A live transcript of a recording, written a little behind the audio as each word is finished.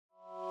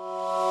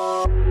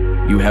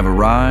You have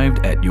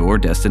arrived at your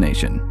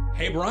destination.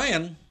 Hey,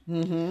 Brian.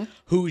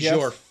 Who's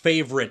your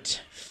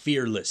favorite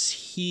fearless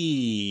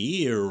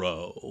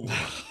hero?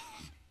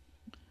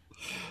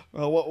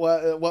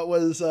 What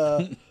was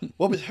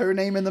her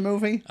name in the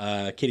movie?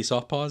 Kitty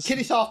Softpaws.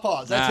 Kitty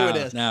Softpaws. That's who it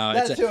is. No,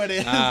 that's who it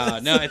is.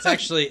 No, it's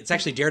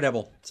actually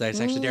Daredevil. So it's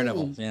actually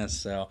Daredevil. Yes,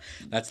 so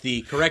that's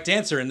the correct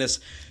answer in this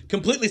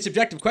completely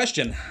subjective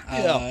question.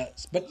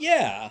 But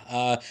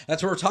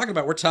that's what we're talking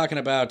about. We're talking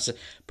about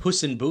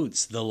Puss in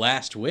Boots: The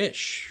Last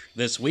Wish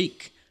this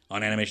week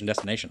on Animation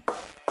Destination.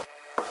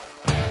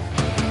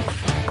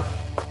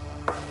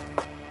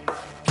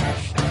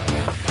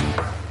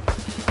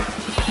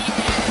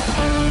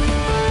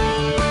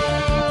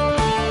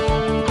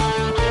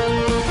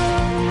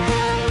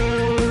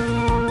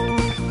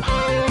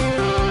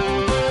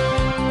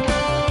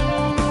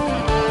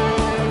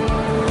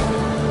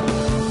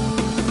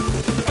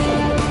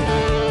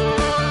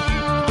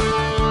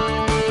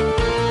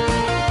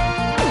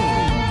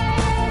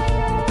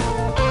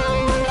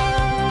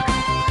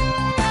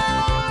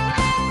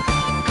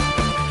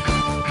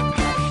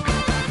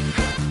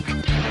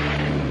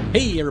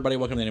 Hey everybody,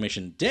 welcome to the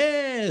Animation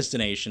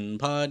Destination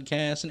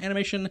Podcast, an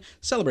animation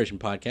celebration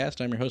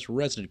podcast. I'm your host,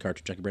 resident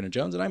cartoon junkie Brandon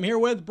Jones, and I'm here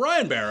with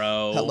Brian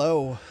Barrow.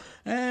 Hello.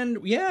 And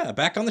yeah,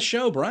 back on the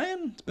show,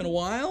 Brian. It's been a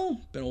while.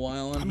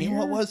 I mean,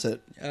 what was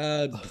it?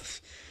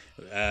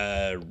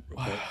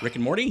 Rick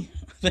and Morty,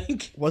 I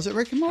think. Was it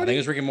Rick and Morty? I think it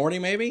was Rick and Morty,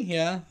 maybe.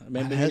 Yeah,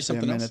 maybe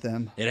something else.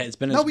 Then. It's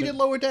been. No, we did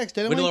Lower Decks,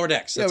 didn't we? We did Lower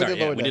Decks. That's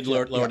right. We did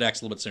Lower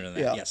Decks a little bit sooner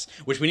than that. Yes,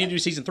 which we need to do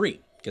season 3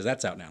 because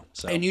that's out now.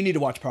 So. And you need to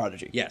watch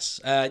Prodigy.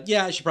 Yes.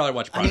 I should probably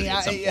watch Prodigy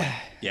at some point.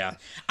 Yeah.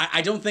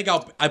 I don't think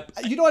I'll.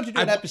 You don't have to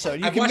do an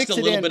episode. I've watched a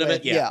little bit of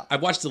it. Yeah.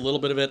 I've watched a little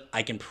bit of it.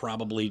 I can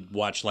probably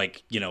watch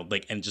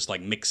and just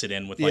mix it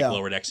in with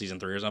Lower Decks season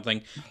 3 or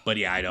something. But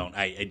yeah, I don't.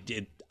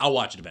 I'll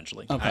watch it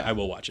eventually. Okay. I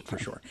will watch it for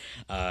sure.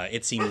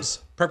 It seems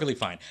perfectly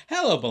fine.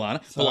 Hello,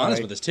 Balana. Balana's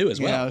with us too as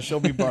well. Yeah,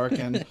 she'll be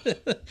barking.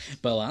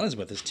 Balana's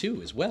with us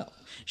too as well.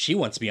 She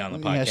wants to be on the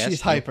podcast. Yeah,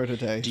 she's hyper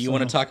today. Do you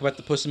want to talk about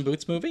the Puss in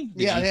Boots movie?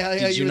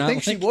 Did you would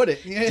think she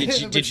wouldn't.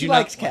 Did she you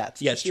likes not?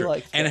 cats. Yeah, it's true.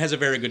 And it has a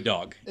very good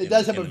dog. It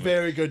does have a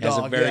very good dog. It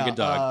has a very good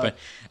dog.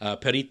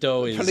 But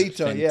Perito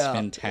is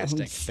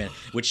fantastic.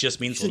 Which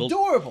just means He's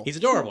adorable. He's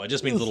adorable. It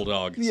just means little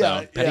dog.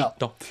 So,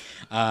 Perito.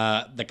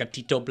 The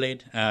gatito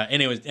blade.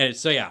 Anyways,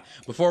 so yeah,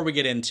 before we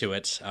get into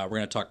it, we're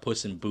going to talk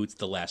Puss in Boots: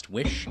 The Last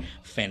Wish.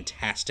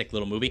 Fantastic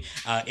little movie.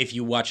 If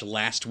you watch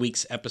last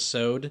week's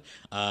episode,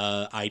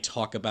 I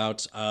talk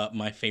about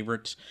my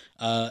favorite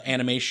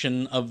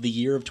animation of the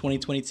year of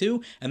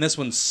 2022, and this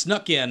one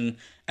snuck in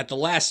at the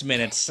last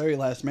minute. Very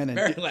last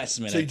minute.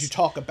 So did you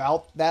talk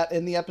about that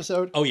in the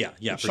episode? Oh, yeah,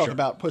 for sure. Talk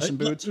about Puss in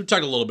Boots? We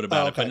talked a little bit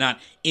about it, but not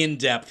in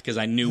depth because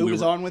I knew Who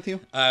was on with you?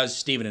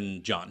 Steven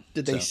and John.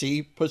 Did they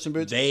see Puss in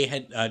Boots? They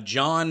had,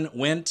 John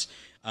went...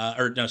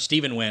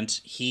 Steven went.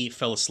 He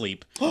fell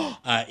asleep.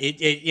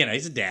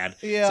 He's a dad.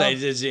 Yeah. So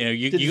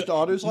Did his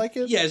daughters like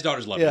it? Yeah, his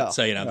daughters loved it.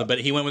 So but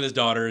he went with his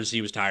daughters.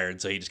 He was tired,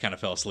 so he just kind of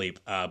fell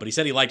asleep. But he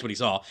said he liked what he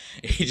saw.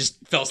 He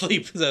just fell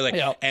asleep. So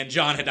and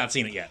John had not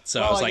seen it yet.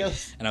 So I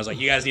was like,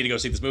 you guys need to go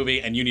see this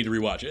movie, and you need to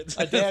rewatch it.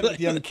 A dad with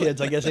young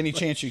kids, I guess, any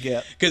chance you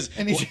get. Because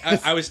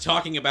I was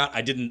talking about,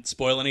 I didn't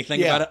spoil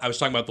anything about it. I was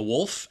talking about the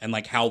wolf and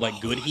how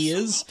good he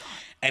is.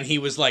 And he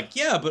was like,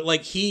 yeah, but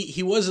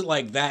he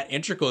wasn't that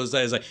integral as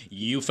that. It's like,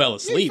 you fell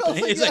asleep.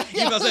 He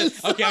fell asleep.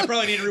 Okay, I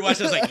probably need to rewatch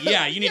this. Like,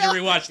 yeah, you need to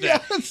rewatch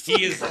that.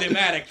 He is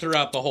thematic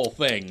throughout the whole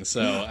thing.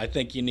 So I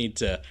think you need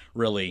to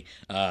really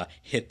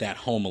hit that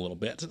home a little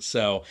bit.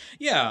 So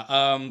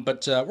yeah,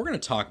 but we're going to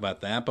talk about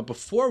that. But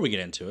before we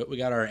get into it, we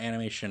got our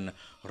animation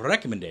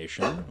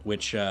recommendation,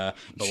 which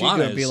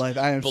Balana be like,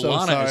 I am so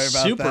sorry about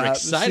super that.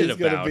 excited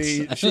about.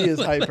 She is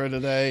hyper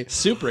today.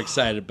 Super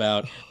excited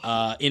about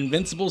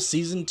Invincible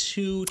Season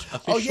 2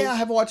 official. Oh yeah, I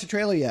haven't watched the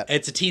trailer yet.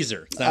 It's a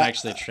teaser. It's not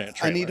actually a trailer.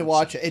 I need to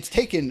watch it. It's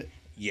taken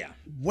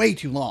way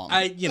too long.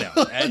 I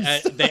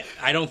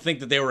don't think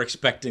that they were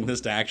expecting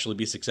this to actually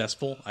be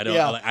successll. I don't.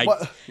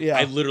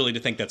 I literally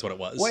think that's what it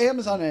was. Well,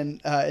 Amazon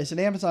and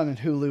Amazon and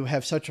Hulu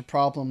have such a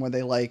problem where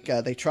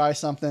they try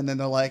something and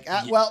they're like,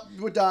 well,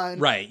 we're done.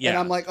 Right. Yeah. And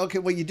I'm like, okay,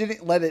 well, you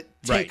didn't let it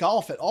take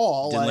off at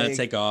all. Didn't let it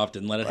take off.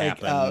 Didn't let it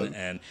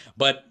happen.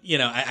 But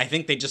I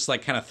think they just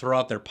kind of throw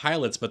out their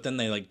pilots, but then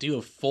they do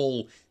a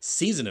full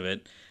season of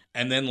it.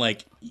 And then,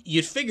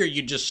 you'd figure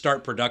you'd just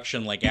start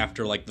production,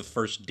 after, the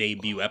first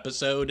debut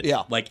episode.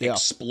 Yeah.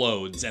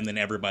 Explodes, and then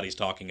everybody's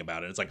talking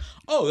about it. It's like,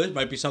 oh, there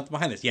might be something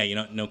behind this.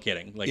 Yeah, no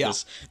kidding.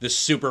 This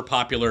super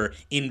popular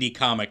indie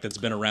comic that's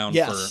been around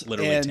for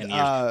literally 10 years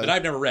that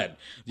I've never read.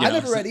 I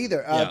never read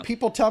either.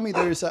 People tell me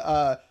there's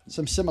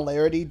some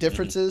similarity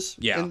differences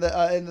in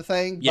the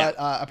thing, but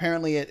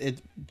apparently it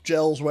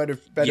gels better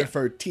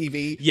for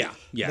TV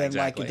than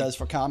exactly. it does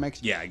for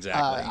comics. Yeah,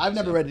 exactly. I've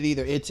never read it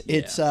either.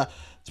 It's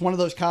It's one of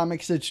those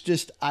comics that's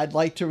just I'd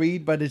like to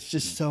read, but it's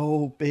just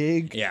so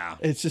big. Yeah,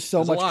 it's just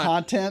so much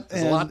content.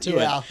 There's a lot to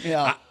it.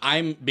 Yeah.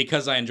 I'm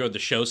because I enjoyed the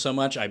show so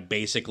much. I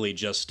basically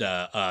just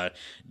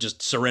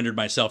surrendered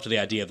myself to the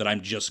idea that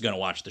I'm just gonna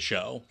watch the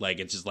show. Like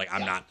it's just like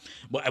I'm not.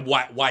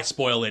 Why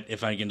spoil it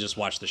if I can just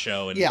watch the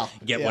show and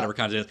get whatever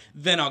content?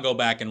 Then I'll go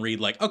back and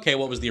read like, okay,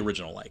 what was the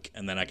original like,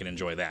 and then I can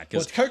enjoy that.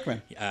 Well, it's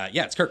Kirkman.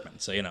 Yeah, it's Kirkman.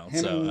 So you know,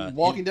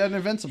 Walking Dead and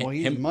Invincible.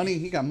 He got money,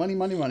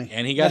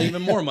 and he got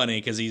even more money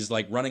because he's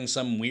like running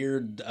some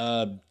weird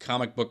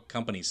comic book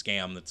company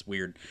scam that's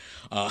weird.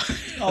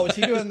 Is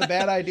he doing the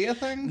Bad Idea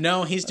thing?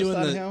 No, he's doing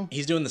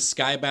the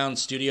Skybound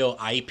Studio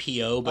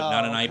IPO, but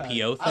not an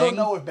IPO thing. I don't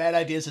know if Bad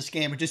Idea is a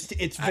scam.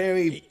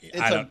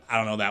 I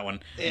don't know that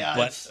one. Yeah,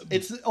 but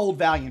it's the old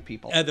Valiant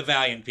people. The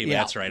Valiant people.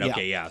 That's right.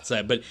 Okay, yeah.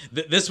 But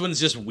this one's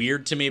just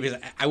weird to me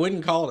because I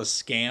wouldn't call it a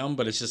scam,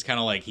 but it's just kind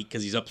of like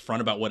because he's upfront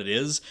about what it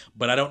is.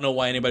 But I don't know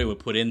why anybody would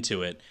put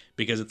into it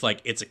because it's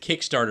like it's a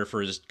Kickstarter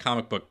for his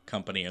comic book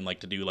company and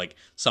like to do like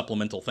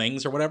supplemental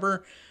things or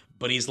whatever.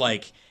 But he's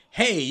like,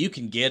 hey, you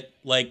can get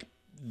like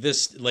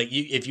this, like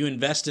if you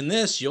invest in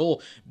this,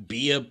 you'll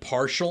be a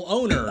partial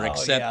owner. That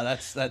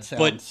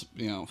sounds.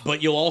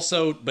 But you'll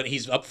also, but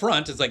he's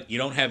upfront. It's like you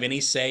don't have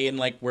any say in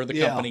like where the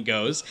company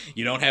goes.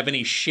 You don't have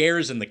any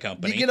shares in the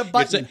company. You get a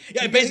button.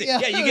 You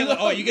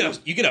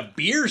get a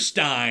beer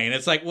stein.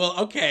 It's like, well,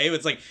 okay.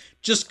 It's like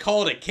just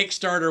call it a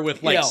Kickstarter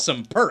with like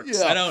some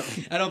perks. Yeah.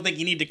 I don't think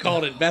you need to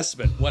call it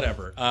investment.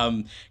 Whatever.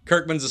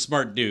 Kirkman's a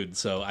smart dude,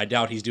 so I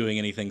doubt he's doing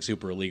anything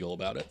super illegal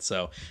about it.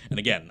 So, and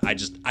again, I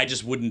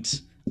just wouldn't.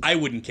 I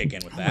wouldn't kick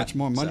in with that. How much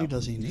more money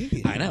does he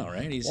need? I know,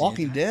 right? He's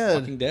Walking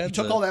Dead. He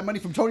took all that money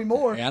from Tony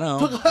Moore. I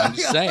know. I'm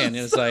just saying.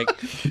 It's like,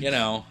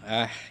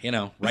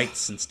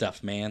 rights and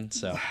stuff, man.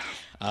 So,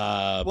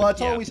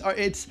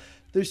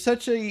 there's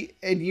such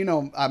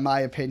my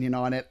opinion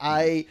on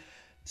it.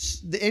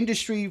 The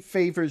industry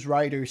favors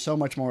writers so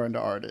much more than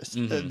artists,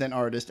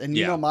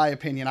 and my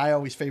opinion. I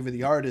always favor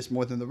the artist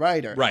more than the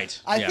writer. Right.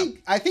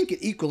 I think it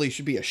equally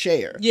should be a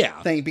share.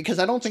 Thing because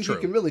I don't think you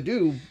can really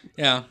do.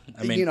 Yeah.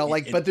 I mean,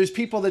 but there's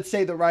people that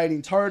say the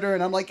writing's harder,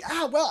 and I'm like,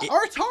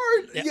 art's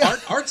hard. Yeah.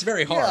 Art's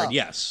very hard.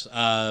 Yes.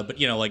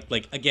 But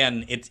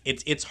again,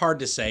 it's hard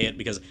to say it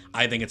because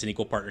I think it's an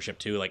equal partnership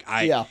too. Like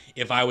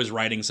if I was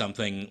writing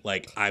something,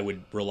 like I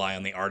would rely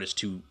on the artist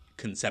to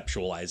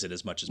conceptualize it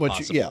as much as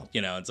possible.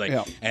 It's like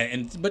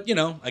but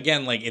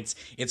again, like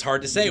it's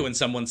hard to say when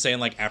someone's saying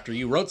like after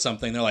you wrote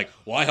something they're like,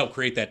 well, I helped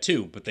create that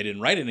too, but they didn't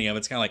write any of it.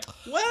 It's kind of like,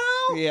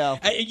 well,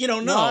 I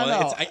don't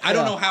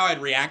know how I'd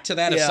react to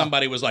that if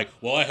somebody was like,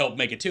 well, I helped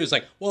make it too. It's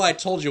like, well, I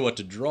told you what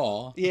to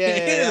draw.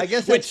 I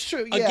guess that's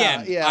true.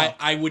 Again,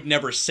 I would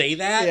never say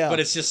that, but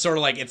it's just sort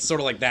of like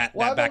that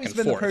I've back always and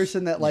been forth. The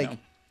person that like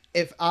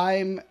if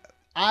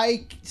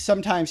I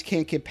sometimes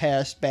can't get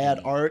past bad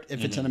art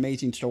if it's an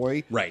amazing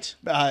story. Right.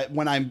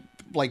 When I'm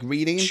like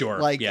reading. Sure.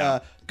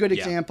 Good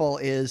example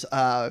is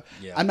I'm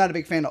not a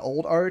big fan of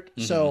old art.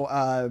 Mm-hmm.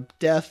 So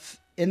Death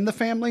in the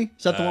Family.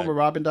 Is that the one where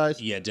Robin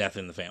dies? Yeah, Death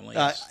in the Family.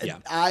 Yes.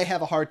 I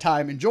have a hard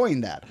time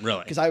enjoying that.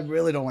 Really? Because I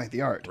really don't like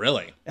the art.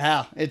 Really?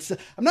 Yeah.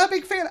 I'm not a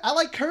big fan. I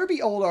like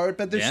Kirby old art,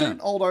 but there's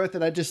certain old art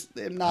that I just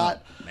am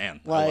not. Oh,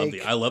 man,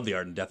 like... I love the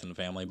art in Death in the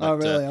Family. But,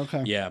 really?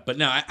 Okay. Yeah, but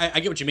no,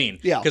 I get what you mean.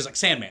 Yeah. Because like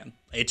Sandman.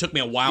 It took me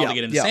a while to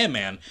get into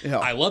Sandman. Yeah.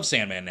 I love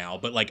Sandman now,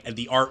 but like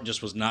the art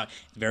just was not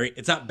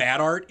it's not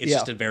bad art. It's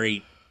just a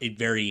very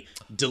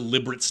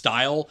deliberate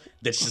style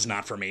that's just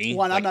not for me.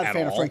 Well, I'm not a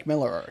fan of Frank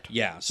Miller art.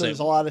 Yeah. So there's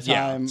a lot of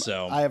time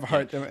I have a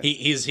hard time.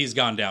 He's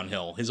gone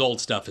downhill. His old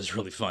stuff is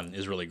really fun,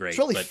 is really great. It's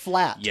really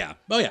flat. Yeah.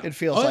 Oh yeah. It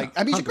feels like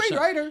I mean he's a great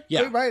writer.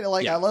 Yeah. Great writer.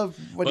 Like I love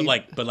what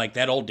but like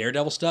that old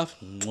Daredevil stuff.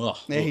 He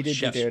did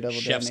do Daredevil.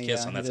 Chef's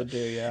kiss on that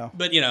stuff.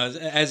 But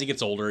as he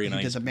gets older, he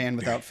does a Man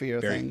Without Fear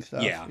thing.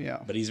 Yeah.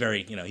 But he's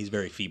very he's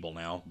very feeble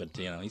now. But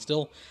he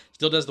still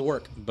does the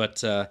work.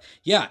 But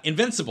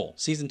Invincible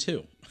season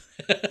 2.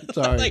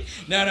 Sorry.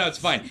 No, it's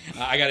fine.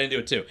 I got into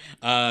it too.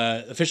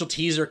 Official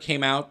teaser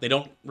came out. They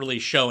don't really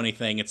show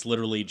anything. It's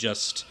literally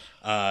just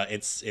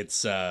Is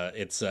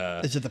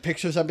it the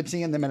pictures I've been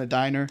seeing them in a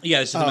diner?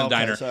 Yeah, it's them in a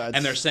diner,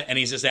 and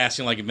he's just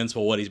asking like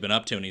Invincible what he's been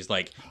up to, and he's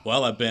like,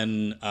 "Well, I've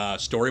been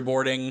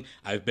storyboarding.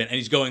 And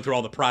he's going through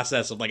all the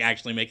process of like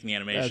actually making the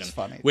animation. That's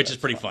funny, which is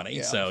pretty funny.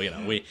 Yeah. So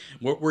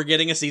we're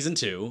getting a season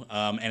 2,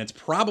 and it's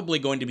probably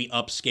going to be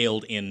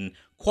upscaled in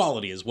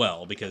quality as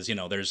well because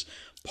there's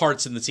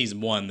parts in the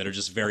season 1 that are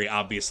just very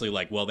obviously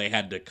like, well, they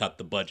had to cut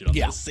the budget on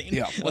this scene.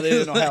 Yeah, well, they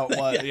didn't know how it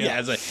was.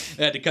 It's like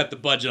they had to cut the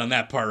budget on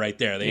that part right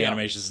there. The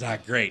animation is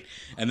not great,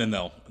 and then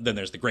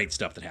there's the great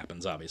stuff that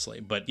happens, obviously.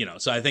 But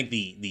so I think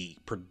the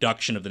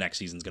production of the next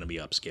season is going to be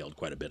upscaled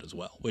quite a bit as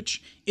well,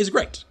 which is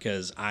great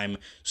because I'm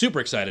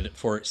super excited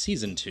for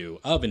season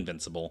 2 of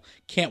Invincible.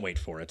 Can't wait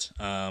for it.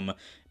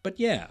 But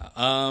yeah,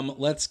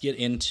 let's get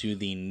into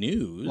the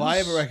news. Well, I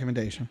have a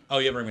recommendation. Oh,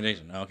 you have a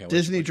recommendation? Okay.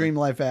 Disney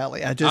Dreamlight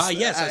Valley.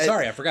 Yes.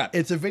 Sorry, I forgot.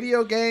 It's a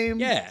video game.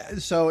 Yeah.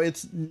 So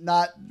it's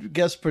not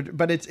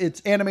but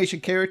it's animation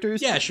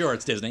characters. Yeah, sure.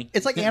 It's Disney.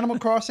 It's like Animal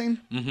Crossing,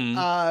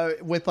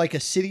 with like a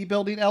city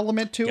building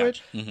element to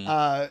it.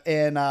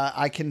 And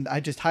I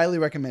just highly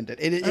recommend it.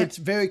 It's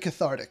very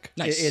cathartic.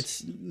 Nice.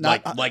 It's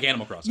not like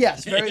Animal Crossing.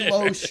 Yes, very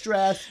low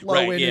stress,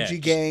 low energy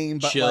game,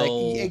 but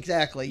chill. like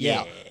exactly,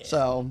 yeah.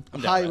 So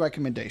high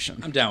recommendation.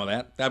 I'm down with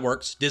that. That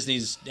works.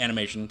 Disney's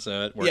animation,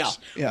 so it works.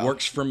 Yeah.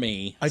 Works for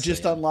me. I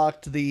just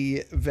unlocked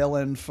the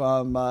villain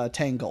from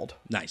Tangled.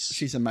 Nice.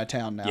 She's in my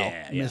town now.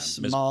 Yeah, Miss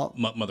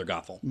Mother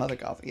Gothel. Mother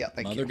Gothel. Yeah,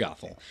 thank you. Mother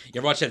Gothel. You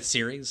ever watch that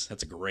series?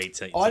 That's a great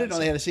series. Oh, I didn't know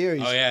they had a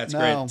series. Oh yeah, it's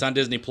great. It's on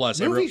Disney Plus.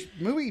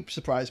 Movie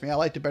surprised me. I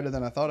liked it better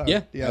than I thought I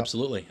would. Yeah,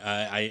 absolutely.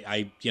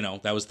 I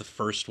that was the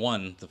first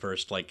one. The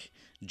first like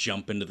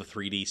jump into the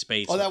 3D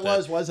space. Oh, that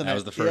wasn't it? That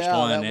was the first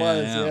one.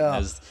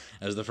 That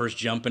was the first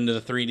jump into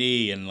the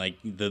 3D and like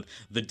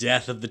the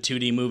death of the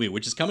 2D movie,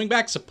 which is coming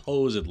back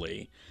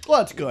supposedly.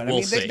 Well, it's good.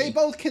 We'll they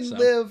both can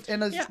live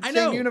in a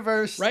same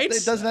universe. Right?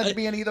 It doesn't have to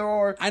be an either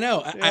or. I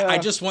know. Yeah. I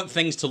just want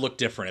things to look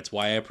different. It's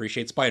why I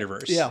appreciate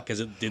Spider-Verse. Yeah.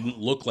 Because it didn't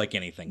look like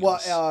anything well,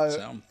 else.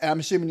 I'm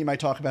assuming you might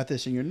talk about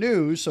this in your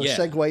news, so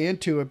segue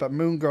into it, but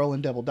Moon Girl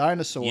and Devil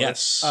Dinosaur.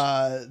 Yes.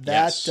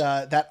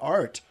 That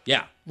art.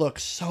 Yeah.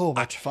 Looks so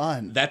much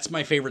fun. That's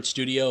my favorite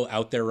studio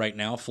out there right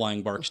now,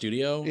 Flying Bark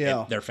Studio.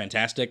 Yeah. They're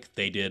fantastic.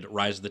 They did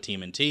Rise of the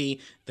TMNT.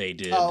 They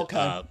did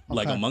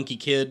Lego Monkey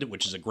Kid,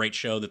 which is a great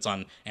show that's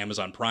on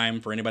Amazon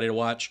Prime for anybody to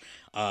watch.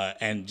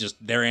 And just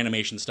their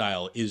animation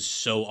style is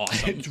so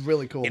awesome. It's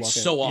really cool. It's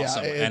so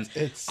awesome. Yeah,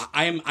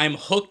 and I'm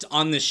hooked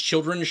on this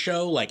children's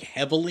show like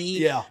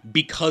heavily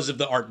because of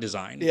the art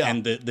design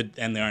and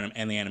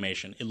the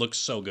animation. It looks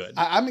so good.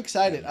 I'm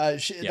excited.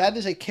 That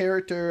is a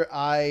character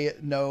I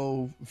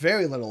know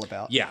very little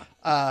about. Yeah.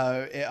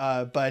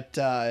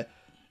 But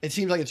it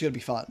seems like it's going to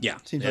be fun. Yeah.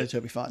 Seems like it's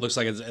going to be fun. Looks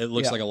like it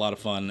looks like a lot of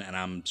fun, and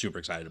I'm super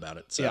excited about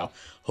it. So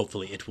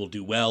hopefully it will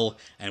do well,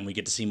 and we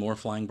get to see more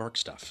Flying Bark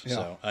stuff. Yeah.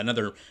 So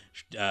another,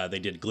 they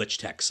did Glitch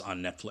Techs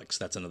on Netflix.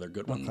 That's another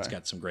good one. It's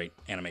got some great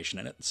animation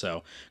in it.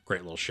 So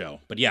great little show.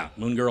 But yeah,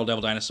 Moon Girl,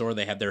 Devil Dinosaur,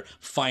 they had their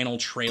final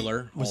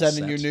trailer. Was that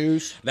in your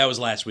news? That was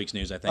last week's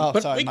news, I think. Oh,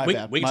 but sorry,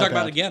 we can talk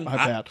about it again.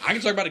 I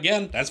can talk about it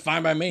again. That's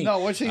fine by me. No,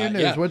 what's in your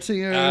news? What's in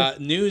your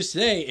news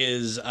today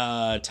is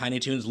Tiny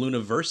Toons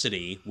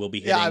Looniversity will be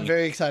hitting. Yeah, I'm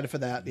very excited for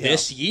that.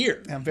 This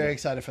year. I'm very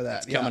excited for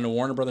that. It's coming to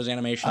Warner Brothers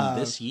Animation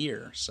this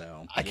year.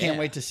 So I can't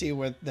wait to see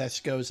where this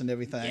goes and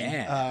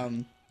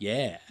everything.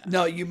 Yeah.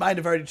 No, you might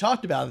have already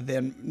talked about it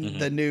then,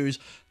 the news,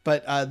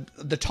 but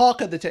the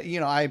talk of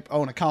the, I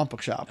own a comic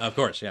book shop. Of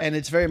course, yeah. And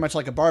it's very much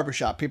like a barber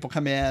shop. People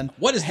come in.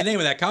 What is the name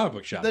of that comic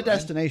book shop? The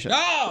Destination.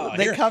 Oh,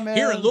 they come in.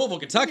 Here in Louisville,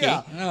 Kentucky.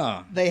 Yeah.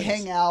 Oh, they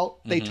hang out,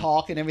 they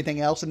talk and everything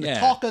else. And the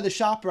talk of the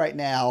shop right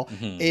now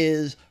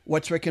is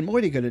what's Rick and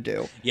Morty going to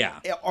do? Yeah.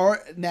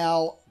 Are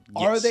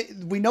they?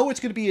 We know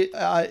it's going to be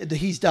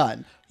he's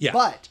done. Yeah.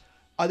 But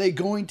are they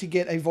going to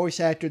get a voice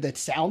actor that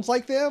sounds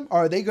like them,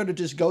 or are they going to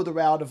just go the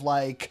route of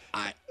like?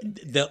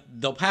 They'll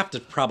have to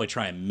probably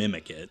try and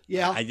mimic it.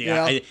 Yeah.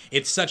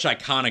 It's such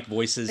iconic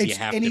voices. You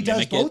have to mimic it. And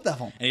he does both of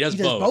them. And he does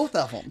both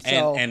of them.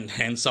 So.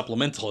 And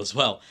supplemental as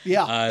well.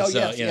 Yeah.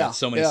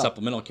 So many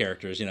supplemental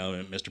characters.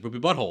 Mr. Poopy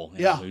Butthole.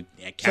 Who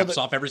caps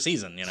off every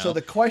season. So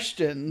the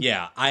question.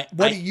 Yeah.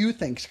 What do you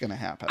think's going to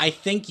happen? I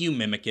think you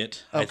mimic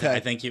it. Okay. I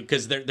think you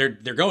because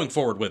they're going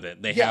forward with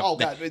it. They have.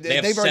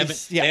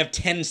 They have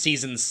 10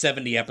 seasons,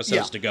 70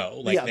 episodes to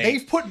go.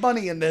 They've put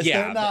money in this.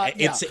 Yeah.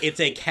 It's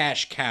a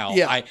cash cow.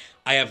 Yeah.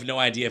 I have no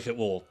idea if it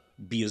will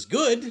be as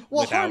good.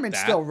 Well, Harmon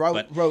still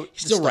wrote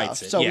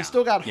writes it. So we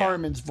still got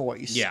Harmon's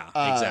voice. Yeah,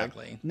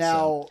 exactly.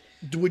 Now,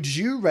 would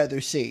you rather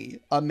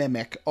see a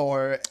mimic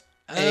or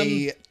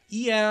a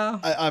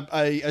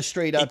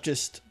straight up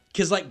just?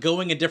 Because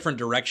going in different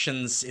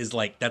directions is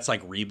that's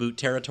reboot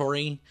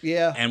territory.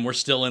 Yeah. And we're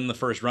still in the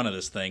first run of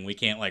this thing. We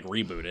can't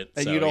reboot it.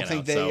 And you don't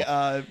think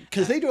they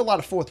because they do a lot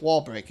of fourth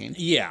wall breaking.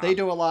 Yeah. They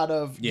do a lot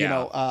of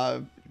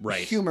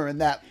humor in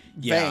that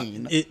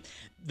vein.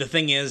 The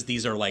thing is,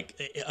 these are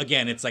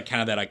again, it's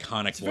kind of that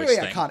iconic voice very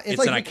thing. Iconic. It's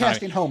like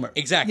recasting Homer.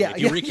 Exactly. If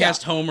you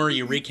recast Homer,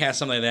 you recast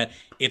something like that,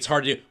 it's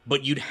hard to do,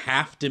 but you'd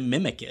have to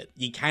mimic it.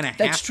 You kind of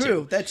have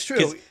to. That's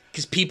true.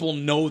 Because people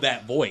know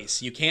that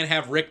voice. You can't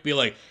have Rick be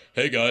like,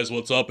 "Hey guys,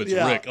 what's up? It's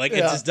Rick." It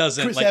just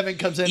doesn't. Chris Evans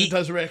comes in and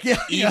does Rick. Yeah.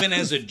 Even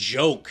as a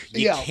joke,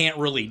 you can't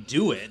really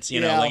do it. You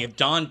know, if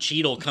Don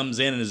Cheadle comes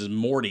in and is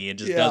Morty, it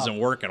just doesn't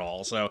work at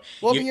all. So,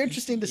 it'll be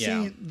interesting to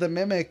see the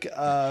mimic.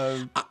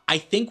 I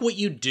think what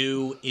you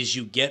do is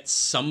you get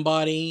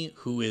somebody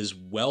who is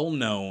well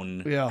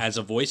known as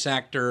a voice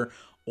actor,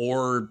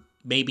 or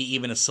maybe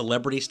even a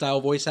celebrity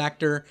style voice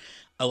actor.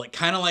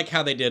 Kind of like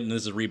how they did, and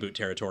this is reboot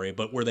territory,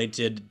 but where they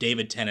did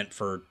David Tennant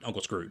for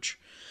Uncle Scrooge.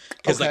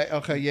 What's his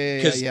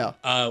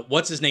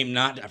name?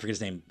 I forget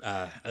his name.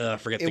 I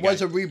forget. It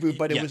was a reboot,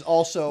 but it was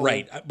also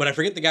right. But I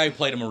forget the guy who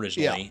played him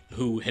originally,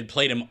 who had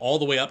played him all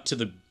the way up to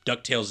the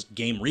DuckTales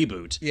game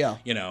reboot. Yeah.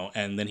 You know,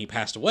 and then he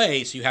passed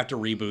away, so you have to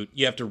reboot.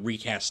 You have to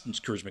recast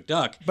Scrooge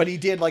McDuck. But he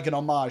did like an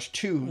homage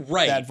to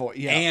that voice.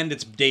 Yeah. And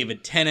it's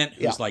David Tennant,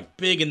 who's like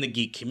big in the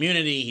geek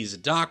community. He's a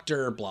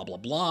doctor, blah, blah,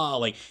 blah.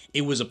 Like,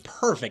 it was a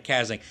perfect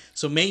casting.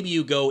 So maybe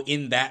you go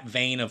in that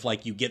vein of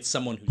like you get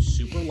someone who's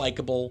super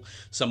likable,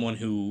 someone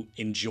who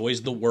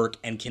enjoys the work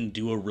and can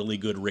do a really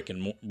good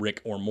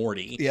Rick or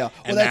Morty. Yeah. Well,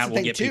 and that's that the will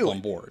thing get too. people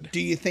on board. Do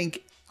you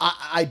think,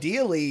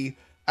 ideally...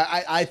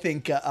 I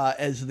think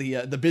as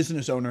the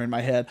business owner in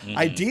my head,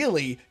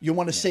 ideally you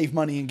want to save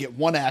money and get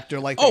one actor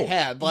like they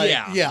had.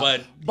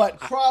 Like, but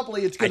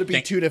probably it's going to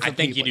be two different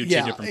people. I think you do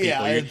two different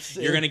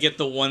people. You're going to get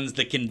the ones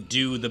that can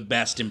do the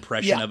best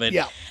impression of it.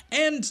 Yeah.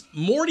 And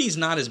Morty's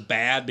not as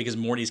bad because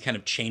Morty's kind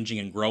of changing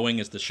and growing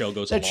as the show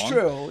goes along. That's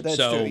true. That's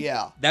true,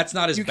 yeah. That's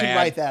not as bad. You can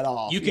write that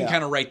off. You can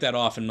kind of write that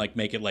off and like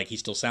make it like he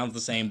still sounds the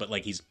same, but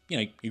like he's, you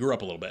know, he grew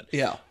up a little bit.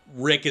 Yeah.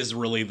 Rick is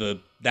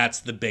really that's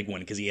the big one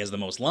because he has the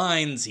most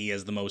lines. He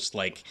has the most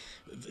like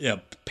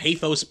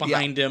pathos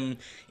behind him.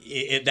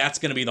 That's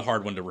going to be the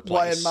hard one to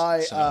replace.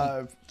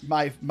 Well,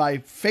 and my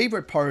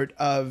favorite part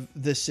of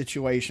this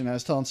situation, I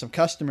was telling some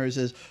customers,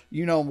 is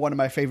one of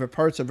my favorite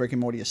parts of Rick and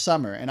Morty is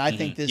summer, and I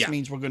think this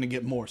means we're going to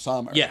get more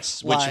summer.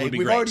 Yes, which would be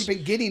we've great. Already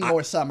been getting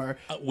more summer.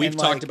 We've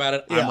talked about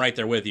it. I'm right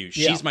there with you.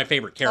 She's my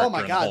favorite character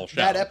in the whole show.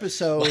 That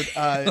episode.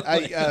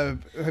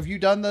 Have you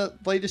done the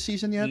latest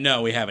season yet?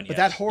 No, we haven't yet. But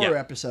that horror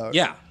episode.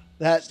 Yeah.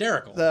 That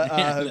hysterical.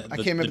 I can't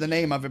remember the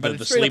name of it, but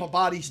it's straight up a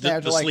body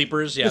snatcher. The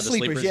sleepers, the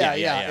sleepers.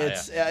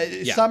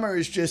 It's summer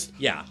is just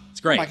it's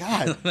great. Oh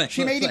my god,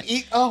 she made him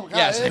eat. Oh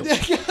god,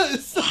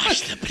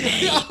 wash the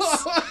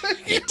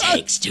plates. It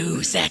takes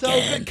 2 seconds.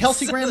 So,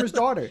 Kelsey Grammer's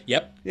daughter.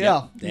 Yep.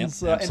 Yeah. And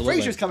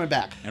Frasier's coming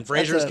back. And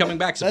Frasier's coming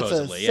back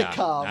supposedly. That's a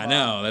sitcom. I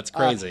know that's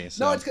crazy.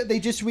 No, it's good. They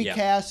just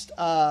recast.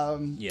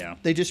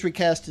 They just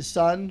recast his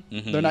son.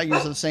 They're not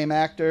using the same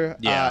actor.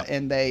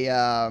 And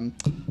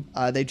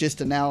they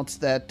just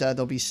announced that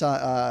there'll be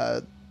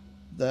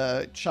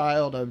the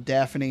child of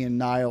Daphne and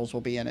Niles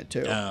will be in it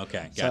too. Oh,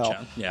 okay,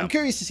 gotcha. So I'm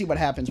curious to see what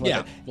happens with it.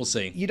 Yeah, we'll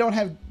see. You don't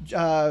have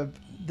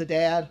the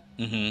dad,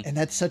 and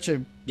that's such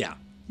a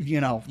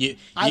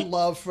I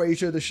love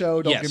Frasier the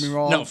show. Don't get me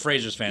wrong. No,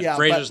 Frasier's fan.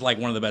 Frasier's like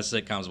one of the best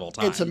sitcoms of all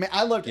time.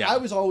 I loved it. I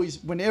was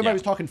always when everybody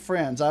was talking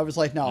Friends, I was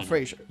like, no,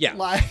 Frasier. Yeah,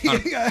 like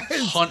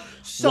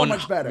so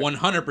much better.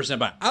 100%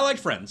 better. I like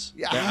Friends.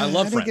 Yeah, I love Friends.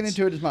 I didn't get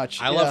into it as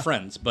much. I love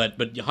Friends, but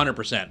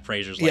 100%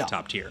 Frasier's like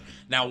top tier.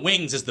 Now,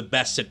 Wings is the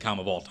best sitcom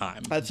of all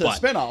time. That's a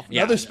spinoff.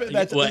 Another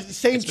that's the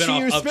same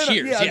Cheers of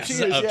Cheers.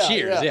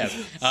 Yes.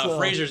 So,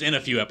 Frasier's in a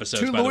few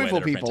episodes. Two by the way,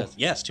 Louisville people.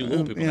 Yes, two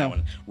Louisville people. That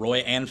one. Roy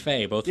and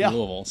Faye, both from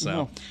Louisville.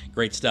 So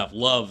great stuff.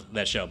 Love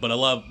that show. But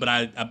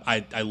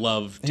I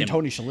love Tim,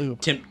 Tony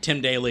Shalhoub.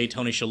 Tim Daly,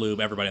 Tony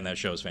Shalhoub, everybody in that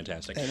show is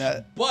fantastic. And,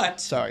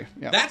 that's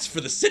for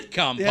the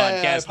sitcom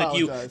podcast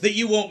that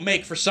you won't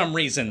make for some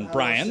reason,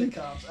 Brian.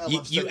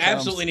 You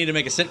absolutely need to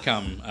make a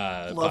sitcom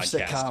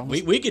podcast.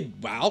 Sitcoms. We could.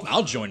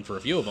 I'll join for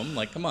a few of them.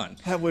 Like, come on.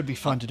 That would be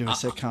fun to do a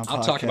sitcom podcast.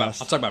 I'll talk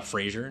about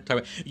Frasier.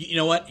 You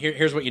know what?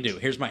 Here's what you do.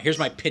 Here's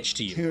my pitch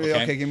to you.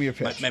 Okay, give me your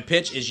pitch. My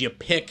pitch is you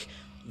pick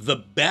the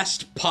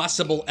best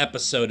possible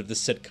episode of the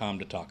sitcom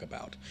to talk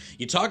about.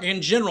 You talk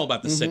in general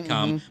about the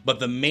sitcom, but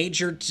the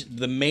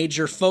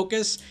major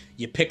focus,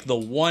 you pick the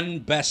one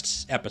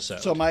best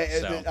episode. So I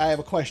have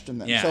a question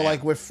then.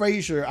 Like with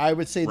Frasier, I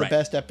would say the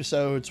best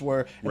episodes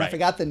were, and I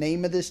forgot the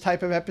name of this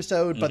type of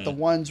episode, but the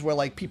ones where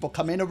like people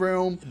come in a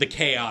room, the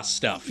chaos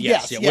stuff.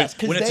 Yes.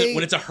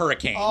 When it's a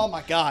hurricane. Oh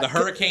my god. The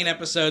hurricane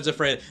episodes of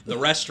the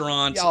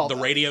restaurant, the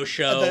radio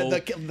show,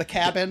 the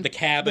cabin, the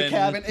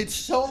cabin. It's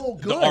so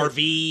good. The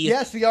RV.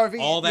 Yes, the RV.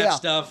 All that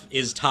stuff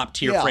is top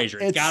tier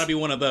Frasier. It's got to be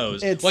one of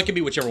those. Well, it can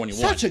be whichever one you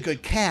want. Such a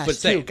good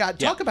cast too. God,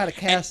 talk about a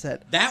cast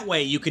that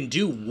way you can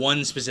do one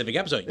specific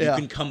episode. You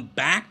can come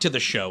back to the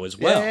show as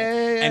well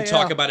and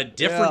talk about a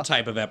different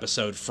type of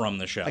episode from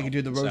the show. I can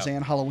do the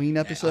Roseanne Halloween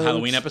episodes.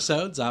 Halloween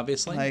episodes,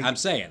 obviously. I'm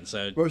saying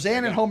so.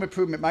 Roseanne and Home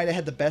Improvement might have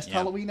had the best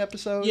Halloween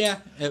episodes. Yeah,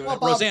 well,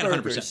 Roseanne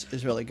 100%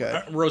 is really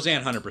good.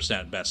 Roseanne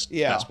 100% best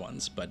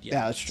ones, but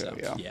that's true.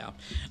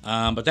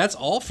 But that's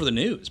all for the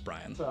news,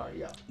 Brian.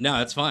 Sorry, No,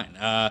 that's fine.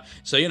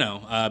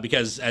 So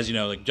because as you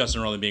know, like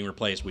Justin Rowland being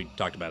replaced, we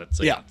talked about it.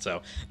 So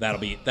so that'll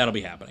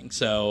be happening.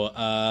 So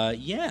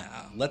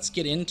let's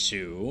get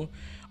into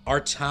our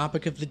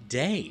topic of the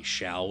day,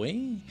 shall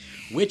we?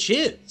 Which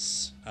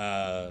is,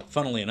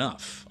 funnily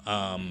enough,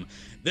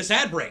 this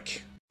ad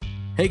break.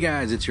 Hey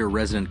guys, it's your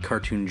resident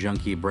cartoon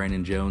junkie,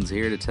 Brandon Jones,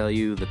 here to tell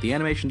you that the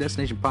Animation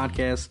Destination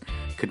podcast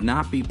could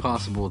not be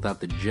possible without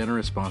the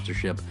generous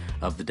sponsorship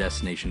of the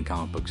Destination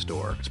Comic Book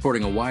Store.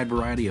 Sporting a wide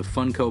variety of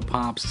Funko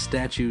Pops,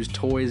 statues,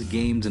 toys,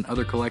 games, and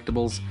other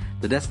collectibles,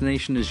 the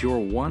Destination is your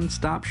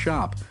one-stop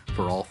shop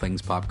for all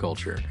things pop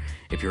culture.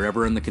 If you're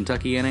ever in the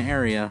Kentuckiana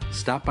area,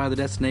 stop by the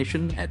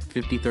Destination at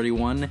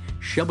 5031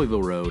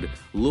 Shelbyville Road,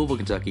 Louisville,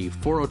 Kentucky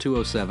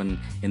 40207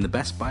 in the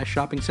Best Buy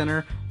Shopping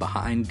Center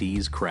behind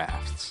D's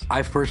Crafts.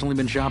 I've personally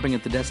been shopping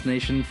at the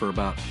Destination for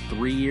about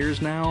 3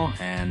 years now,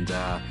 and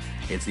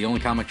It's the only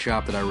comic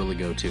shop that I really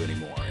go to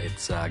anymore.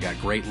 It's got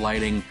great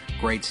lighting,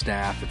 great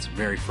staff. It's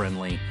very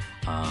friendly.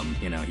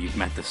 You've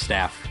met the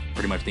staff,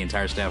 pretty much the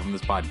entire staff on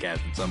this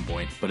podcast at some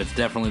point, but it's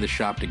definitely the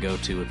shop to go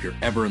to if you're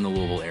ever in the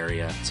Louisville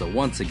area. So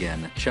once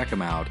again, check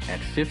them out at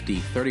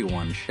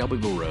 5031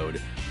 Shelbyville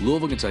Road,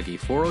 Louisville, Kentucky,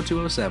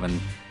 40207,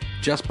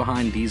 just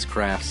behind D's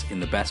Crafts in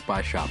the Best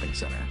Buy Shopping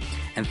Center.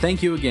 And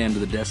thank you again to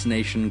the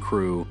Destination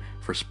crew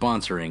for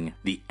sponsoring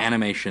the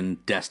Animation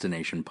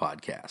Destination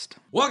podcast.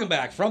 Welcome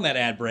back from that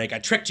ad break. I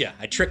tricked you.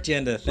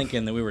 Into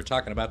thinking that we were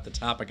talking about the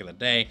topic of the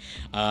day.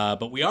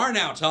 But we are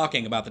now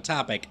talking about the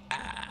topic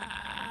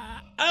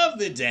of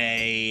the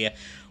day,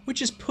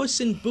 which is Puss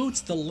in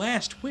Boots: The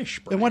Last Wish.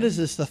 Brian. And what is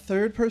this, the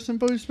third Puss in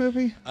Boots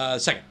movie?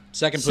 Second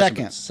Puss in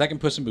Boots.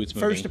 Second Puss in Boots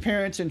movie. First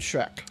appearance in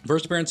Shrek.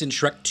 First appearance in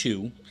Shrek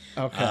 2.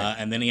 Okay.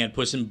 And then he had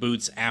Puss in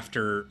Boots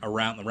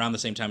around the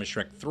same time as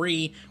Shrek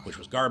 3, which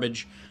was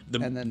garbage.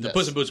 The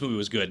Puss in Boots movie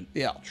was good.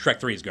 Yeah. Shrek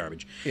 3 is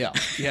garbage. Yeah.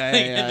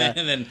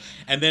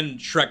 And then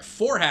Shrek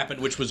 4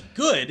 happened, which was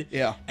good.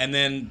 Yeah. And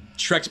then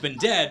Shrek's been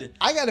dead.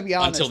 I got to be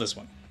honest. Until this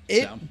one.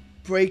 It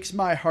breaks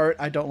my heart.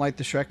 I don't like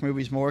the Shrek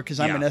movies more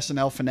because I'm an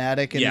SNL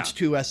fanatic, and it's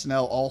two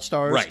SNL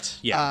All-Stars. Right.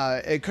 Yeah.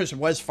 Because it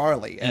was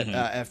Farley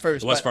at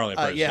first. It was Farley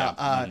at first.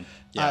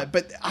 Yeah.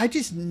 But I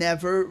just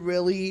never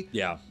really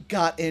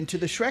got into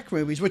the Shrek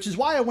movies, which is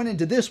why I went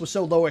into this with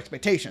so low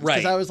expectations. Right.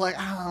 Because I was like,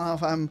 I don't know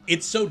if I'm...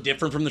 It's so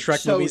different from the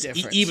Shrek movies.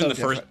 Even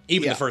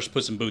the first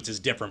Puss in Boots is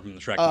different from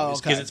the Shrek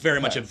movies because it's very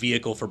much a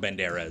vehicle for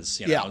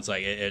Banderas. It's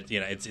like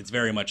it's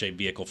very much a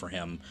vehicle for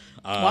him.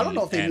 Well, I don't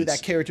know if they knew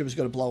that character was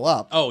going to blow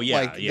up. Oh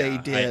yeah, like they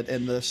did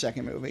in the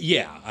second movie.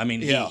 Yeah, I mean,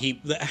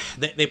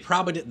 they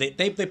probably did,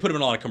 they put him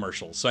in a lot of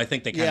commercials, so I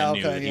think they kind of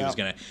knew that he was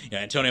going to.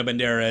 Antonio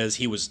Banderas,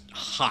 he was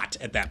hot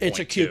at that point. It's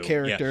a cute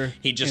character. Yeah.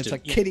 He just it's a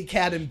kitty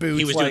cat in boots.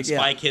 He was doing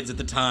Spy Kids at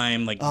the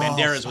time. Like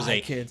Banderas was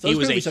a. Kids. Those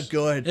movies are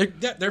good.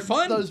 They're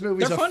fun. Those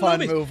movies are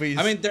fun movies.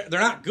 I mean, they're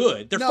not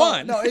good. They're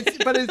fun. No,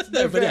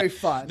 they're very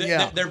fun.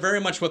 They're very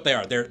much what they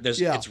are.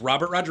 It's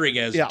Robert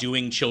Rodriguez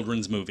doing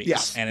children's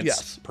movies, and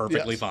it's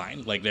perfectly fine.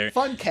 Like they're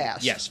fun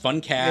cast. Yes,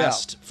 fun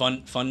cast,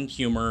 fun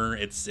humor.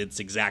 It's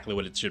exactly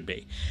what it should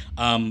be.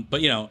 But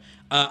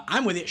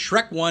I'm with it.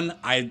 Shrek 1,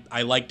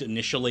 I liked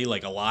initially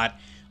like a lot.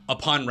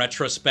 Upon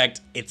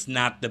retrospect, it's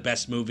not the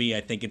best movie.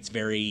 I think it's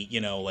very,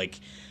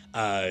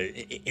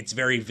 it's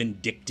very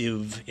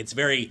vindictive. It's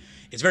very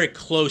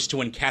close to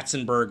when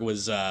Katzenberg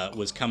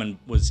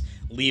was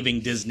leaving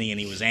Disney and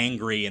he was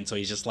angry, and so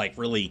he's just like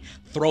really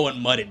throwing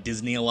mud at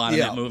Disney a lot in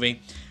that movie,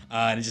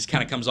 and it just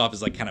kind of comes off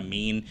as like kind of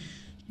mean.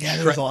 Yeah,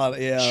 there's a lot.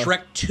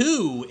 Shrek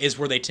 2 is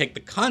where they take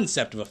the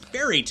concept of a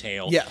fairy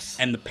tale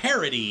and the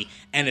parody,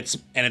 and it's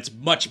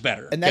much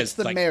better. And that's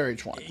the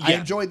marriage one. I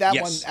enjoyed that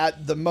one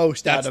at the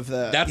most out of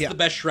the. That's the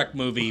best Shrek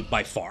movie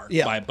by far.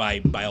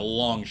 By a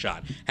long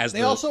shot.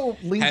 They also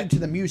leaned into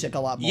the music a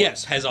lot more.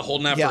 Yes, has a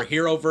Holding Out for a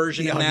Hero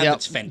version in that.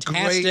 It's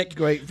fantastic.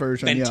 Great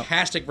version.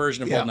 Fantastic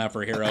version of Holding Out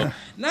for a Hero.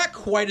 Not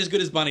quite as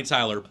good as Bonnie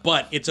Tyler,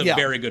 but it's a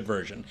very good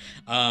version.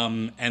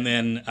 And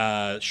then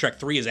Shrek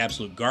 3 is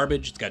absolute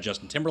garbage. It's got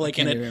Justin Timberlake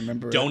in it.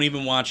 Don't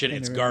even watch it.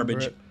 It's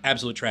garbage.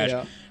 Absolute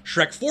trash.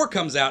 Shrek 4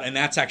 comes out, and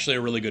that's actually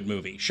a really good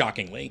movie,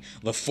 shockingly.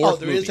 The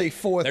fourth movie. Is a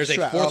fourth There's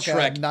Shrek. a fourth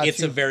Shrek.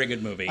 It's a very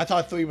good movie. I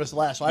thought 3 was the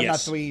last, so I've not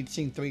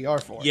seen 3 or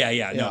 4. No,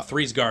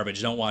 3's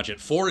garbage. Don't watch it.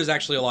 4 is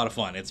actually a lot of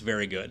fun. It's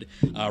very good.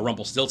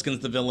 Rumpelstiltskin's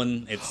the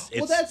villain.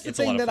 That's the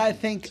thing that I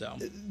think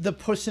the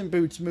Puss in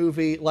Boots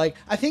movie, like,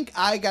 I think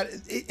I got...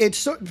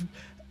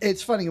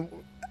 It's funny...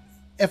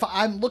 If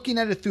I'm looking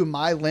at it through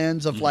my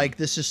lens of like,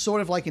 this is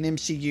sort of like an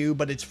MCU,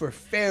 but it's for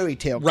fairy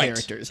tale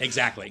characters.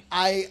 Exactly.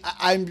 I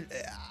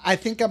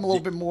think I'm a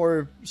little bit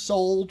more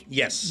sold.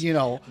 Yes.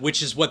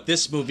 Which is what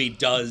this movie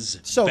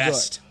does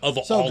best of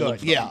all of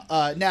them.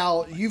 Yeah.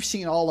 Now, you've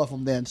seen all of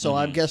them then, so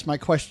I guess my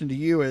question to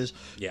you is,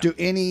 do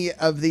any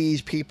of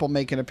these people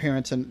make an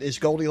appearance, and is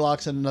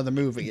Goldilocks in another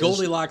movie?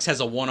 Goldilocks has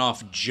a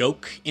one-off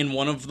joke in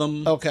one of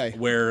them. Okay.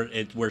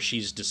 Where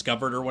she's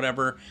discovered or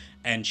whatever,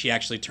 and she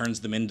actually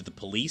turns them into the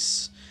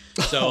police.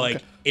 So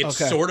it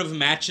sort of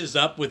matches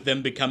up with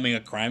them becoming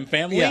a crime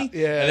family.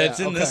 Yeah. That's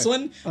in this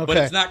one, but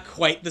it's not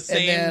quite the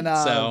same. And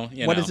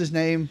then, what is his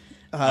name?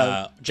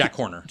 Jack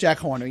Horner. Jack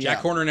Horner. Yeah. Jack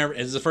Horner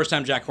this is the first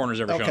time Jack Horner's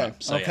ever shown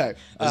up. So,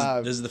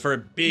 this is the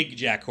first big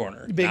Jack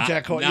Horner.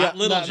 Jack Horner. Not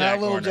little Jack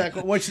Horner. Jack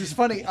Horner. Which is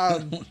funny.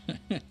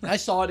 I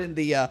saw it in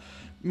the.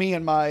 Me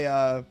and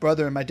my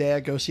brother and my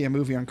dad go see a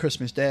movie on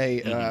Christmas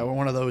Day. We're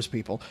one of those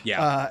people.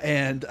 Yeah.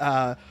 And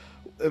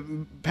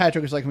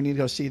Patrick was like, "We need to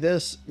go see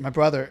this." My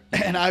brother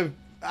and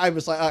I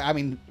was like, I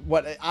mean,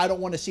 what? I don't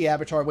want to see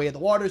Avatar: Way of the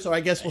Water, so I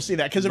guess we'll see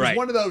that because it was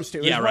one of those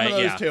two. One of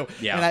those two.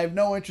 Yeah. And I have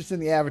no interest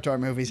in the Avatar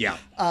movies. Yeah.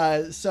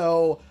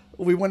 So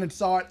we went and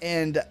saw it,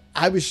 and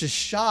I was just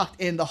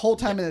shocked. And the whole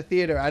time in the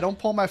theater, I don't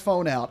pull my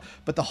phone out,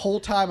 but the whole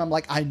time I'm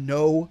like, I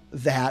know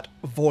that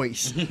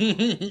voice.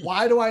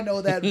 Why do I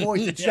know that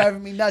voice? It's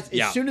driving me nuts.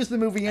 As soon as the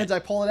movie ends, I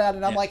pull it out,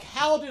 and I'm like,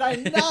 how did I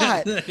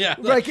not?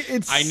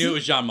 I knew it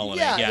was John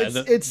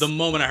Mulaney. The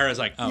moment I heard it, I was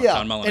like, oh,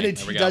 John Mulaney. And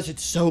he does it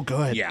so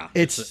good. Yeah.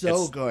 It's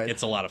so good.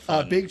 It's a lot of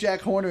fun. Big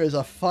Jack Horner is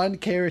a fun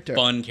character.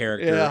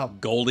 Yeah.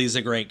 Goldie's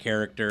a great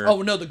character.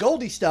 Oh, no, the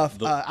Goldie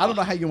stuff, I don't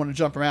know how you want to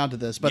jump around to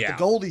this, but the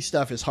Goldie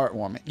stuff is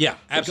heartwarming. Yeah,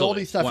 absolutely. The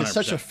Goldie stuff 100%. Is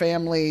such a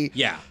family.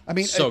 Yeah, I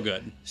mean, so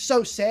good.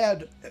 So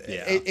sad.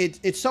 Yeah.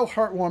 It's so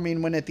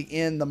heartwarming when at the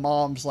end the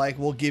mom's like,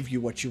 we'll give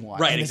you what you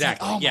want. Right, and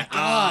exactly. Like, oh, my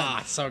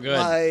God. So good.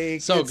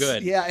 Like, so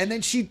good. Yeah, and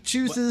then she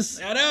chooses.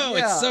 I know,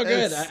 it's so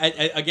good.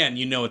 Again,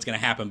 you know it's going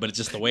to happen, but it's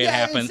just the way it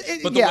happens.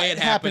 But the way it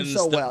happens,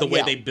 so well. the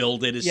way they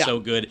build it is so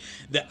good.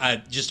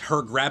 Just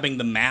her grabbing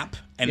the map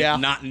and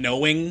not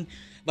knowing.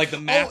 Like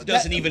the map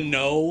doesn't even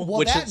know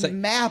which it's like,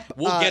 map.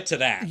 We'll get to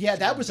that. Yeah,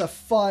 that was a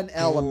fun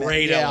element.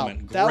 Great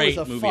element. That Great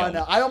was a movie fun.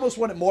 element. I almost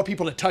wanted more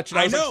people to touch it.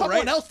 I know,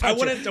 right? Else touch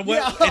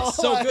it's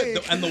so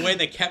good, and the way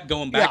they kept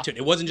going back to it.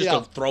 It wasn't just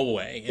a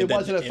throwaway. It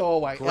wasn't a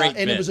throwaway.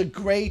 And it was a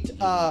great.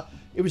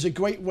 It was a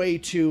great way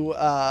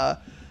to.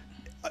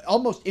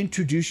 Almost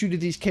introduce you to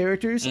these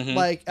characters.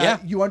 Like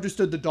you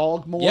understood the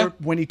dog more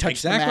when he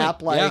touched the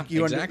map. Like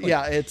you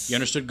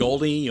understood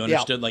Goldie. You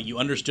understood you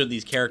understood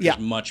these characters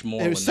much more.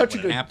 It was when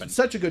it happened.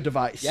 Such a good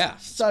device. Yeah,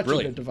 such a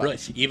good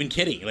device. Brilliant. Even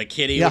Kitty,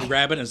 Kitty would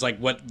grab it and it's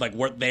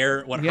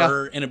what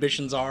her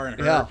inhibitions are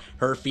and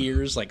her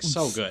fears.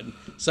 So good.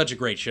 Such a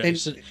great show.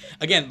 And,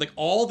 again,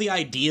 all the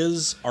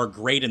ideas are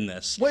great in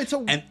this.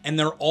 Well, and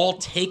they're all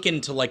taken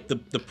to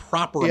the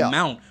proper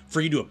amount for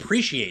you to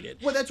appreciate it.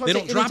 Well, that's what they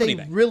don't drop anything.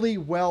 It's a really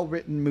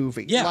well-written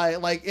movie. Yeah.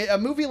 Like a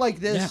movie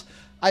like this,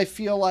 I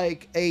feel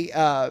like like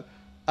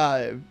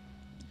a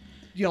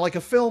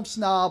film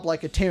snob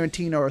like a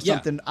Tarantino or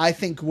something, I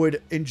think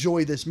would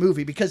enjoy this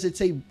movie because it's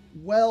a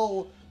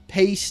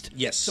well-paced,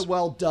 it's a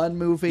well-done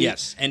movie.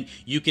 Yes, and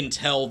you can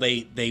tell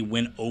they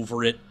went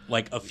over it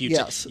a few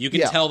times. You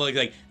can tell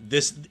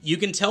this. You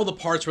can tell the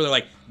parts where they're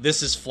like,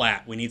 "This is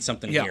flat. We need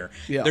something here."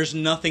 Yeah. There's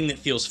nothing that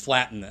feels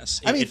flat in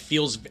this. It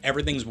feels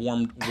everything's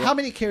warmed. How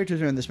many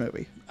characters are in this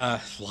movie?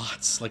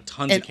 Lots,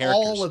 tons and of characters.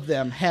 All of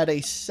them had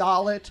a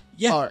solid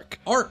arc.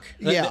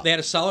 They had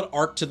a solid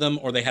arc to them,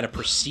 or they had a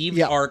perceived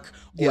arc,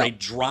 or a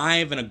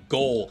drive and a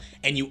goal,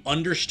 and you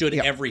understood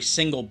every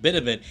single bit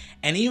of it.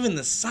 And even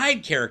the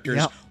side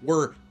characters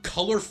were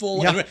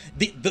colorful. And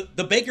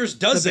the Baker's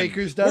Dozen. The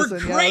Baker's Dozen. Were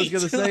great. I was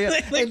going to say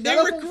it. And none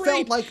of them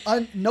felt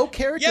like no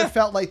character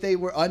felt like they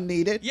were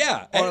unneeded.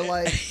 Yeah, or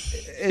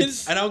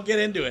it's. And I'll get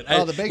into it.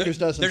 The Baker's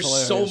Dozen.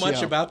 There's so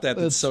much about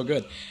that's so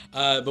good.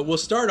 But we'll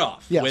start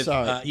off with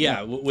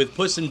with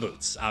Puss in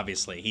Boots.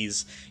 Obviously,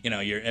 he's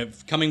you're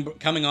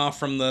coming off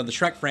from the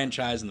Shrek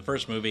franchise in the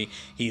first movie.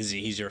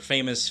 He's your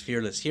famous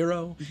fearless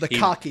hero. The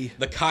cocky,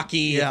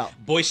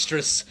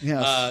 boisterous,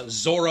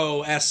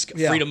 Zorro-esque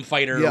freedom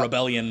fighter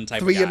rebellion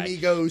type Three of guy.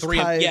 Amigos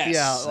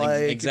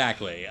type.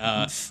 Exactly.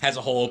 Has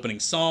a whole opening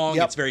song.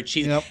 It's very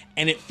cheesy,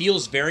 and it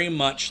feels very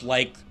much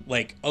like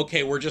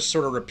okay, we're just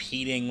sort of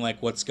repeating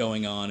what's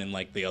going on in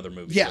the other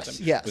movies with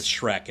him, with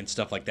Shrek and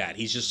stuff like that.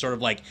 He's just sort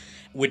of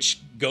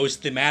which goes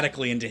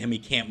thematically into him. He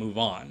can't move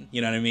on.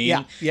 You know what I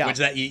mean? Yeah. Which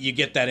that you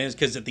get that in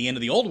because at the end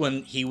of the old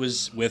one, he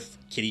was with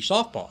Kitty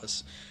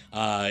Softpaws,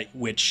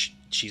 which.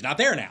 She's not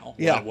there now.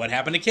 Yeah. What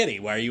happened to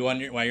Kitty? Why are you on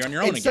your own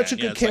again? It's such a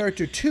good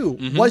character too.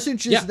 Wasn't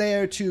just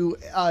there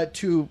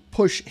to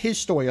push his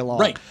story along.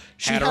 Right.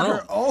 She had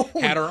her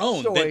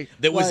own story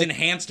that was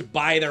enhanced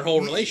by their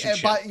whole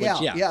relationship. I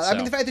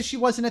mean, the fact that she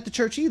wasn't at the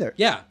church either.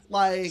 Yeah.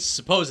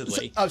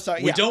 Supposedly.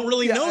 We don't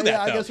really know that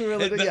though. I guess we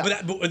really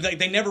but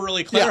they never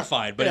really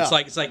clarified. But it's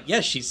like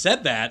yes, she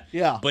said that.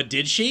 Yeah. But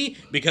did she?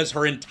 Because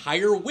her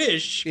entire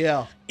wish.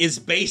 Is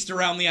based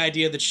around the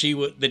idea that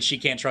she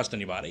can't trust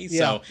anybody.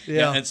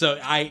 And so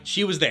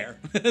she was there.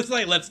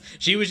 It's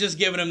she was just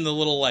giving him the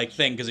little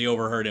thing because he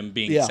overheard him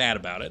being sad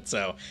about it.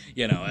 So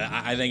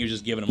I think he was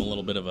just giving him a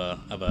little bit of a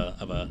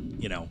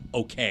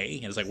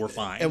okay, and it's we're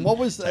fine. And what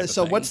was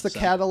what's the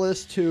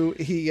catalyst to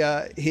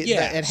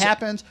it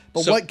happens?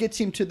 But what gets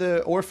him to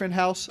the orphan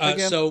house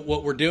again? So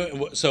what we're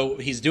doing? So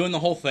he's doing the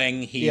whole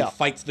thing. He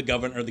fights the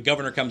governor. Or the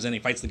governor comes in. He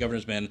fights the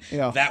governor's men.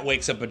 That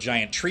wakes up a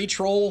giant tree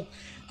troll.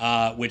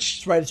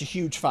 Which it's a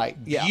huge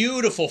fight.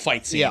 Beautiful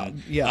fight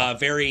scene.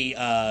 Very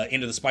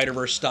Into the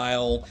Spider-Verse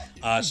style.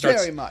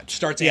 Very much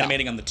starts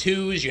animating on the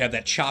twos. You have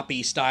that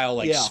choppy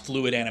style,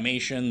 fluid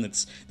animation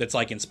that's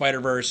like in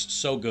Spider-Verse.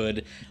 So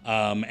good.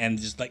 And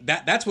just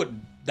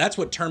that's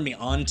what turned me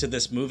on to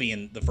this movie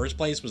in the first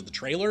place was the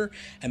trailer,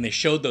 and they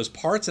showed those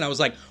parts, and I was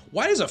like,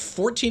 why does a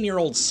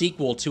 14-year-old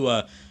sequel to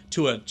a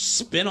to a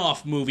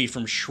spin-off movie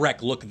from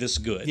Shrek look this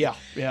good. Yeah.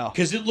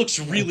 Because it looks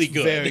really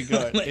good. Very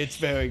good. It's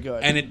very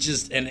good. And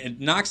it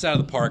knocks it out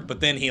of the park, but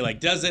then he like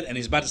does it and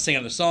he's about to sing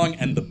another song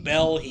and the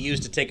bell he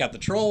used to take out the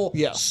troll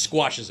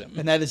squashes him.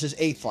 And that is his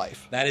 8th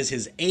life. That is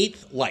his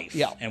 8th life.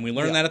 Yeah. And we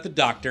learn that at the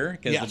doctor,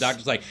 because the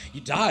doctor's like,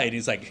 you died. And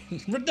he's like,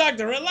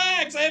 doctor,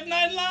 relax, I have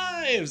 9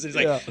 lives. And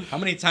he's like, how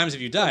many times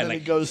have you died? And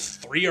like, it goes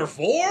 3 or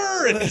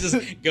 4? And it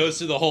just goes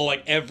through the whole,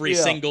 like, every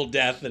single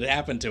death that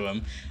happened to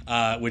him,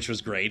 which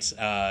was great.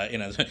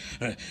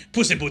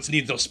 Puss in Boots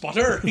needs no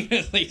spotter.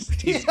 he's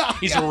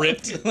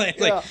ripped.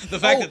 The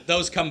fact that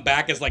those come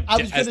back as like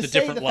as the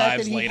different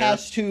lives later. He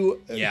has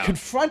to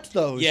confront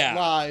those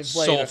lives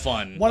later. So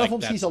fun. One of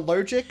them, he's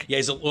allergic. Yeah,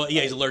 he's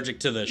allergic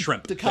to the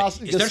shrimp. Is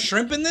there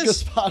shrimp in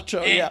this?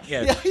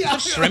 Gazpacho,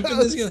 Shrimp in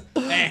this?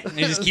 And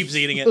he just keeps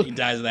eating it. He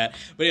dies of that.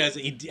 But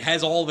he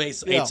has all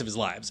 8 of his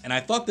lives. And I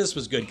thought this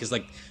was good because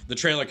like the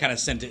trailer kind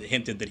of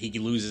hinted that he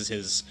loses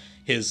his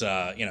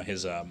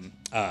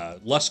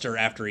luster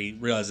after he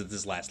realizes it's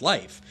his last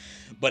life.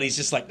 But he's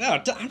just like,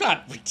 no, I'm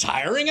not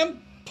retiring.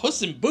 I'm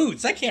Puss in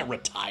Boots. I can't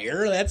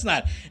retire. That's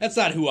not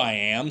who I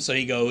am. So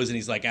he goes and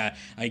he's like,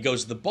 he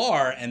goes to the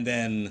bar, and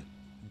then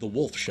the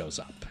wolf shows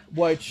up.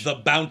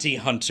 The bounty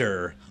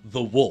hunter,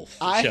 the wolf.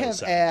 I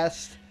shows have up.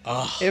 asked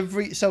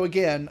so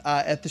again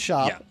at the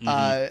shop,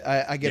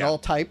 I get all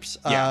types.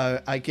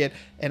 I get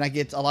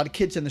a lot of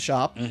kids in the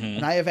shop,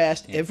 and I have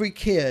asked every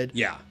kid,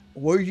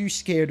 were you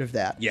scared of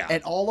that? Yeah,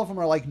 and all of them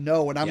are like,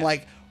 no, and I'm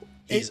like.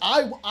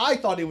 I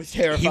thought it was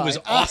terrifying. He was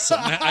awesome.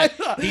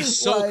 He's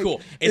so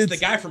cool. It's the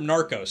guy from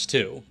Narcos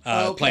too,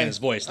 playing his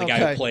voice. The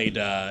guy who played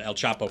El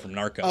Chapo from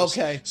Narcos.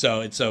 Okay.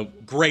 So it's a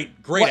great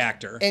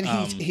actor. And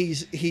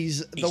he's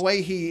the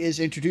way he is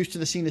introduced to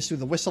the scene is through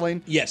the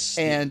whistling. Yes.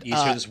 And you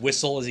hear this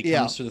whistle as he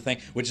comes through the thing,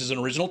 which is an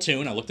original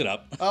tune. I looked it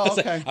up. Oh,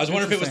 okay. I was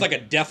wondering if it was like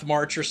a death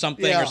march or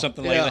something like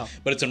that.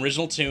 But it's an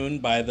original tune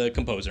by the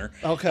composer.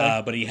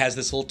 Okay. But he has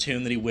this little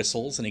tune that he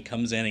whistles, and he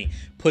comes in, he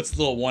puts the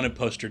little wanted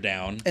poster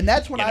down. And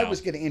that's when I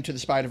was getting into the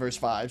Spider-Verse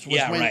vibes.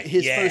 Was when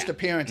his first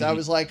appearance. I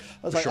was like,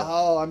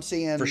 oh, I'm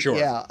seeing. For sure.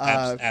 Yeah.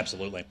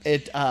 Absolutely.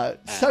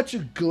 Such a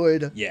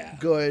good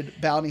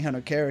bounty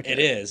hunter character. It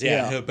is.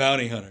 Yeah.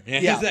 Bounty hunter.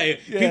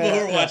 People who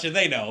are watching,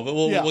 they know, but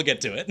we'll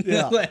get to it.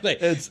 Yeah. But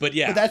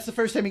that's the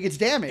first time he gets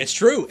damaged. It's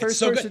true. First it's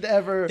so person good.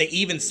 ever. They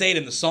even say it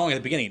in the song at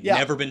the beginning.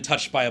 Never been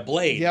touched by a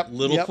blade.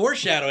 Little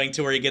foreshadowing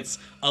to where he gets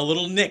a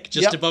little nick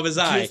just above his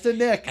eye. Just a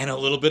nick. And a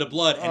little bit of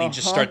blood. And he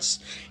just starts.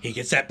 He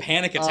gets that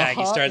panic attack.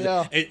 He starts.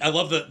 I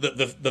love the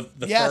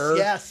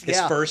fur.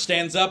 His fur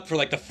stands up for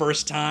like the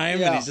first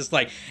time, and he's just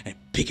like,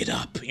 pick it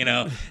up,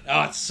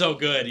 Oh, it's so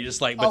good. You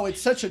just like,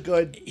 it's such a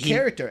good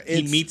character.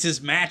 He meets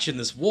his match in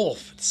this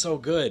wolf. It's so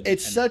good.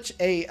 It's such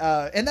a,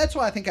 and that's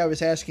why I think I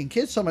was asking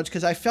kids so much,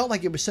 because I felt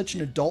like it was such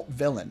an adult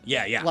villain.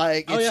 Yeah.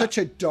 Like it's such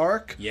a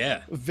dark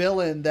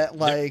villain that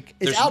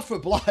is out for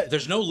blood.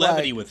 There's no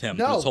levity with him.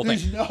 No, this whole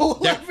there's thing. No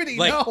levity.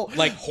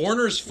 Like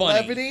Horner's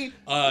funny.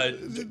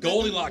 Levity.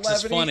 Goldilocks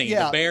is funny.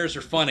 Yeah. The bears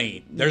are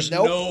funny. There's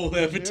no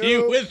levity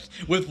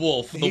with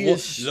Wolf.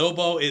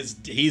 Lobo is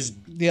he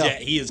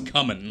is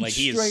coming. Like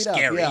he is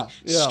scary.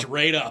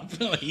 Straight up.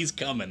 He's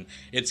coming.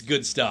 It's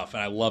good stuff,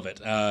 and I love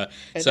it. And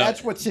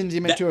that's what sends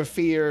him into a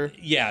fear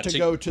to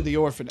go to the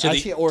orphanage. I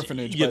say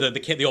orphanage. Yeah,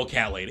 the old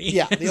cat lady.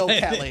 Yeah, the old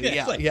cat lady.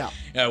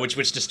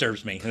 Which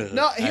disturbs me.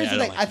 No, here's the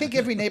thing. I think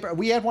every neighbor,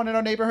 we had one in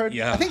our neighborhood.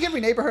 Yeah. I think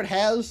every neighborhood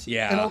has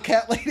an old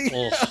cat lady.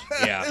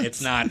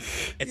 It's not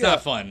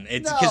fun.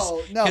 It's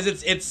because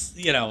it's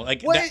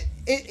like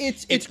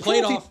it's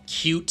played cruelty. Off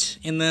cute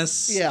in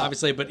this,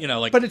 obviously, but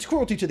but it's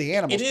cruelty to the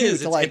animals. It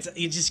is.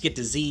 You just get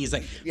disease.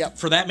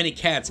 For that many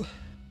cats.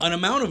 An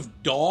amount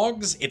of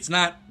dogs, it's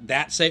not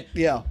that safe.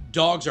 Yeah.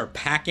 Dogs are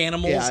pack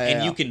animals,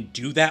 and you can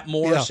do that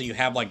more, so you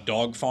have, like,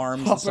 dog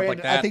farms and stuff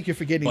like that. I think you're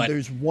forgetting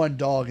there's one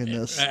dog in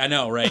this. I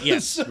know, right?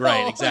 Yes,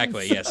 right,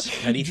 exactly, yes.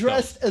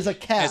 Dressed as a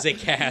cat. As a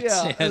cat,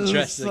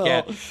 dressed as a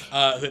cat.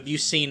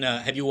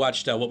 Have you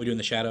watched What We Do in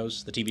the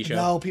Shadows, the TV show?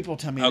 No, people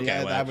tell me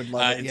I would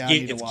love it.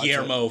 It's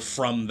Guillermo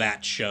from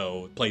that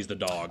show, plays the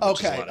dog.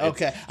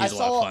 Okay. He's a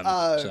lot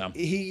of fun.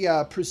 He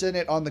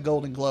presented on the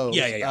Golden Globes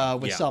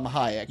with Selma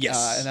Hayek.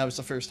 Yes. And that was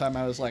the first time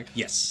I was like,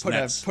 yes,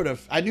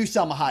 I knew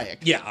Selma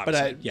Hayek, but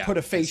I put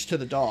a face to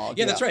the dog.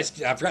 Yeah, that's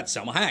right. I forgot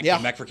Selma Hayek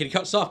came back for Kitty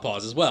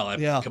Softpaws as well.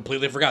 I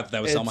completely forgot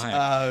that was Selma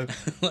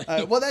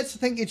Hayek. Well, that's the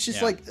thing. It's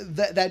just like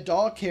that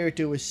dog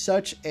character was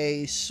such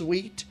a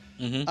sweet.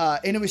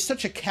 And it was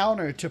such a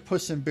counter to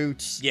Puss in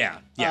Boots.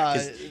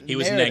 Because he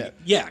was negative.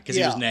 Because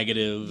he was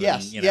negative.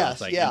 Yes,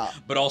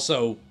 but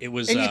also it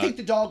was. And you think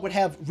the dog would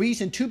have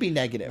reason to be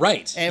negative,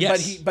 right? And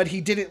but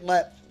he didn't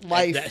let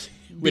life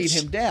beat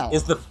him down.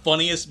 Is the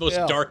funniest, most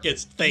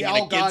darkest thing in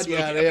a kid's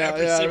movie I've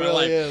ever seen in my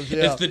life.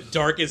 It's the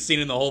darkest scene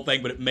in the whole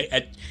thing, but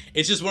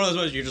it's just one of those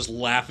ones you're just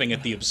laughing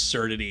at the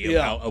absurdity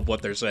of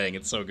what they're saying.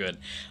 It's so good.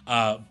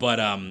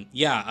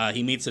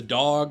 He meets a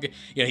dog.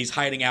 He's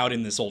hiding out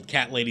in this old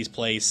cat lady's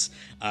place.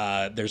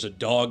 There's a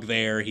dog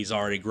there. He's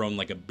already grown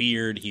like a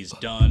beard. He's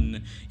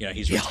done.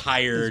 He's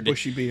retired. His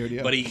bushy beard,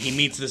 But he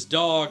meets this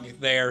dog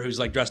there who's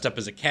like dressed up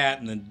as a cat,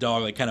 and the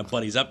dog like kind of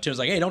buddies up to him. He's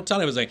like, "Hey, don't tell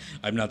him." He's like,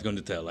 "I'm not going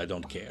to tell. I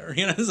don't care."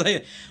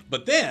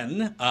 But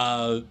then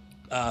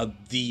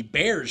the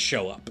bears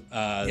show up.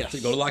 The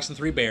Goldilocks and the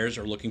Three Bears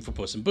are looking for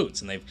Puss in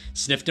Boots, and they've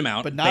sniffed him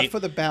out. But not for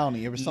the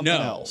bounty. It was something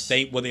else.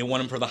 They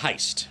want him for the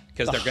heist.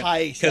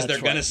 Because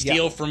they're going to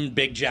steal from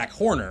Big Jack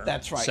Horner.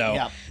 That's right.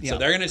 So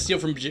they're going to steal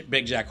from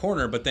Big Jack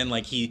Horner, but then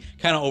like he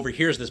kind of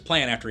overhears this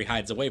plan after he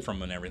hides away from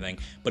him and everything.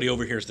 But he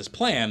overhears this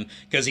plan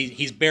because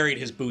he's buried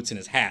his boots in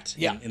his hat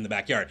in the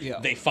backyard. Yeah.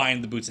 They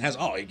find the boots and has.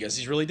 Oh, I guess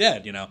he's really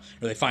dead. Or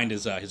they find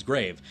his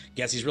grave.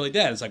 Guess he's really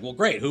dead. It's like, well,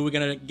 great. Who are we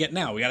going to get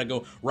now? We got to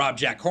go rob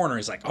Jack Horner.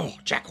 He's like, oh,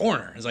 Jack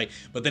Horner. It's like,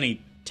 but then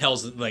he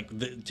tells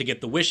to get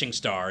the wishing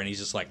star, and he's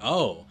just like,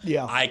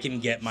 I can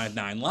get my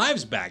 9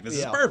 lives back. This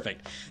is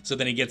perfect. So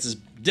then he gets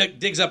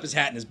digs up his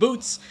hat and his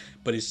boots,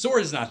 but his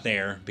sword is not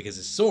there because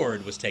his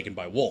sword was taken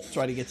by Wolf. That's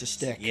right, he gets a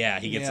stick. Yeah,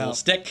 he gets a little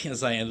stick.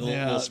 It's like a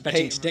little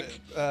fetching stick.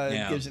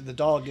 The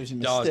dog gives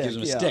him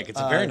a stick. It's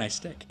a very nice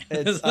stick.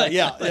 And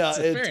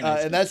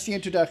that's the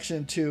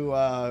introduction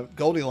to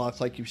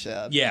Goldilocks, like you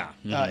said. Yeah.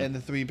 And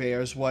the Three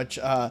Bears, which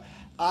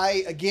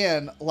I,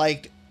 again,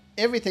 liked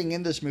everything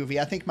in this movie.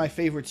 I think my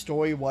favorite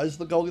story was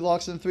the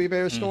Goldilocks and the Three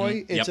Bears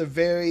story. It's a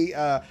very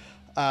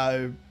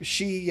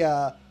she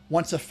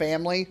wants a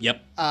family.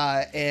 Yep.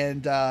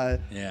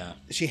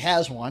 She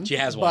has one. She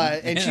has one.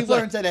 And she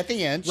learns that at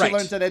the end. She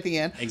learns that at the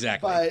end.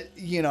 Exactly. But,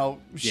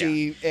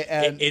 she...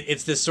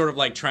 it's this sort of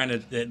like trying to...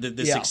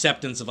 This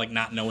acceptance of like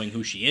not knowing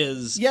who she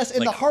is. Yes,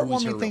 and like, the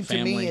heartwarming thing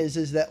to me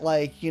is that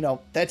like,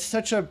 that's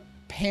such a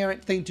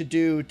parent thing to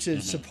do to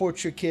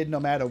support your kid no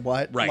matter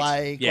what.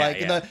 Right.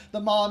 The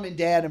mom and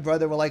dad and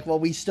brother were like, well,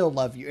 we still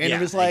love you. And it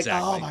was like,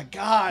 oh my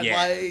God,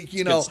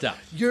 good stuff.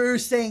 You're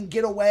saying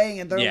get away,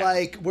 and they're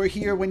like, we're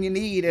here when you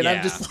need. And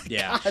I'm just like,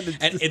 God,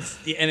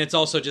 it's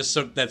also just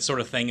that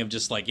sort of thing of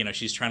just like,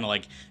 she's trying to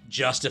like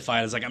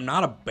justify it as like, I'm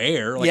not a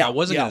bear. Like I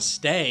wasn't going to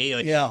stay.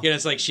 Like,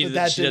 it's like she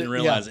didn't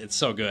realize it. It's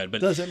so good.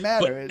 But doesn't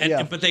matter.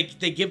 But they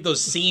give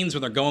those scenes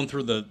when they're going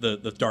through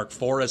the dark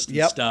forest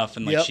and stuff.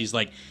 And like, she's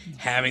like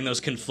having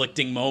those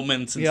conflicting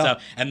moments and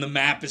stuff, and the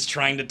map is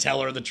trying to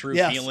tell her the true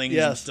feelings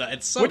and stuff.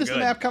 It's so good. Where does the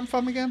map come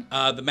from again?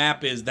 The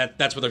map is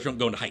that's what they're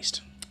going to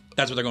heist.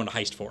 That's what they're going to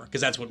heist for,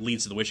 because that's what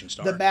leads to the wishing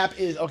star. The map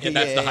is okay.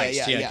 That's the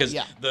heist. Because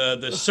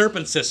the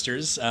Serpent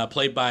Sisters,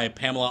 played by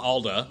Pamela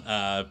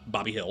Alda,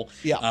 Bobby Hill,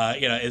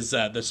 is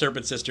the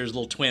Serpent Sisters,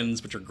 little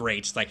twins, which are great.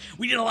 It's like,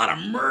 we did a lot of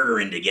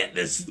murdering to get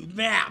this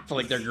map.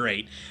 Like, they're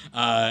great,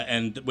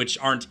 and which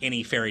aren't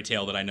any fairy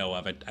tale that I know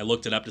of. I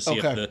looked it up to see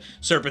if the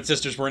Serpent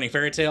Sisters were any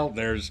fairy tale.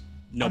 There's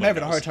I'm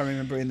having a hard time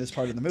remembering this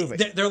part of the movie.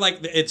 They're like,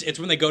 it's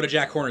when they go to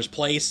Jack Horner's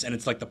place, and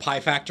it's like the pie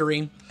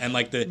factory, and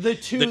like the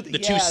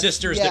two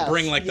sisters that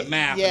bring like the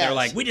map, and they're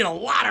like, we did a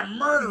lot of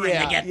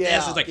murdering to get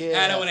this. It's like,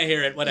 I don't want to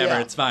hear it. Whatever,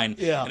 it's fine.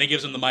 Yeah. And he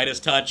gives them the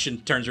Midas touch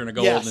and turns her into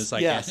gold, and it's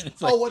like,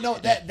 it's like, oh well, no,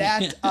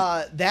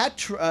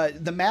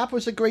 the map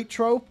was a great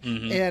trope,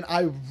 and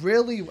I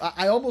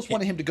almost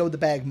wanted him to go the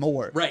bag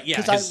more. Right?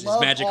 Yeah, his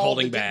magic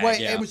holding bag.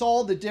 It was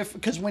all the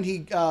different, because when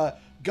he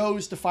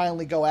goes to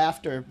finally go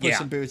after Puss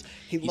in Boots,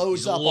 he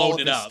loads up all of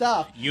his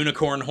stuff.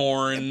 Unicorn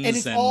horns. And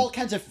it's all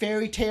kinds of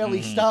fairy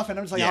tale-y stuff, and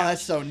I was like, oh,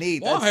 that's so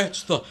neat.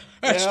 That's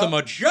the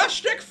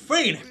majestic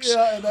phoenix.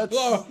 Yeah, and that's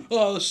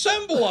the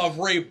symbol of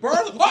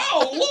rebirth.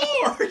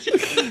 Oh, Lord!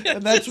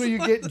 And that's where you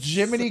get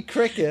Jiminy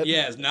Cricket.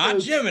 Yes,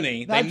 not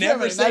Jiminy. They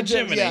never said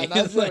Jiminy.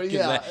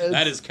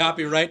 That is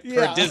copyright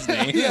for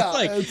Disney.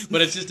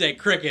 But it's just a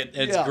cricket.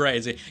 It's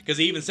crazy. Because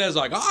he even says,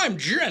 like, I'm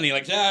Jenny.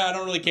 Like, I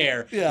don't really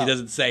care. Yeah. He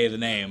doesn't say the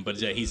name, but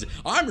he's,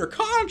 I'm your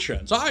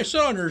conscience. I sit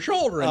on your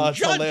shoulder and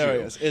judge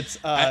hilarious. You.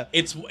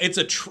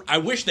 I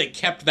wish they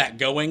kept that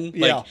going.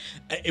 Like,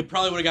 it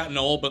probably would have gotten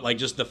old, but like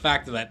just the fact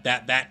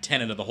that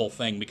tenet of the whole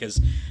thing, because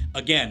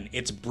again,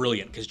 it's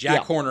brilliant, because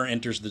Jack Horner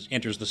enters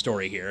the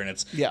story here, and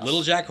it's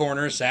little Jack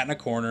Horner sat in a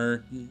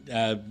corner,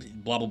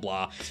 blah blah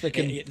blah,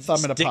 sticking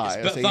thumb in a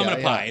pie. Thumb in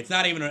a pie. It's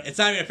not even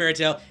a fairy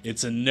tale.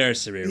 It's a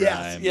nursery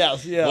rhyme.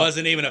 Yes.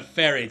 Wasn't even a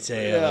fairy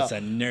tale. It's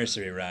a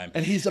nursery rime.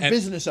 And he's a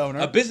business owner.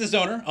 A business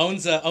owner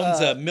owns a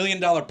 $1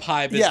 million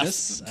pie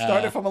business. Yes,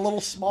 started from a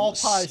little small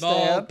pie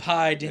stand.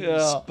 Pie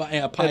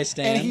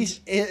stand. And his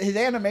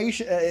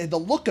animation, the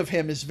look of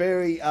him is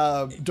very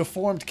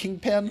deformed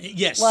Kingpin.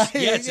 Yes,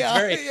 it's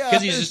very,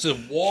 because he's just a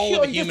wall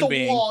of a human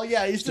being.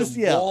 He's just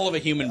a wall of a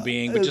human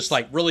being, but just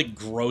like really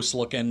gross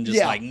looking, just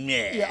like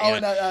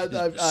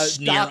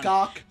Doc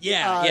Ock.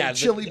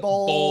 Chili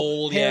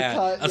bowl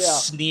haircut. A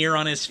sneer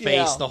on his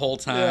face the whole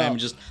time.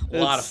 Just a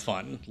lot of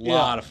fun. A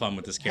lot of fun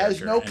with this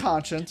character. Has no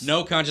conscience.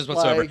 No conscience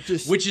whatsoever,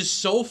 which is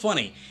so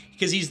funny.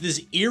 he's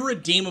this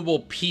irredeemable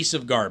piece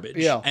of garbage.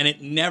 Yeah. And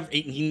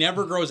he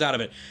never grows out of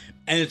it.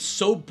 And it's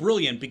so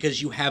brilliant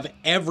because you have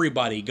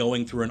everybody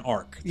going through an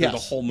arc through the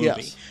whole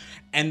movie. Yes.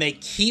 And they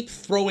keep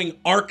throwing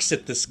arcs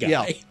at this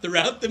guy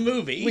throughout the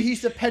movie. Well,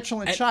 he's the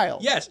petulant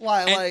child. Yes,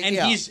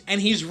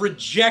 he's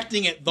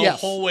rejecting it the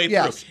whole way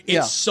through.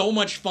 It's so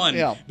much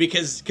fun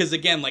because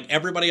again, like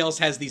everybody else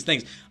has these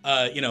things.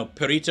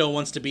 Perito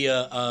wants to be a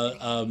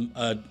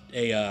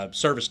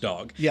service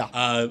dog.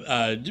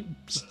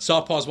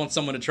 Softpaws wants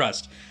someone to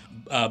trust.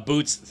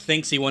 Boots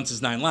thinks he wants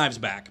his 9 lives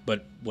back,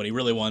 but what he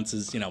really wants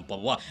is, blah, blah,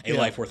 blah, a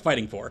life worth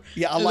fighting for.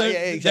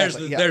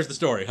 Exactly. There's the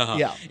story.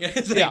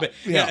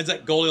 It's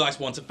like Goldilocks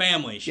wants a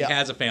family. She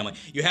has a family.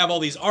 You have all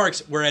these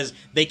arcs, whereas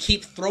they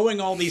keep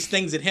throwing all these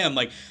things at him,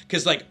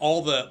 because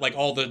all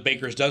the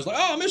Bakers does,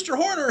 oh, Mr.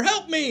 Horner,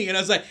 help me, and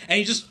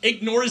he just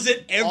ignores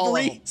it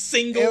every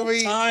single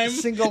time.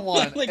 Single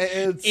one.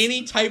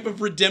 Any type of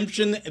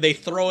redemption, they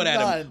throw it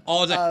at him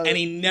all the time, and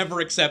he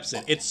never accepts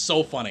it. It's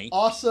so funny.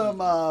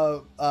 Awesome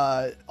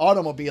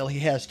automobile he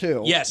has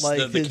too. Yes,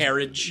 the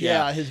carriage.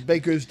 His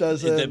Baker's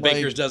dozen. The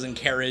Baker's dozen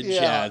carriage.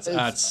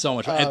 It's so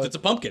much fun. It's a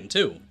pumpkin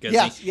too,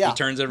 because he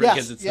turns it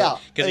because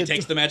he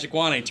takes the magic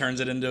wand and he turns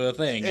it into a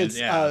thing. It's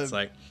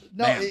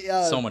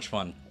so much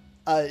fun.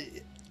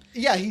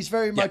 He's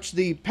very much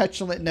the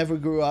petulant, never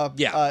grew up.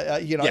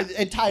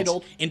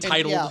 Entitled.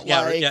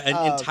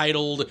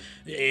 Entitled,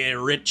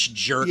 rich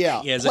jerk.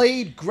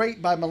 Played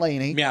great by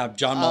Mulaney.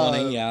 John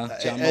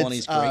Mulaney. John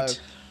Mulaney's great.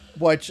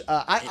 Which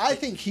I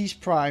think he's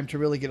primed to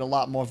really get a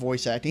lot more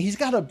voice acting. He's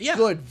got a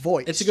good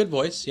voice. It's a good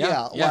voice.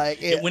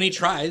 When he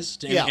tries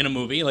in a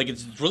movie,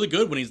 it's really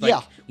good. When he's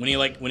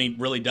when he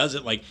really does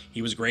it.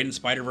 He was great in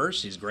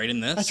Spider-Verse. He's great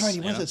in this. That's right.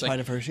 He was in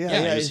Spider-Verse.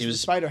 He was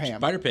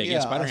Spider-Ham.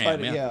 Spider-Pig.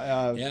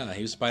 Spider-Ham.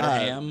 He was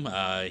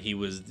Spider-Ham. He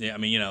was.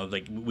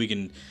 We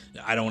can.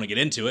 I don't want to get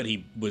into it.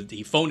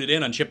 He phoned it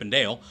in on Chip and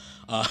Dale.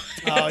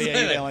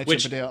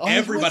 Which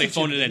everybody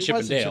phoned it in Chip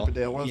and Dale.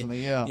 Wasn't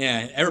he?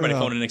 Yeah, everybody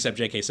phoned it in except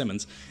J.K.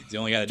 Simmons. He's the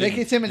only guy that didn't.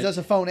 J.K. Simmons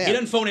doesn't phone in. He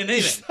doesn't phone in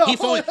anything.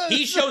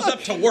 He shows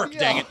up to work,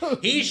 dang it.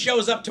 He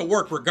shows up to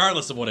work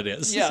regardless of what it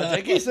is. Yeah,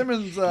 J.K.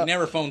 Simmons... he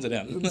never phones it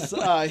in.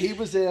 He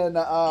was in...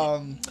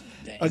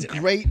 a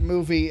great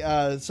movie.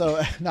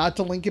 So not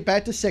to link it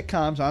back to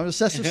sitcoms, I'm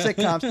obsessed with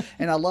sitcoms,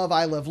 and I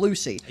love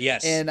Lucy.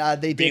 Yes, and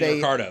they did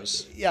Being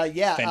Ricardo's. and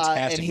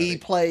Fantastic he movie.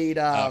 Played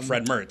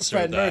Fred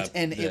Mertz.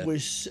 And it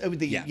was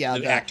the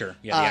actor.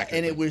 The actor.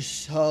 And it was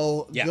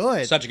so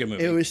good. Such a good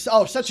movie. It was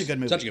such a good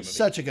movie.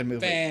 Such a good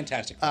movie.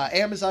 Fantastic.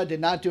 Amazon did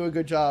not do a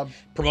good job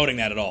promoting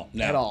that at all.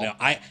 No.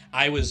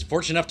 I was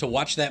fortunate enough to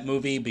watch that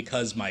movie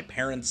because my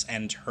parents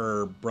and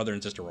her brother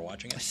and sister were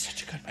watching it.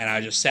 Such a good movie. And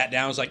I just sat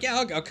down. I was like,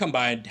 I'll come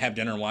by and have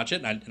dinner and watch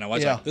it. And I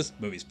watched this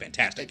movie's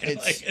fantastic.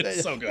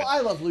 It's so good. Well,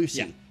 I love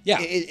Lucy.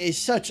 It's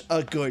such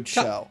a good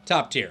show.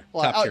 Top tier.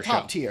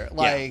 Top tier.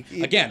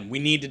 Again, we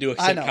need to do a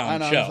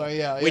sitcom show.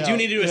 Sorry, we do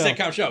need to do a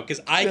sitcom show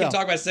because I can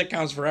talk about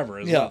sitcoms forever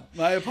as well.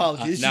 My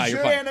apologies. This is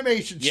your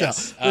animation show.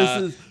 Yes.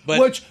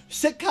 Which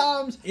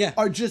sitcoms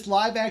are just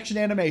live action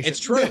animation. It's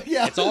true.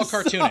 It's all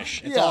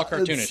cartoonish. It's all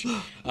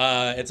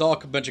cartoonish. It's all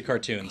a bunch of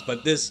cartoons.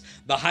 But the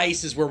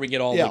heist is where we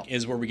get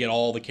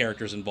all the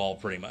characters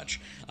involved pretty much.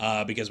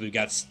 Because we've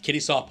got Kitty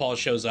Softpaw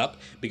shows up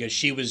because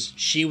she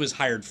was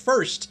hired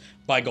first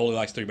by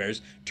Goldilocks Three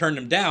Bears, turned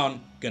him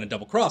down, gonna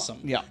double cross him.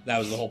 Yeah, that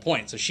was the whole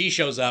point. So she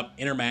shows up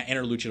in her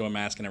luchador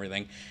mask and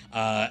everything,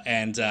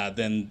 and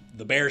then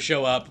the bears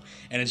show up,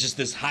 and it's just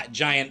this hot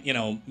giant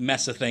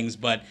mess of things.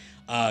 But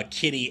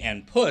Kitty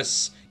and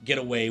Puss get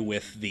away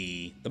with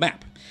the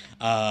map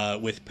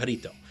with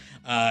Perito.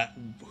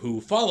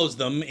 Who follows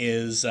them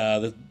is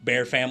the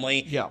Bear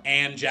family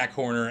and Jack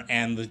Horner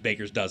and the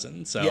Baker's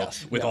Dozen. So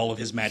all of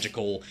his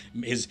magical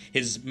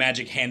his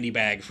magic handy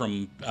bag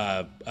from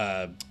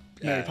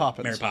Mary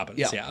Poppins.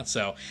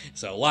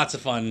 So lots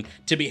of fun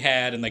to be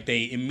had, and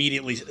they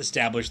immediately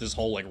establish this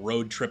whole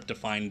road trip to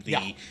find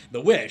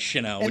the wish,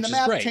 and which the is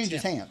map great.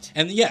 Changes hands.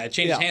 And it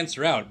changes hands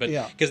throughout, but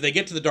because they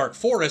get to the dark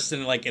forest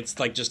and it just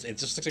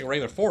looks like a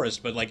regular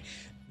forest, but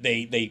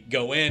they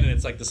go in and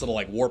it's this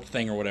little warp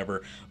thing or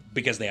whatever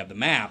because they have the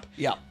map.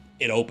 Yeah,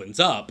 it opens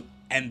up.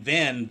 And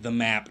then the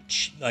map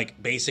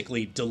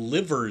basically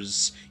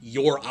delivers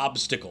your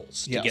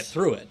obstacles to get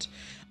through it.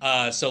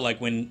 So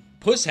when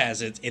Puss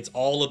has it, it's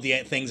all of the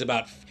things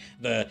about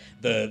the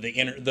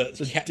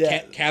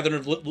cavern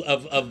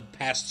of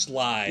past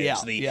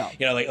lives,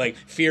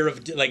 fear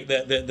of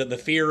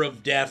the fear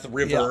of death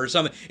river or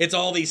something. It's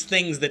all these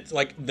things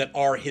that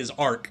are his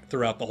arc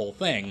throughout the whole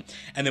thing.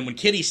 And then when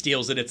Kitty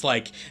steals it, it's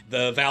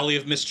the Valley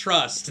of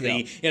Mistrust.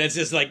 It's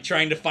just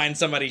trying to find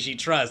somebody she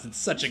trusts. It's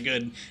such a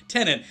good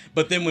tenet.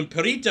 But then when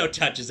Perito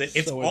touches it,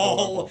 it's so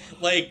all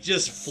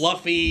just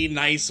fluffy,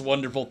 nice,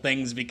 wonderful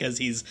things because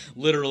he's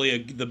literally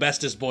the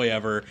bestest boy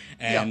ever,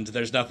 and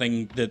there's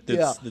nothing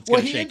that's well,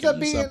 he ends up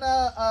being,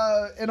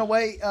 in a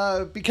way,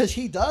 because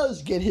he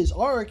does get his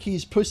arc.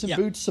 He's Puss in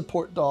Boots'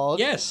 support dog.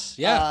 Yes,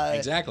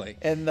 exactly.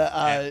 And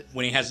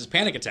when he has his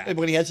panic attack.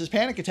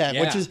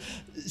 Which is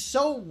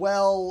so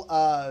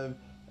well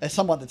as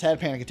someone that's had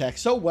panic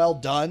attacks, so well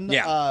done.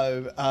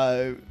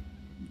 Yeah.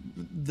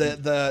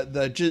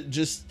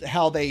 Just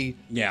how they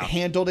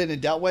handled it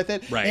and dealt with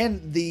it, right?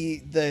 And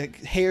the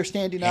hair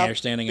standing up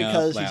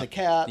because he's a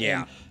cat.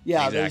 Yeah,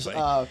 and, exactly.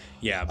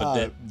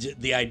 But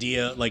the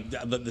idea, like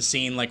the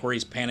scene, like where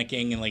he's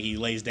panicking and like he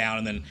lays down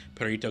and then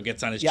Perito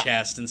gets on his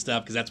chest and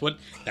stuff, because that's what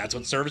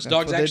service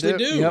dogs actually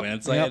do. Yep. And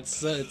it's like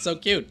it's so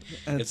cute.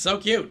 It's so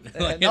cute.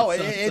 Like,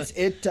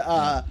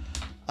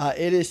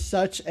 it is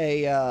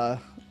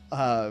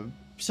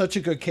such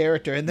a good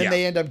character, and then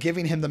they end up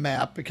giving him the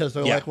map because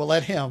they're like, well,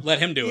 let him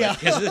do it,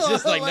 because it's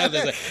just like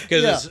nothing,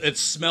 because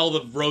it's smell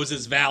the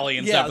Roses Valley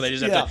and stuff, and they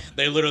just have to,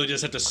 they literally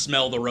just have to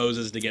smell the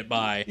roses to get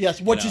by.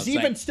 Which is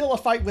even still a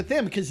fight with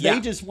them, because they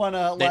just want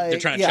to, like, they're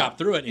trying to chop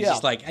through it, and he's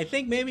just like, I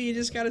think maybe you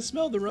just got to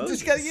smell the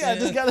roses.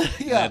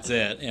 That's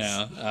it,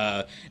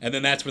 and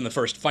then that's when the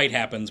first fight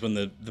happens, when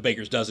the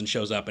Baker's dozen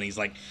shows up, and he's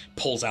like,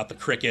 pulls out the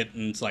cricket,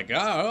 and it's like,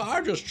 oh,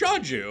 I just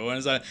judge you,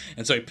 and so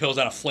he pulls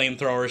out a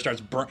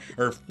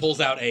flamethrower, pulls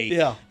out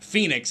a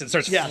phoenix and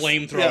starts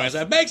flamethrowing.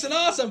 It makes an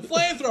awesome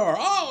flamethrower.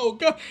 Oh,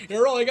 God,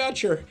 you really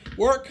got your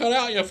work cut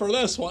out you for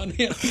this one.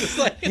 It's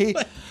like,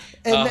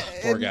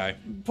 poor guy.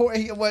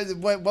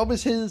 What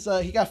was his?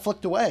 He got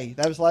flicked away.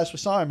 That was the last we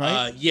saw him,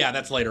 right?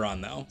 That's later on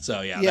though.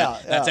 So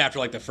that's after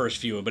like the first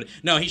few. But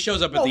no, he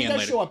shows up at the end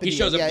later. He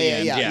shows up at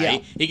the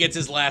end. He gets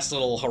his last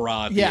little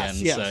hurrah at the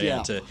end.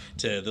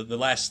 To the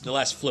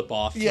last flip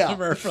off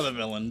for the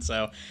villain.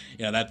 So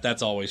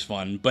that's always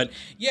fun. But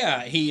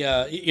he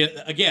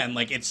again,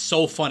 like, it's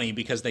so funny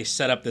because they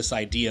set up this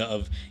idea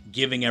of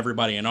giving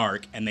everybody an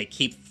arc, and they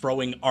keep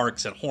throwing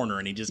arcs at Horner,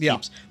 and he just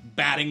keeps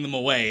batting them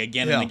away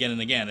again and again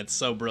and again. It's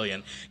so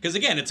brilliant because,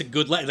 again, it's a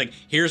good like,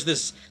 here's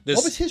this.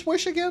 What was his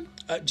wish again?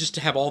 Just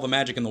to have all the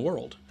magic in the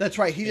world. That's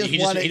right. He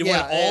wanted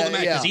all the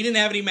magic because he didn't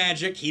have any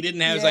magic. He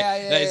didn't have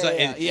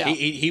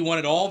he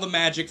wanted all the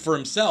magic for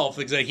himself.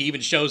 Because he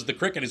even shows the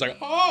cricket. He's like,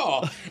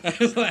 oh,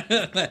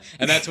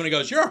 and that's when he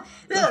goes, you're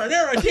an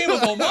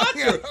irredeemable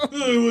monster.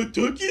 What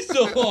took you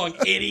so long,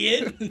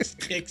 idiot? Just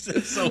kicks it.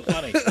 It's so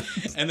funny.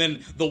 And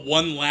then the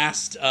one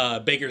last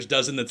Baker's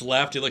dozen that's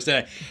left, he looks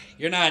at it.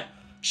 You're not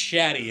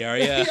chatty, are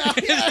you?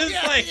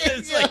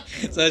 It's like,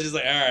 so it's just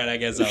like, all right, I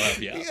guess I'll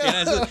help you out.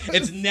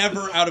 It's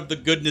never out of the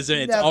goodness of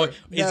it. It's always,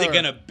 is it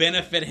going to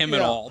benefit him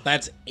at all?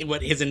 That's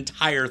what his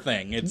entire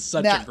thing. It's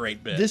such a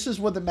great bit. This is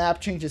where the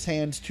map changes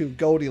hands to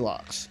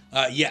Goldilocks.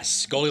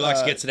 Yes,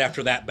 Goldilocks gets it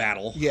after that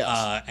battle.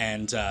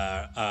 Yes.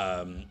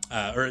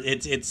 Or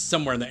it's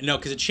somewhere in there. No,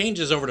 because it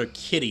changes over to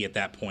Kitty at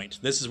that point.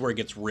 This is where it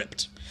gets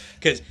ripped.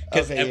 Because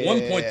at one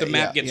point the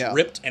map gets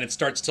ripped and it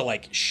starts to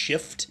like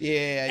shift.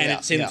 And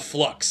it's in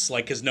flux,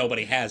 like, because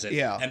nobody has it.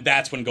 Yeah. And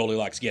that's when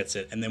Goldilocks gets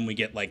it. And then we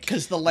get like,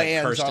 because the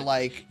lands are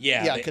like,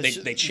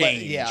 they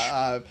change.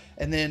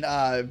 And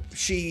then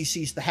she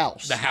sees the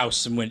house. The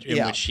house in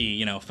which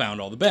she found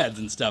all the beds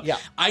and stuff. Yeah.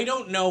 I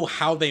don't know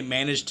how they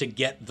managed to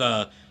get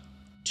the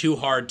too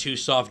hard, too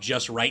soft,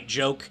 just right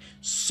joke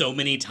so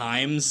many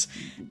times,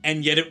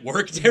 and yet it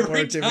worked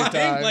every time.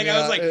 Like,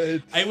 I was like,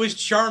 it was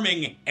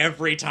charming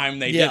every time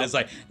they did. It's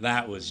like,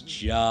 that was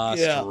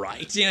just right.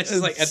 It's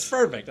just like, it's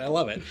perfect. I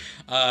love it.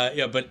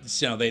 But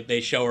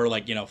they show her,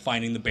 like,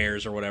 finding the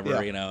bears or whatever,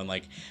 and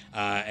like,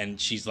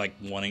 and she's like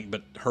wanting,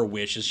 but her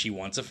wish is she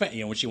wants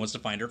she wants to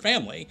find her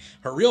family,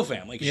 her real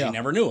family, because she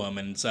never knew them,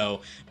 and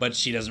so, but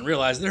she doesn't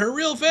realize that her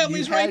real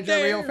family's right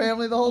there. Your real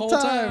family the whole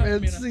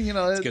time. It's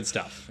it's good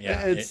stuff.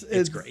 Yeah,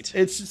 it's great.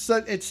 It's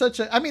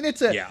such a. I mean,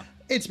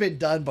 it's been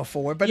done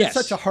before, but it's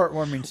such a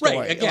heartwarming story.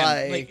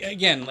 Right.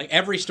 Again, like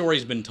every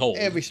story's been told.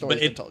 Every story's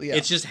been told. Yeah.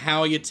 It's just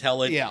how you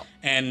tell it,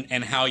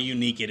 and how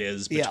unique it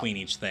is between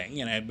each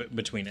thing,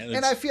 between it.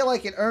 And I feel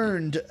like it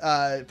earned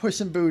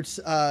Puss in Boots.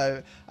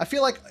 I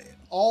feel like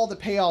all the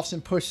payoffs in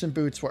Puss in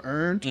Boots were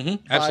earned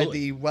by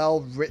the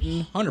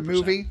well-written 100%.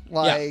 Movie.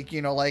 Like,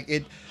 it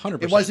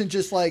 100%. It wasn't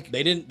just like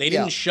they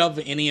didn't shove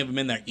any of them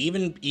in there.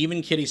 Even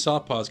Kitty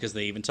Softpaws, because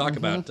they even talk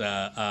about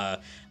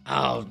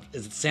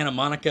is it Santa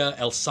Monica,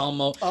 El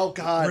Salmo? Oh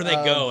God, where they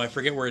go? I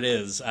forget where it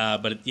is.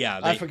 But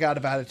I forgot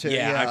about it too.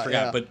 Yeah, I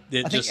forgot. But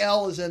I think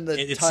L is in the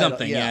it's title.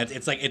 something. Yeah,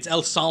 it's like it's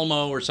El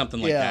Salmo or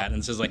something like that.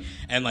 And it says like,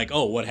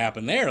 oh, what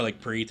happened there?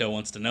 Like, Perito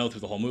wants to know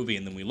through the whole movie,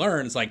 and then we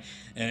learn it's like,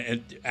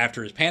 and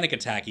after his panic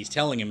attack, he's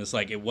telling him it's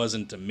like it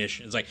wasn't a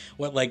mission. It's like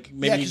what, like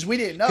maybe because we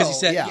didn't know. Because he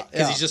said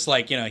he's just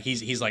like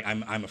he's like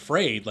I'm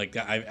afraid. Like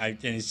and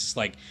he's just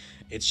like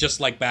it's just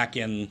like back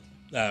in.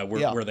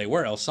 Where they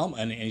were, El Salmo,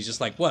 and he's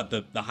just like, what,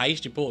 the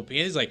heist you pulled?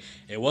 He's like,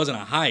 it wasn't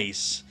a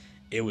heist,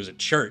 it was a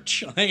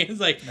church. It's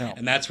like,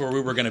 and that's where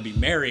we were going to be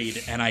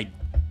married, and I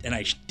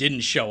didn't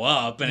show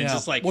up, and it's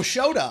just like,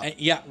 showed up,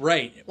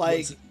 right,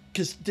 like.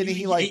 because didn't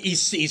he like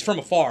he's from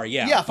afar,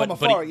 yeah. Yeah, from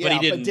afar, but he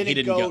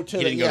didn't go to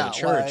the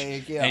church.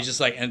 Like, and he's just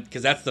like, and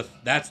because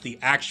that's the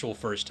actual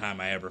first time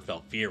I ever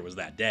felt fear was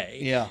that day.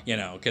 Yeah, you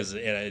know, because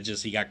it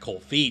just he got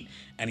cold feet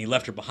and he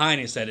left her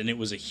behind. He said, and it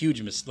was a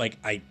huge mistake.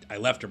 Like I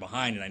left her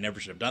behind and I never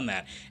should have done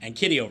that. And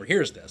Kitty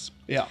overhears this.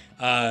 Yeah.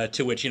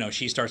 To which, you know,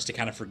 she starts to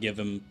kind of forgive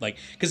him, like,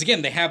 because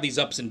again, they have these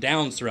ups and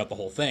downs throughout the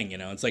whole thing. You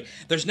know, it's like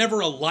there's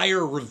never a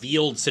liar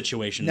revealed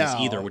situation in this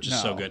either, which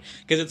is so good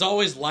because it's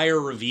always liar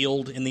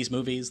revealed in these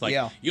movies. Like,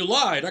 you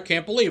lied, I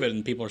can't believe it,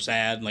 and people are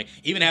sad. And like,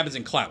 even happens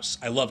in Klaus.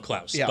 I love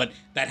Klaus, but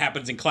that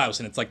happens in Klaus,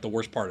 and it's like the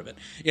worst part of it.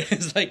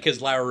 It's like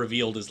because liar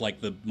revealed is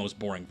like the most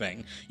boring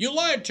thing. You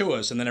lied to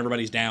us, and then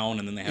everybody's down,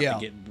 and then they have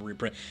to get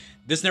reprint.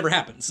 This never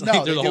happens through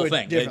the whole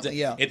thing.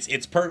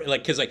 It's perfect,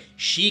 like because like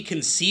she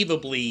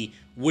conceivably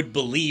would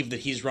believe that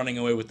he's running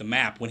away with the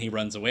map when he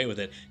runs away with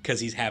it because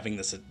he's having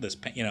this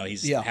you know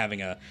he's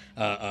having a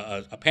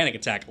panic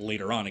attack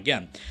later on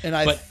again.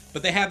 But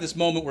they have this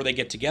moment where they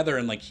get together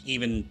and like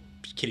even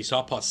Kitty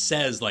Sawpaw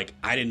says like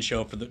I didn't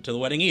show up to the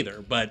wedding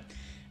either, but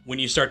when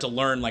you start to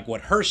learn like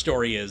what her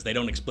story is, they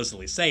don't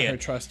explicitly say her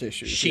it. Trust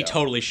issues. She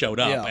totally showed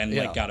up and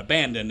like got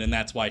abandoned, and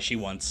that's why she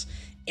wants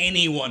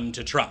anyone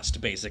to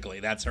trust. Basically,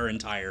 that's her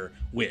entire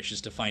wish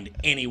is to find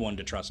anyone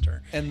to trust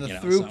her. And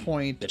the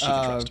point that she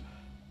can trust.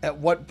 At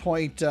what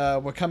point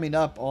we're coming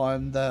up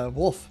on the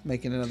wolf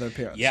making another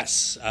appearance?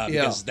 Yes,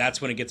 because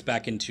that's when it gets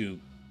back into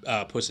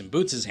Puss in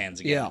Boots' hands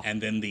again,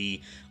 and then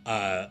the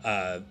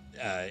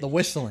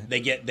whistling. They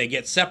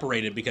get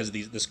separated because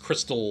of this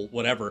crystal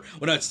whatever.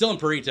 Well, no, it's still in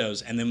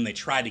Perito's, and then when they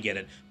try to get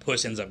it,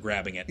 Puss ends up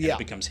grabbing it, and it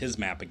becomes his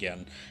map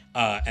again.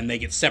 And they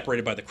get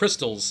separated by the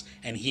crystals,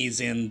 and he's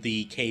in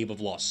the Cave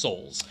of Lost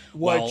Souls.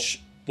 Well,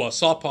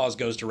 Sawpaws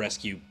goes to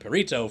rescue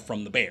Perito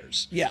from the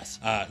bears. Yes.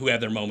 Who have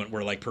their moment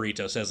where, like,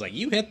 Perito says, like,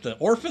 you hit the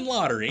orphan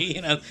lottery,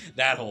 you know,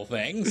 that whole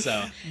thing.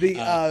 So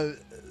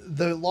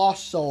the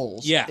Lost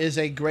Souls is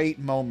a great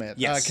moment.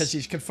 Yes. Because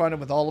he's confronted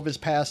with all of his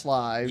past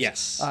lives.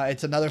 Yes.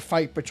 It's another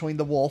fight between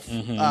the wolf,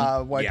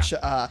 which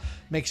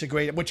makes a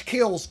great... Which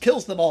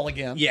kills them all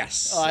again.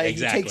 Yes,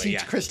 exactly. He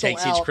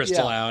takes each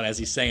crystal out as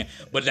he's saying.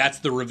 But that's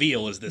the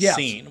reveal is this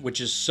scene, which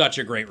is such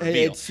a great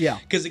reveal.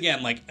 Because,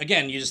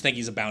 again, you just think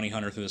he's a bounty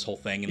hunter through this whole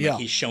thing. And like,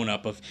 he's shown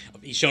up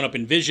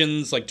in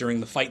visions, like during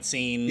the fight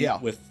scene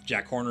with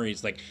Jack Horner.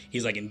 He's like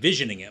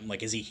envisioning him.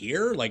 Like, is he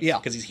here? Like,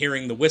 because he's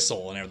hearing the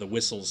whistle, and the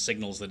whistle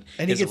signals that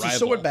and he gets his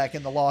sword back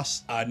in the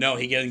Lost. No,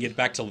 he doesn't get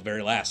back till the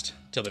very last.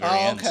 Till the very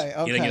end. Okay,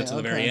 he didn't get it to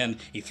the very end.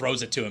 He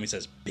throws it to him. He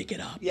says, "Pick it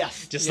up."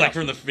 Yes, just like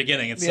from the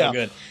beginning. It's so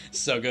good,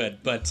 so good.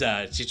 But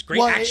it's just great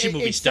action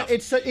movie stuff.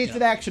 It's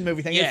an action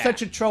movie thing. It's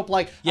such a trope.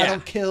 Like I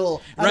don't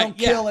kill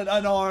an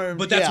unarmed.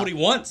 But that's what he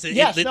wants. It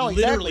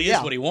literally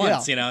is what he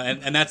wants. You know,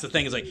 and that's the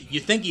thing is like you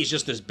think he's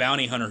just this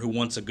bounty hunter who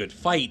wants a good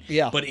fight.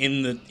 Yeah. But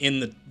in the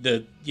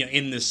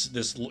in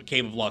this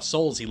Cave of Lost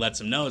Souls, he lets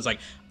him know it's like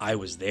I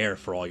was there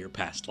for all your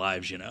past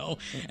lives. You know,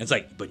 and it's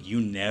like, but you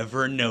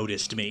never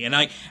noticed me.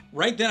 And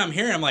right then I'm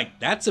hearing, I'm like,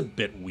 that's a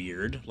bit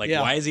weird. Like,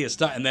 why is he a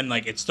stunt? And then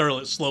like it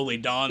slowly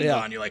dawns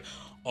on you, like,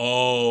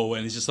 oh,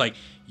 and he's just like,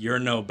 you're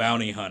no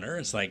bounty hunter.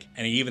 It's like,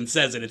 and he even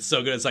says it. It's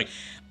so good. It's like,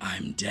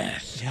 I'm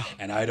death,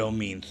 and I don't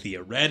mean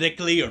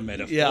theoretically or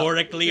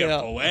metaphorically or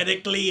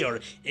poetically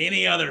or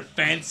any other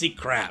fancy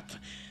crap.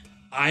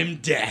 I'm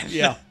death,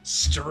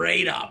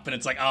 straight up. And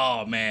it's like,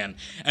 oh man,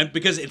 and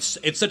because it's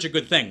such a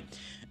good thing,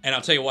 and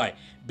I'll tell you why.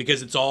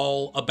 Because it's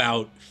all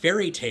about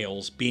fairy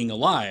tales being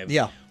alive.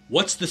 Yeah.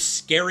 What's the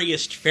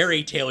scariest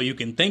fairy tale you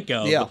can think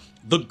of? Yeah.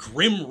 The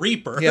Grim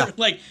Reaper. Yeah.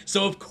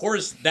 So of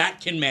course that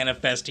can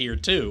manifest here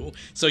too.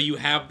 So you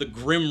have the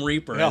Grim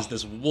Reaper as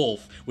this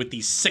wolf with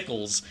these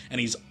sickles, and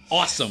he's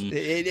awesome.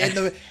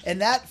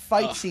 And that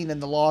fight scene in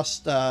the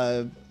Lost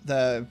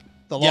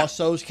the Lost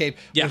Souls Cave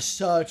was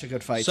such a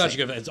good fight. Such a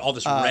good. It's all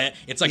this red.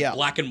 It's like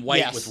black and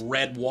white with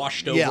red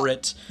washed over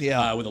it.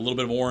 Yeah. With a little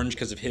bit of orange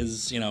because of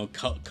his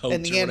coat.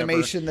 And the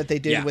animation that they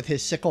did with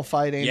his sickle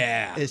fighting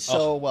is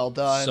so well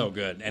done. So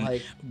good.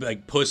 And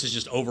like Puss is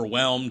just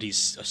overwhelmed. He's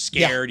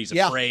scared. He's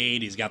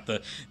afraid. He's got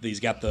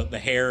the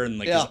hair and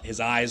like his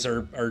eyes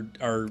are.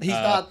 He's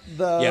not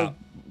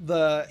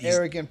the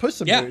arrogant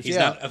Puss in Boots. He's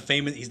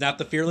not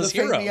the fearless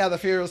hero. The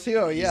fearless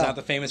hero. Yeah, he's not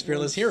the famous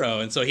fearless hero,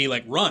 and so he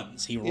like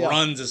runs. He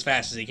runs as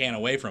fast as he can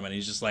away from it.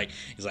 He's just like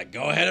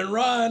go ahead and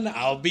run.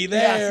 I'll be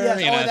there.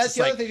 Yes. That's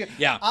the other thing.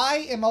 Yeah,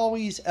 I am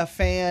always a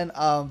fan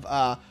of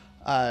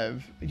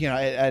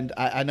and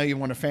I know you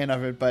weren't a fan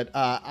of it, but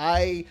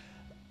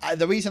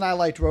the reason I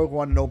liked Rogue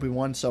One and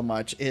Obi-Wan so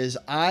much is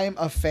I'm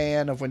a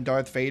fan of when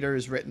Darth Vader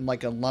is written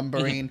like a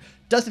lumbering.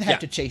 Doesn't have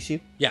to chase you.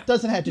 Yeah.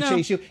 Doesn't have to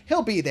chase you.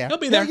 He'll be there. He'll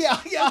be there.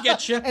 He'll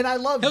get you. And I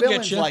love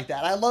villains like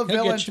that. I love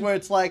villains where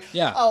it's like,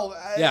 go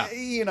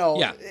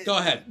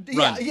ahead.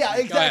 Run. Yeah,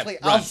 exactly.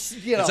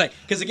 It's like,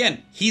 because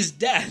again, he's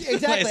dead.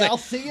 Exactly. Like, I'll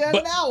see you in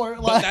an hour.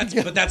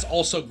 But that's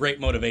also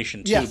great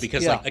motivation too,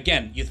 because like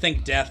again, you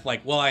think death,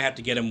 like, well, I have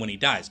to get him when he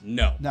dies.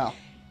 No.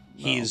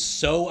 He is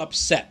so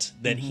upset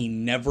that he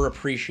never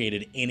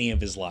appreciated any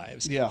of his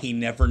lives. Yeah. He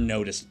never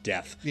noticed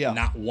death. Yeah.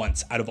 Not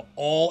once. Out of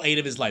all 8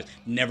 of his lives,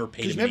 never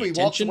paid him any attention.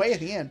 He walks away at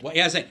the end. Well,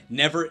 yeah, I was saying,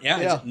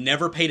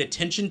 never paid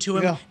attention to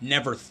him,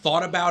 never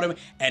thought about him,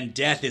 and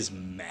death is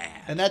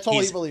mad. And that's all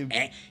he believed.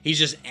 He's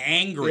just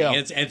angry.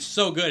 And it's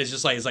so good.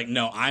 It's like,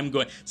 no, I'm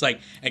going. It's like,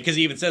 because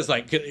he even says,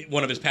 like,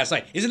 one of his past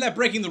life, isn't that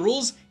breaking the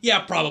rules? Yeah,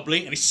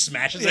 probably. And he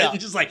smashes it and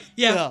just like,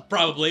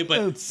 probably,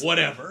 but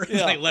whatever.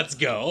 It's like, let's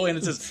go. And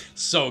it's just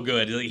so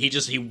good.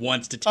 He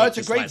wants to take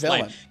this last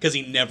life because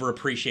he never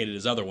appreciated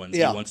his other ones.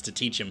 He wants to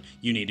teach him,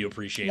 you need to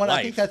appreciate life.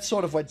 I think that's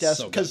sort of what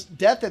Death, because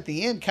Death at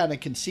the end kind of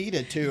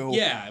conceded to.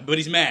 Yeah, but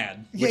he's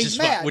mad, which is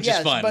mad, fun. Which is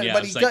fun.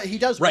 But he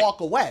does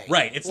walk away.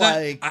 Right. It's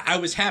like, not. I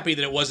was happy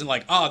that it wasn't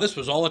like, oh, this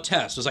was all a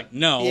test. It was like,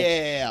 no.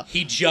 Yeah.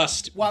 He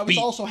just. Well, I was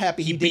also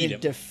happy he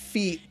didn't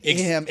defeat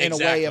him in a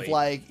way of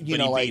like, he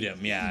beat him.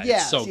 Yeah.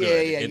 It's so good.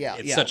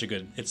 It's such a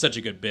good. It's such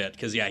a good bit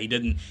because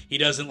he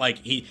doesn't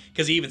like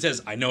because he even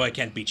says, I know I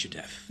can't beat you,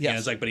 Death. Yeah. And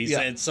it's like, but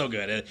it's so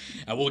good.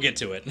 We'll get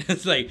to it.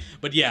 It's like,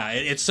 but yeah,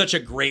 it's such a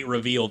great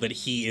reveal that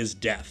he is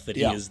Death. That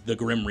he is the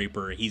Grim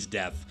Reaper. He's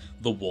Death,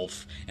 the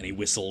wolf, and he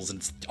whistles, and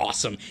it's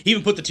awesome. He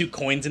even put the 2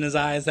 coins in his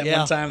eyes that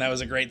one time. That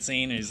was a great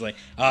scene. And he's like,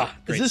 great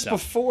Is this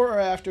stuff. Before or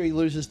after he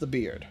loses the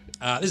beard?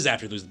 This is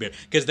after he loses the beard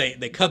because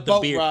they cut the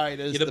beard.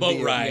 The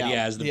boat ride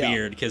is the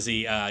beard because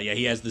he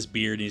has this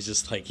beard. And he's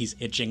just like he's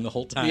itching the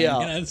whole time. Yeah,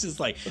 and it's just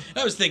like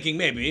I was thinking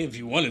maybe if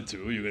you wanted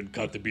to, you could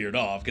cut the beard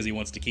off because he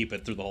wants to keep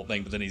it through the whole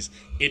thing. But then he's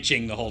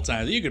itching the whole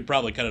time. You could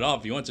probably cut it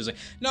off if you want to. It's like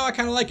no, I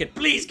kind of like it.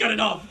 Please cut it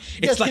off.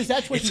 Yes, because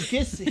that's what he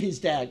gets his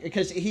dad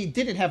because he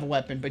didn't have a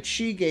weapon, but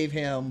she gave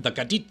him the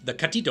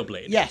catito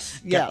blade.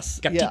 Yes.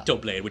 Catito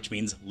blade, which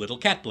means little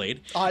cat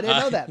blade. Oh, I didn't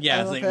know that.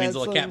 It means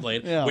little cat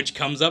blade, which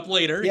comes up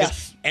later.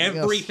 Yes.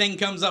 Everything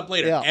comes up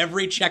later. Yeah.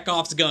 Every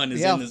Chekhov's gun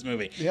is in this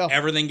movie. Yeah.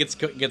 Everything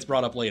gets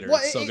brought up later.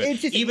 Well, it's so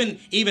good.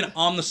 Even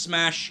on the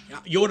smash,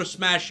 you're to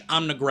smash,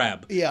 I'm to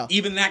grab. Yeah.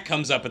 Even that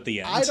comes up at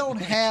the end. I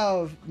don't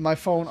have my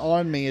phone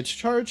on me. It's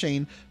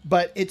charging,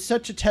 but it's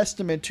such a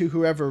testament to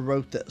whoever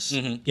wrote this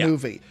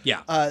movie.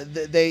 Yeah.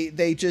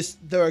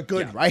 They're a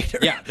good writer.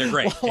 Yeah, they're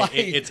great.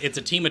 It's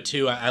a team of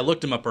 2. I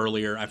looked them up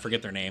earlier. I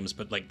forget their names,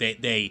 but like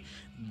they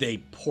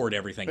poured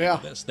everything into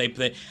this.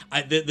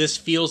 This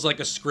feels like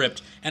a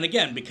script, and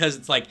again because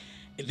it's like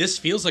this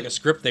feels like a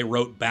script they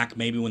wrote back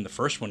maybe when the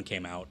first one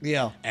came out.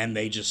 Yeah, and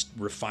they just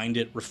refined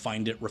it,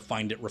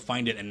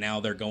 and now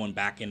they're going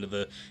back into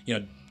the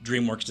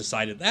DreamWorks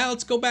decided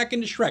let's go back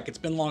into Shrek. It's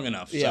been long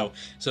enough. Yeah.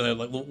 So they're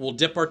like we'll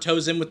dip our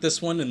toes in with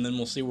this one, and then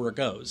we'll see where it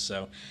goes.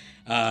 So.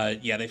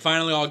 They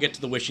finally all get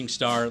to the wishing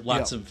star.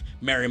 Lots of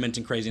merriment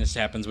and craziness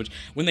happens, which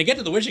when they get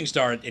to the wishing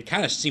star, it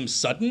kind of seems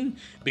sudden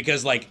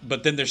because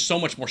but then there's so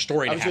much more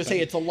story to happen. I was going to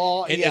say, it's a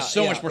long... There's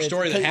so much more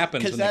story that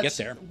happens when they get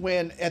there.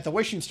 When, at the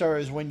wishing star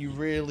is when you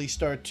really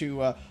start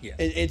to...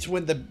 It's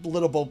when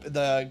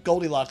the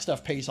Goldilocks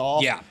stuff pays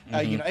off. Yeah.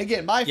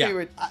 Again, my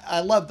favorite... I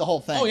love the whole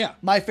thing. Oh, yeah.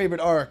 My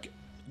favorite arc...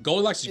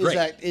 Goldilocks is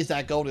great. Is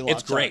that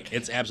Goldilocks? It's great.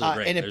 It's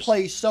absolutely great. And it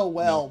plays so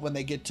well when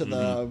they get to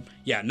the...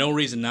 Yeah, no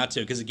reason not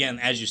to. Because again,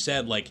 as you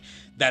said, like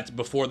that's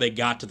before they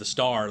got to the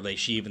star.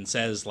 She even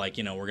says like,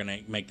 we're gonna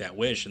make that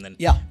wish, and then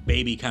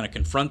Baby kind of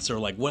confronts her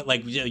like, what?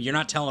 Like you're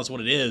not telling us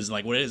what it is.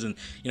 Like what it is, and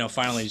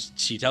finally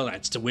she tells her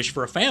it's to wish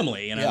for a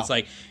family. It's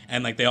like,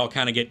 and like they all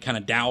kind of get kind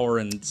of dour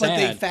and sad.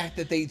 But the fact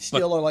that they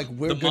still are like,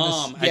 we're the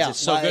mom. It's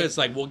so good. It's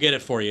like we'll get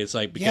it for you. It's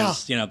like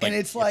because like, and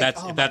it's like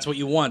if that's what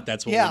you want,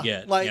 that's what we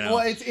get. Like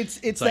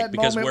it's like that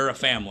because moment, we're a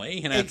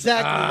family.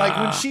 Exactly. Like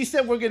when she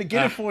said we're gonna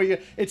get it for you,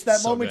 it's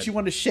that moment you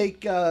want to shake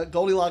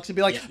Goldilocks and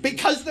be like,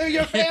 because they're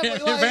your family,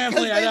 your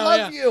family, they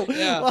love you.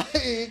 Yeah.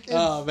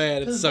 Oh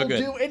man, it's so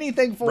good. They'll do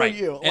anything for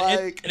you.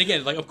 And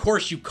again, like of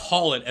course you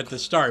call it at the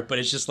start, but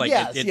it's just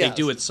like they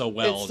do it so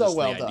well. It's so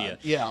well done. Idea.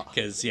 Yeah.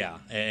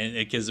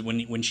 Because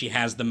when she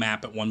has the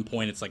map at one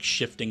point, it's like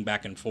shifting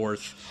back and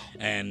forth,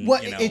 and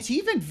it's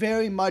even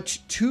very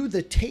much to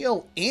the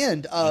tail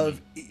end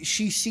of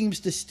she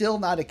seems to still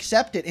not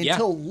accept it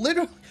until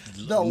literally.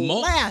 The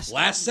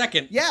last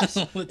second. Yes.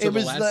 It was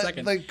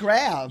the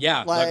grab.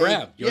 Yeah, the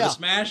grab. You're the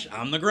smash,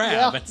 I'm the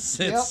grab. Yeah.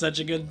 It's such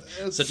a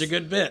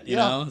good bit, you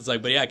know? It's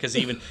like, but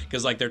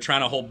because like they're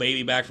trying to hold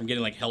Baby back from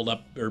getting like held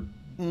up or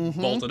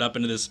bolted up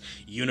into this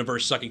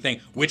universe sucking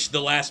thing, which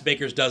the last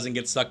Bakers doesn't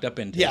get sucked up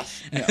into.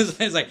 Yes.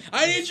 It's like,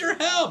 I need your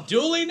help.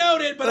 Duly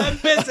noted, but I'm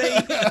busy.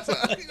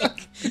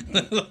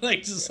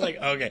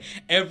 Okay.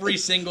 Every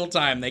single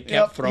time they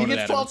kept throwing it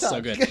at him. It's so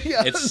good.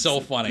 Yes. It's so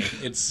funny.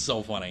 It's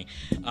so funny.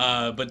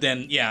 But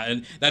then,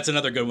 and that's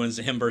another good one is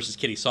him versus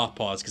Kitty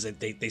Softpaws because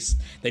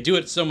they do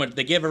it so much.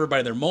 They give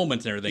everybody their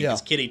moments and everything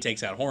because Kitty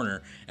takes out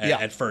Horner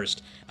at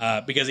first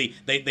because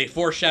they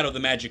foreshadow the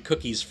magic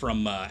cookies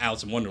from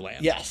Alice in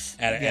Wonderland. Yes.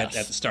 At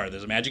the start.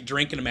 There's a magic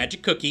drink and a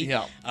magic cookie.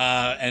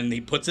 And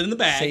he puts it in the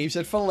bag. Saves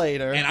it for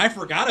later. And I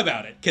forgot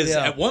about it because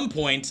at one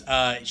point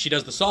she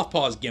does the soft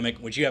paws gimmick,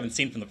 which you haven't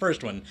seen from the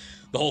first one,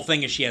 The whole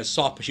thing is she was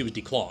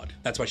declawed.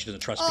 That's why she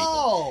doesn't trust people.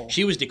 Oh.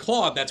 She was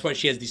declawed. That's why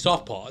she has the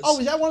soft paws. Oh,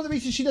 is that one of the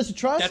reasons she doesn't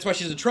trust? That's why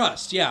she doesn't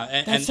trust.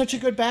 Yeah, that's such a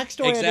good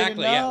backstory. Exactly. I didn't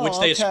Yeah, know.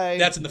 which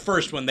that's in the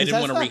first one. They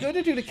didn't want to. That's not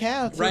good to do to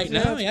cats. Right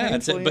now, yeah.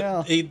 Painful,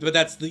 but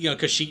that's the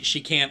because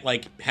she can't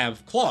like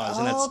have claws,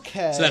 and that's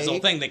so that's the whole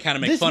thing. They kind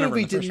of make fun of her.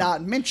 This movie did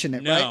not mention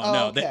it. Right?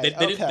 No,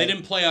 they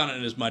didn't play on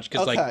it as much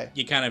because like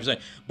you kind of say.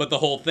 But the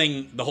whole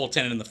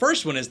tenet in the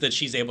first one is that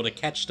she's able to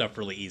catch stuff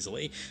really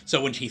easily.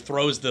 So when she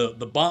throws the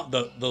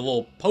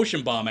little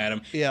potion bomb at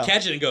him,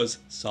 catch it and goes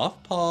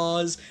soft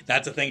paws.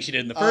 That's a thing she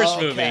did in the first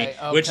movie,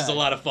 which is a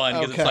lot of fun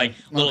because it's like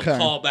a little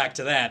call back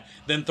to that.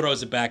 Then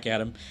throws it back at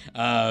him.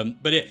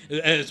 But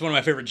it's one of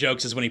my favorite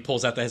jokes is when he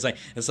pulls out it's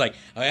like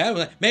oh,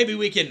 yeah, maybe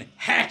we can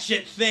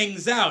hatchet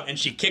things out, and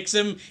she kicks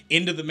him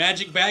into the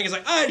magic bag. It's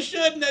like I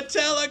shouldn't have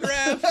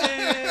telegraphed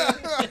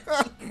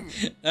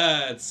it.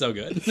 It's so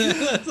good.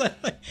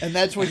 And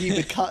that's when he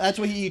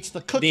eats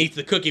the cookie. He eats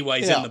the cookie while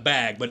he's in the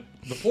bag. But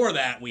before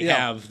that, we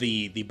have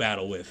the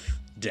battle with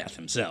Death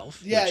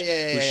himself. Who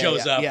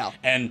shows up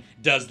and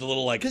does the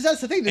little like. Because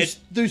that's the thing.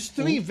 There's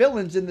three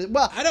villains in the.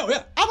 Well, I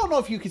don't know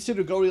if you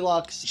consider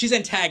Goldilocks. She's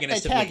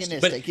antagonistic,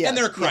 but yes, and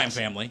they're a crime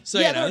family. So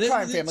they're a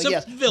crime family.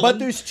 Yes, villain, but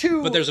there's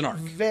two. But there's an arc.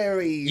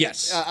 Very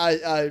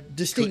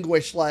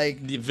distinguished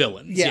the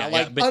villains.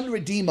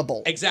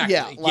 Unredeemable. Exactly.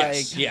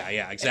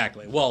 Yeah.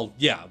 Exactly. Well,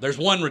 there's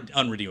one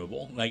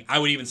unredeemable. Like I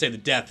would even say the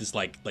Death is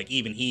like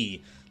even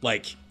he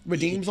like.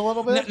 Redeems a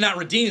little bit? Not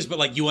redeems, but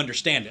like you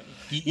understand him.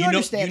 You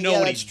understand,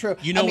 what that's true.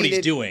 You know what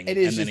he's doing. It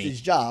is just his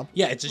job.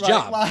 Yeah, it's his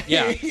job.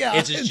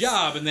 It's his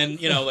job. And then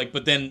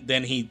but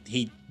then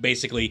he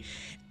basically.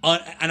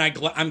 And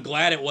I'm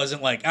glad it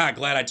wasn't like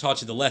glad I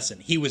taught you the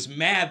lesson. He was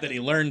mad that he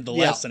learned the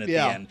lesson at the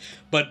end,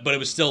 but it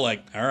was still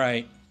like all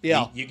right.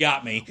 Yeah, you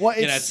got me. Well,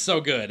 it's so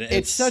good.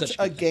 It's such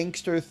a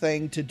gangster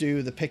thing to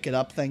do, the pick it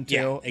up thing too.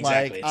 Yeah,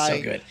 exactly. It's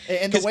so good.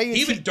 And the way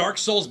even Dark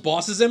Souls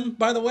bosses him,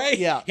 by the way.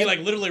 Yeah, he like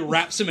literally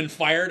wraps him in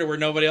fire to where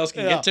nobody else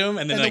can get to him,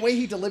 and then the way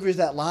he delivers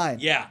that line.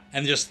 Yeah,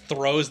 and just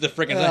throws the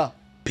freaking thing.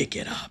 Pick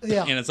it up.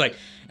 Yeah, and it's like,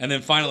 and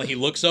then finally he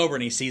looks over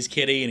and he sees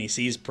Kitty and he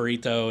sees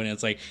Perito and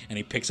it's like, and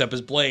he picks up his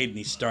blade and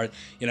he starts,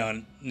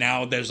 and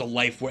now there's a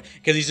life where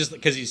because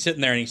he's sitting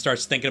there and he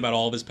starts thinking about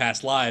all of his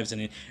past lives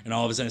and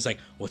all of a sudden it's like,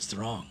 what's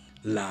wrong?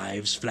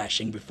 Lives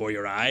flashing before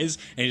your eyes,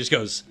 and he just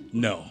goes,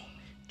 no,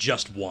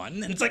 just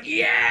one. And it's like,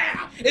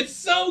 yeah, it's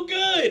so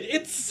good.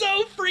 It's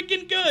so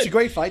freaking good. It's a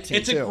great fight scene.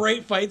 It's a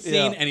great fight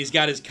scene, and he's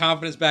got his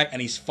confidence back,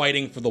 and he's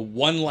fighting for the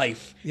one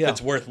life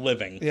that's worth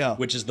living,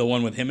 which is the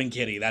one with him and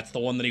Kitty. That's the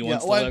one that he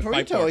wants to fight for.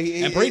 And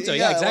Perito,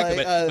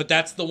 exactly. But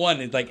that's the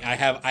one. It's like I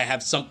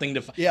have something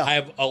to. I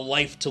have a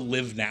life to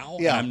live now,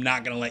 and I'm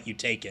not going to let you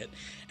take it.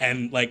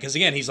 And like, because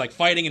again, he's like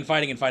fighting, and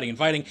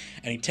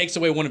he takes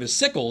away one of his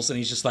sickles, and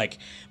he's just like,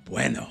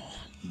 bueno,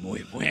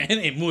 muy buen,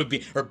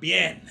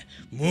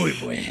 muy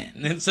buen.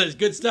 And so it's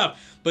good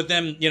stuff. But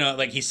then,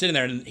 like he's sitting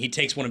there and he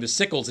takes one of his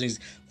sickles and he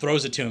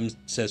throws it to him,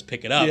 says,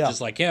 pick it up,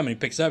 just like him. And he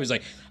picks it up. He's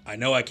like, I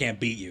know I can't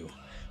beat you,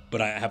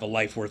 but I have a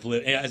life worth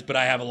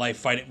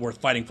worth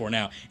fighting for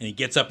now. And he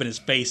gets up in his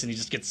face and he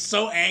just gets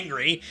so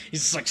angry.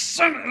 He's just like,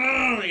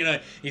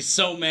 he's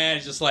so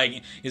mad.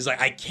 He's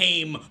like, I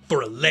came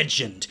for a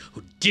legend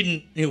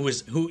who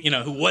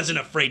wasn't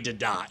afraid to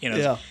die.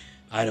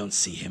 I don't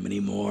see him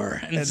anymore.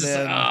 And it's just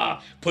like,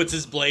 puts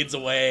his blades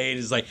away. And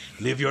he's like,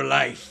 live your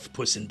life,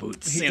 Puss in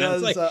Boots. He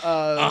does,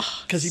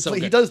 because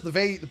he does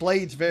the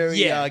blades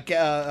very,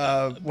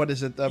 what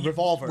is it,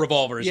 revolver.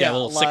 Revolvers,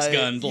 little six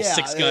gun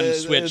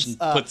switch and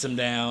puts him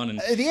down. And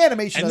the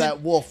animation of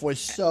that wolf was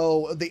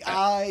so, the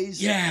eyes,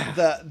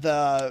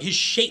 his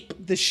shape.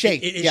 The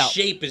shape. His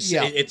shape is,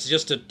 it's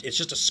just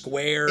a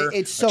square,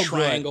 it's so a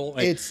triangle.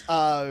 Good. It's,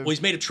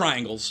 he's made of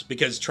triangles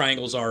because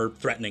triangles are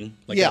threatening.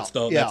 Like that's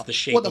the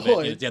shape of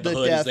it. The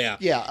hood is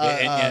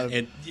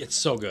it's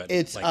so good.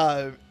 It's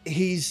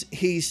he's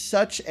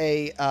such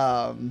a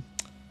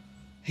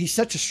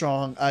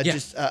strong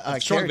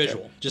strong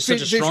visual, just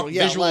such a strong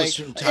visual.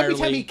 Entirely, every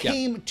time he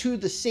came to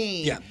the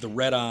scene, the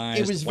red eyes,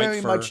 it was very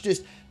much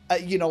just.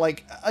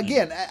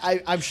 Again,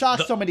 I'm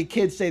shocked so many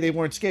kids say they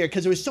weren't scared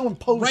because it was so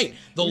imposing. Right,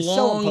 the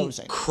long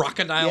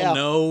crocodile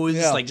nose,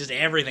 like just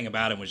everything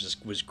about him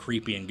was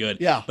creepy and good.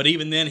 Yeah, but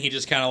even then, he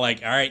just kind of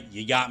like, all right,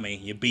 you got me,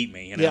 you beat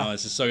me.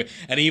 It's just so good.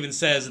 And he even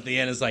says at the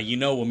end, it's like,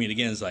 we'll meet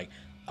again. It's like,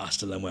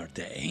 hasta la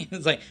muerte.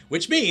 It's like,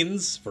 which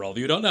means, for all of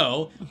you who don't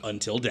know,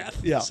 until death.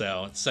 Yeah.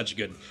 So it's such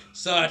good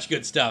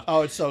stuff.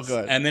 Oh, it's so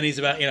good. And then he's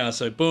about,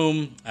 so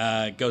boom,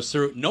 goes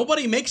through.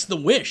 Nobody makes the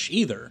wish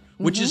either,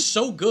 which is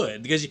so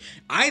good because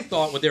I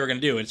thought what they were going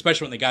to do, and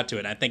especially when they got to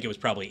it, I think it was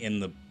probably in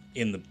the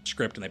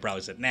script, and they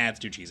probably said, nah, it's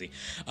too cheesy.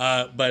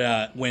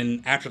 But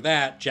when after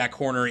that, Jack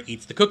Horner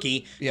eats the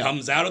cookie,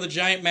 comes out of the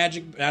giant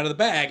magic out of the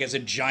bag as a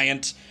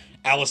giant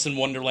Alice in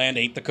Wonderland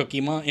ate the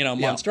cookie,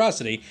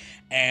 monstrosity,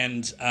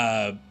 and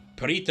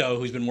Perito,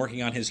 who's been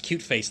working on his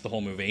cute face the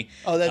whole movie.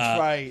 Oh, that's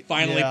right.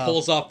 Finally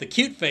pulls off the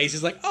cute face.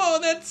 He's like, oh,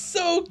 that's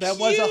so cute. That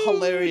was a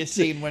hilarious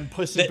scene when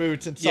Puss in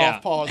Boots and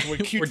Soft Paws were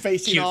cute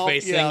facing off.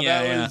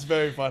 That was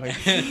very funny.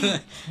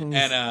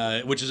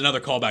 And which is another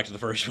callback to the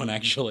first one,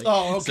 actually.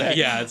 Oh, okay.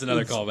 So, it's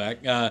another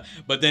callback.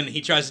 But then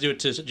he tries to do it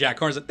to Jack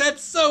Horner. He's like,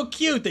 that's so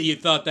cute that you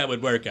thought that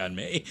would work on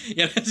me.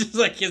 It's just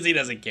like, because he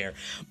doesn't care.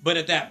 But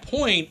at that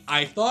point,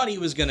 I thought he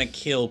was going to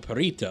kill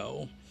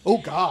Perito. Oh,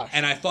 gosh.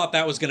 And I thought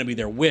that was going to be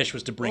their wish,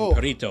 was to bring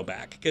Perito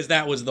back. Because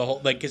that was the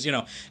whole, like, because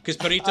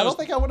Perito. I don't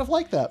think I would have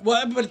liked that.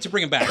 Well, but to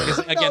bring him back.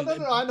 Again,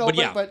 no, I know,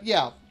 but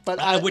yeah.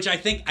 But which I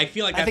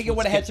feel like I think it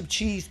would have had some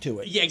cheese to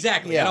it. Yeah,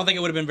 exactly. I don't think it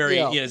would have been very.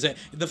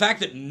 The fact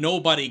that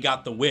nobody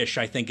got the wish,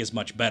 I think, is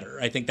much better.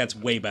 I think that's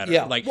way better.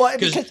 Yeah, like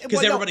because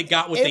everybody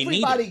got what they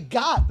needed. Everybody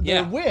got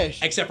their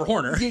wish, except for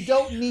Horner. You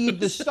don't need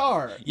the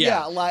star.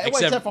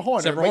 Except for Horner.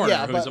 Except for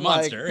Horner, who's a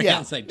monster.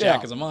 It's like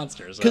Jack is a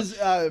monster. Because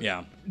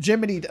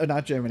Jiminy,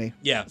 not Jiminy.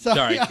 Yeah,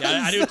 sorry.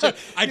 I do too.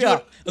 I do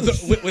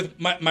it with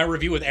my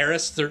review with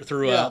Eris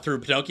through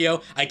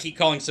Pinocchio. I keep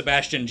calling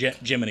Sebastian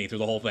Jiminy through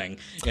the whole thing.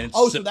 And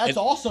so that's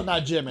also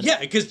not Jiminy. Yeah,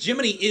 because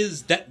Jiminy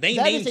is that they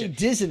named is a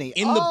Disney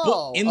in the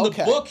book. In the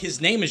book,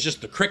 his name is just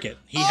the Cricket.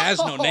 He has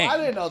no name. I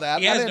didn't know that.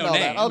 He has no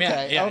name.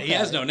 Okay, he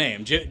has no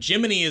name.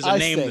 Jiminy is a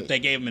name that they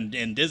gave him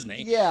in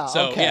Disney. Yeah.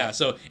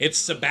 So it's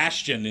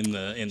Sebastian in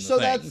the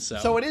thing.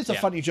 So it is a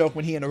funny joke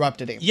when he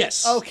interrupted him.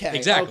 Yes. Okay.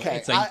 Exactly. Okay.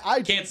 It's like,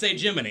 I can't say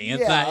Jiminy.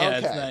 It's not.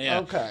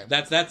 Okay.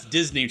 That's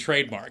Disney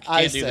trademark. You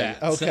can't do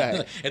that.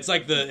 Okay. It's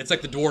like the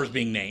dwarves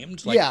being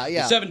named. Like,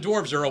 The 7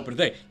 dwarves are open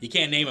thing. You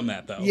can't name them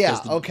that though. Yeah.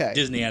 Okay.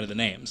 Disney added the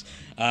names.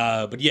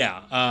 So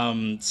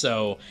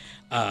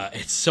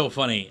it's so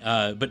funny.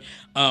 But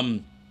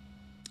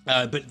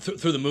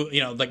through the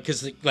movie,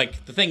 because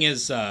the thing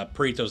is,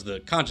 Perito's the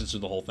conscience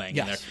of the whole thing,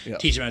 and they're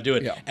teaching him how to do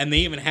it, and they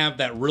even have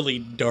that really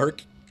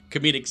dark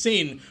comedic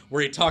scene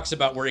where he talks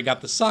about where he got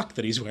the sock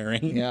that he's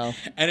wearing. Yeah.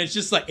 And it's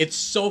just like, it's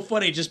so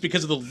funny just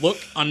because of the look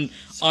on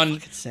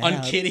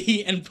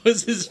Kitty and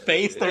Puss's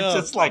face. They're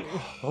just like,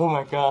 oh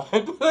my God.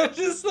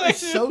 Just like,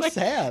 it's so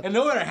sad. And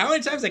no matter how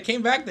many times they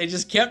came back, they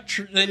just kept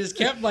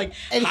like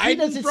and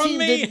hiding from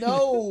me. To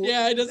know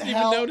yeah, he doesn't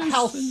even notice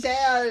how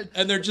sad.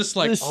 And they're just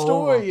like, the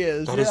story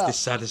is. That is the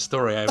saddest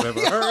story I've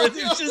ever heard.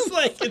 It's just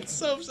like, it's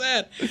so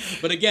sad.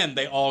 But again,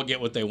 they all get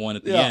what they want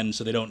at the end,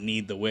 so they don't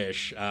need the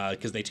wish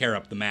because they tear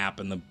up the map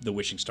and the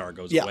wishing star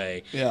goes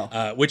away.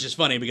 Yeah. Which is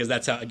funny because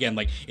that's how, again,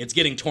 like, it's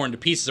getting torn to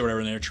pieces or whatever,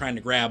 and they're trying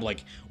to grab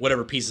like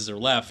whatever pieces are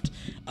left.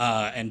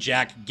 And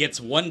Jack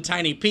gets one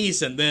tiny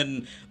piece, and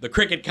then the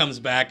Cricket comes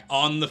back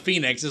on the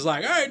Phoenix. Is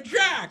like, "Hey,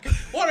 Jack,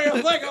 what do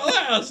you think of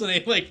this?" And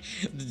he like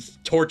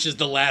torches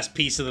the last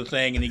piece of the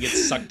thing, and he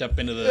gets sucked up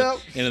into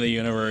the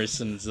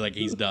universe, and it's like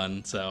he's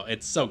done. So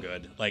it's so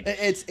good. Like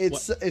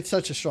it's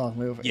such a strong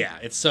movie. Yeah,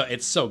 it's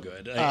so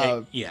good.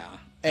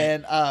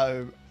 And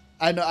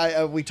I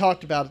know we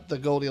talked about the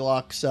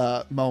Goldilocks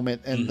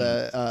moment and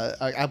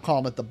I'm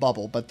calling it the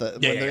bubble, but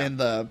when they're in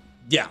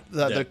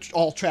they're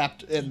all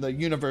trapped in the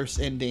universe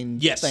ending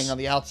thing on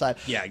the outside.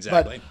 Yeah,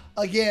 exactly.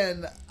 But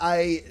again,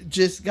 I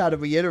just got to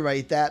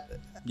reiterate that.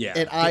 Yeah,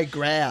 and I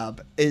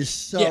grab is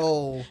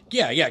so.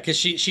 Yeah, because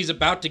she's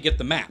about to get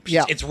the map.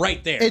 It's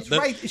right there. It's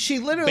right. She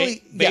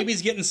literally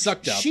baby's getting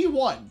sucked up. She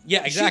won.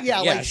 Yeah, exactly.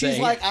 She's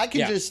like, I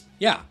can just.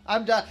 Yeah,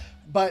 I'm done.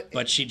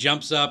 But she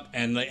jumps up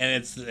and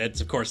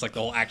it's of course like the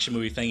whole action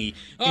movie thing.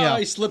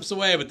 He slips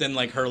away, but then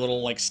like her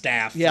little like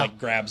staff like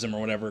grabs him or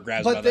whatever,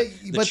 grabs him by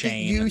the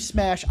chain. You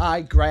smash,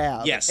 I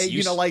grab. Yes,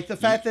 and, like the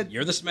fact that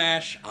you're the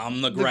smash,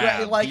 I'm the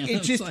grab. Like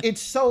it's just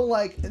it's so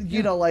like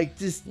like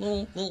this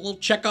little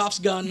Chekhov's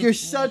gun. You're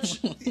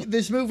such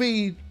this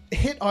movie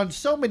hit on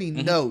so many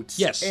notes.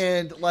 Yes.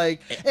 And I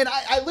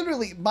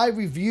literally, my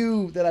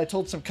review that I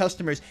told some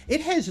customers, it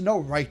has no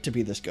right to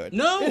be this good.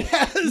 No, not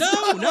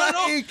at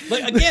all.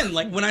 Like, again,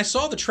 like when I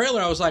saw the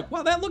trailer, I was like,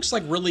 wow, that looks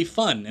like really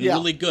fun and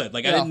really good.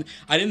 Like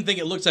I didn't think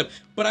it looked like,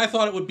 but I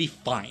thought it would be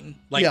fine.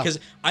 Like, because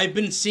I've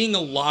been seeing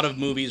a lot of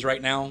movies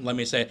right now, let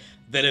me say,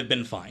 that have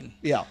been fine.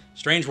 Yeah.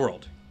 Strange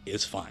World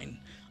is fine.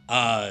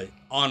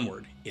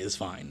 Onward is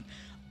fine.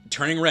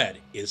 Turning Red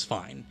is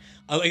fine.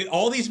 Like,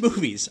 all these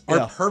movies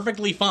are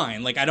perfectly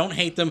fine. Like, I don't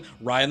hate them.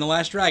 Raya and the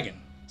Last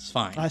Dragon, it's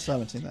fine. I still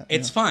haven't seen that.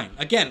 It's fine.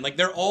 Again, like,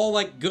 they're all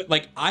like good.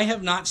 Like, I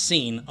have not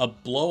seen a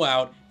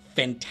blowout,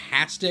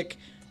 fantastic,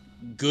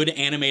 good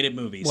animated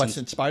movie.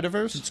 Since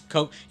Spider-Verse?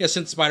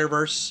 Since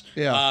Spider-Verse.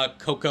 Yeah.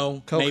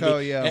 Coco,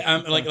 maybe.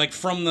 Yeah. Like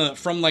from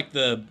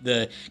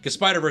the because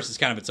Spider-Verse is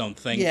kind of its own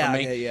thing for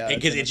me. Yeah.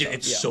 Because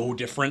it's so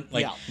different.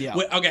 Like,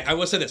 okay, I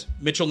will say this: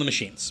 Mitchell and the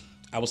Machines.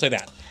 I will say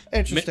that.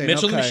 Interesting.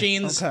 Mitchell and the Okay.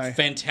 Machines, Okay.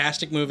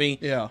 fantastic movie.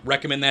 Yeah.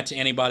 Recommend that to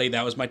anybody.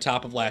 That was my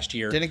top of last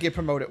year. Didn't get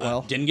promoted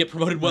well. Didn't get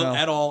promoted well No.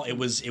 at all. It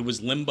was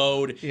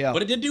limboed. Yeah.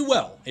 But it did do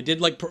well. It did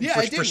like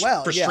it did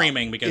well. for Yeah.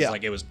 streaming because Yeah.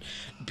 like it was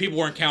people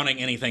weren't counting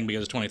anything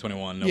because it's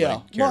 2021. Nobody Yeah.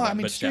 cared Well, about I it.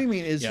 mean, But,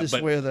 streaming is just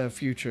but- where the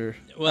future.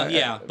 Well,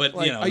 yeah, but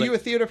like, you know, are you a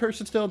like- theater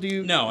person still? Do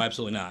you? No,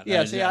 absolutely not.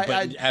 Yeah, see,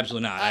 but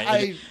absolutely not.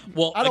 I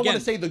well, I don't again, want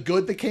to say the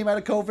good that came out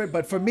of COVID,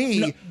 but for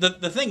me,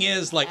 the thing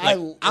is, like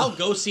I'll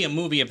go see a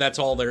movie if that's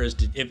all there is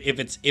to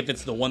if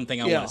it's the one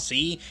thing I want to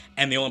see,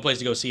 and the only place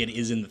to go see it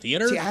is in the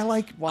theater. see, I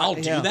like. I'll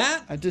do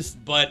that. I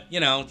just. But you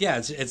know, yeah,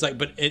 it's like,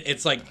 but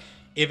it's like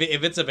if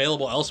it's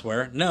available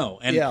elsewhere, no,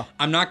 and Yeah.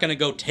 I'm not going to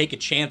go take a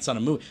chance on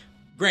a movie.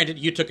 Granted,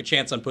 you took a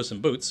chance on Puss in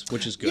Boots,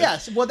 which is good.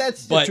 Yes, well,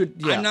 that's. But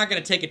yeah. I'm not going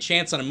to take a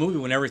chance on a movie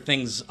when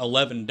everything's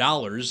 $11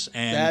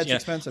 and That's you know,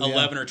 expensive,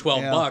 11 or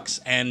 12 Yeah. bucks,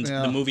 and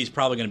Yeah. the movie's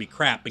probably going to be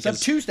crap because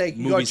Tuesday, you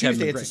go on movies haven't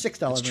Tuesday, been it's a great.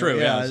 $6 It's true.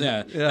 movie. Yeah, Yeah,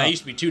 yeah. yeah. That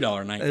used to be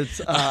 $2 a night.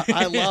 It's.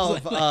 I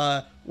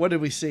love. What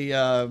did we see?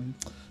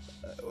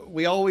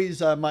 We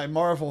always my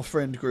Marvel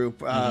friend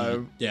group.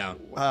 Yeah.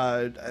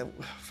 I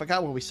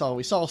forgot what we saw.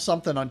 We saw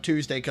something on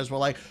Tuesday because we're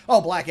like,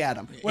 oh, Black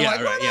Adam. We're Yeah, like,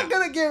 right, we're not yeah.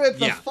 gonna give it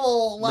the Yeah.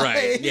 full. Like,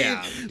 Right,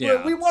 yeah,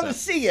 yeah. We want to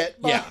So- see it.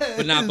 But, Yeah,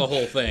 but not the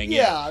whole thing.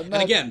 Yeah, And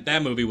not- again,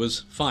 that movie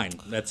was fine.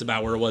 That's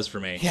about where it was for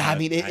me. Yeah, I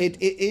mean,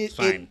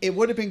 fine. it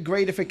would have been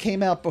great if it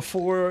came out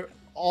before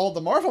all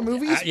the Marvel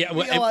movies. Yeah,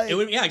 well, You know, like- it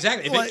would, yeah,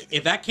 exactly. like-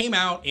 If that came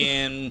out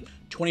in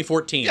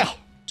 2014, Yeah.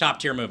 top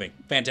tier movie,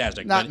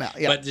 fantastic. Not but, now,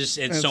 yeah. but just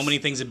so It's- many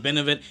things have been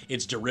of it.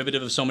 It's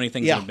derivative of so many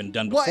things yeah. that have been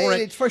done Well, before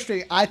it's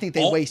frustrating. I think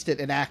they All- wasted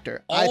an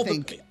actor. Well,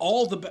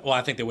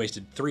 I think they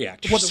wasted 3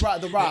 actors. Well,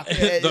 The Rock.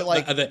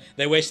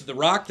 They wasted The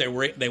Rock. They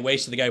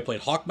wasted the guy who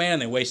played Hawkman.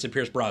 And they wasted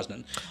Pierce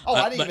Brosnan. Oh,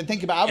 I didn't even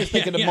think about. I was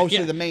thinking of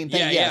mostly the main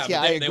thing. Yes, but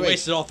I agree. They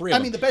wasted all 3 of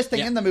them. I mean, the best thing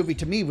Yeah. in the movie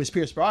to me was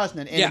Pierce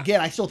Brosnan, and Yeah.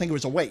 again, I still think it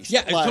was a waste.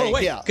 Yeah, it's total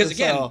waste. yeah, Because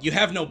again, so- you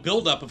have no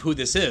buildup of who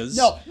this is.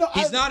 No,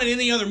 he's not in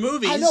any other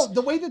movies. I know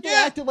the way that they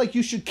Yeah. acted like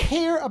you should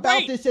care about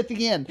Right. this at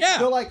the end. Yeah.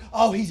 They're like,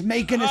 oh, he's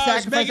making a He's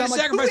sacrifice. making a I'm like,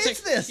 sacrifice. who is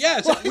this? Yeah,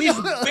 it's like,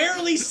 we've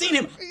barely seen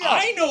him. Yeah.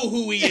 I know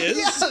who he is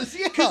Yes,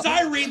 yeah. because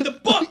I read the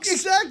books.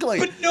 Exactly.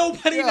 But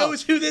nobody Yeah.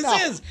 knows who this No,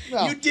 is.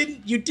 no.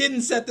 You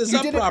didn't set this You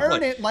up didn't properly.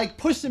 earn it like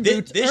Puss in This,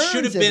 Boots this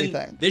should earns have been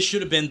everything. this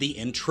should have been the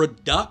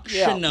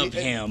introduction Yeah, of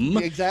him.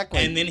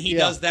 exactly. And then he Yeah.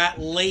 does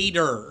that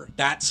later.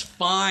 That's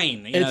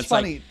fine. You know, It's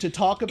funny like, to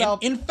talk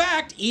about. in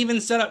fact,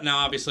 even set up now.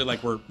 Obviously,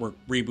 like we're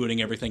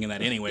rebooting everything in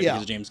that anyway Yeah.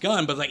 because of James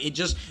Gunn. But like, it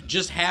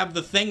just have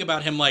the thing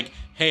about him, like,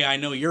 hey, I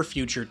know your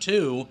future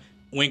too.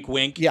 Wink,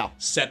 wink. Yeah.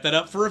 Set that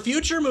up for a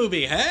future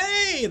movie.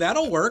 Hey,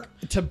 that'll work.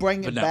 to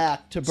bring But it no,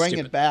 back to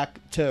stupid.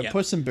 to Yeah.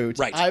 Puss in Boots,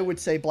 Right. I would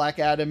say Black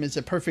Adam is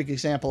a perfect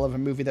example of a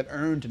movie that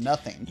earned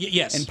nothing.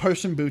 Yes. And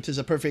Puss in Boots is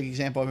a perfect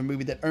example of a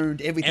movie that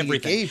earned everything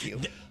it gave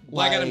you.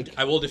 Black Adam. Like-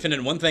 I will defend it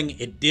in one thing.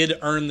 It did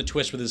earn the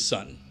twist with his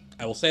son.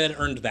 I will say that it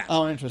earned that.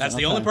 Oh, interesting. That's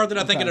the Okay. only part that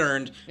I think it Okay.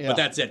 earned, Yeah. but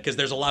that's it. Because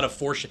there's a lot of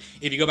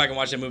if you go back and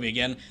watch that movie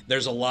again,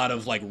 there's a lot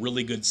of like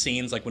really good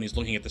scenes, like when he's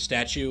looking at the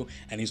statue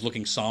and he's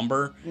looking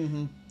somber.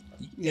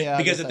 Yeah, I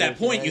Because guess at that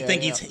point, you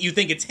think you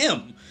think it's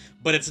him,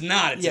 but it's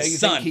not. It's Yeah, his you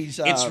son. think he's,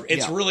 it's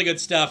yeah. really good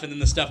stuff, and then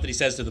the stuff that he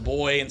says to the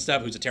boy and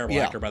stuff, who's a terrible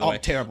Yeah. actor by the Oh, way,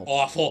 terrible.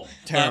 awful,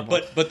 Terrible.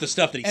 but the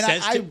stuff that he And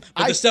says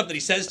I- the stuff that he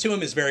says to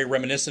him is very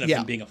reminiscent of Yeah.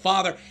 him being a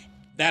father.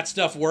 That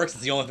stuff works.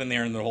 It's the only thing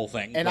there in the whole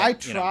thing. And But, I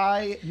you know.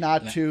 try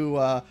not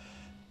to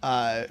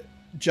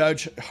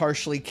judge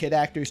harshly kid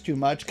actors too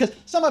much because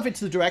some of it's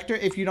the director.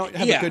 If you don't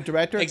have Yeah, a good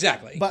director,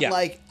 exactly, But yeah.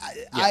 like,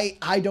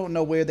 I don't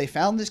know where they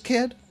found this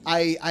kid.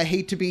 I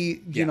hate to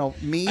be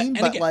mean, And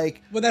but again,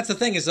 like, well, that's the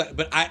thing is,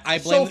 but I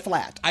blame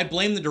flat. I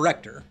blame the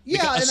director.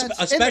 Yeah, Because and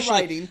that's- especially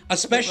and the writing.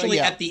 especially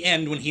Yeah. at the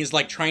end when he's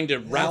like trying to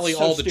rally so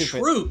all the stupid.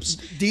 troops.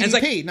 DDP, And it's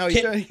like, no,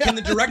 he's doing- can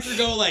the director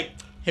go like,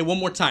 hey, one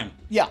more time?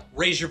 Yeah.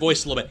 Raise your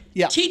voice a little bit.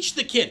 Yeah. Teach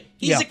the kid.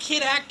 He's Yeah. a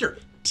kid actor.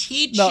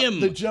 Teach No, him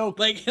the joke-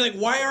 like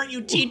why aren't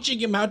you teaching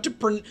him how to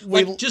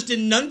We- just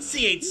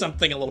enunciate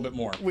something a little bit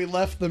more? we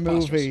left the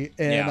movie,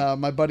 and Yeah.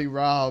 my buddy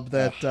Rob,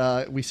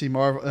 that we see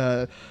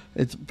Marvel.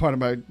 It's part of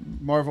my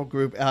Marvel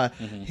group.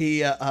 Mm-hmm.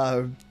 He,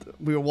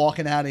 we were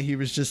walking out, and he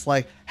was just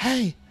like,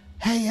 "Hey,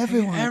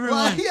 everyone,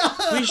 Everyone, Like,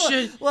 we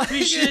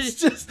should it's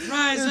just-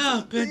 rise it's-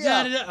 up and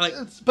yeah, da-da-da. Like,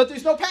 but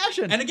there's no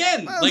passion. and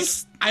again, Well, like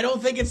I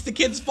don't think it's the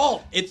kid's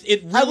fault.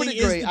 It I would really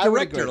agree, is I the would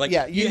director. agree. Like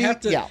Yeah, you you have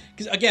need- to yeah.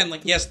 because again,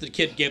 like yes, the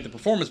kid gave the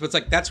performance, but it's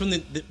like that's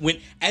when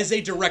as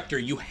a director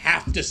you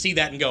have to see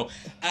that and go,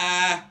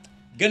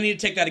 gonna need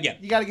to take that again.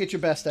 you got to get your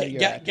best out of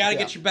your actor. Gotta Yeah.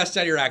 get your best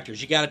out of your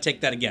actors. You gotta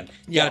take that again.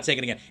 You Yeah. gotta take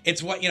it again.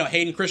 It's what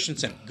Hayden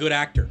Christensen, good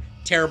actor,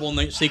 terrible in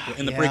the sequel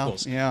in the Yeah,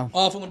 prequels, yeah.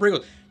 awful in the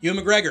prequels.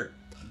 Ewan McGregor,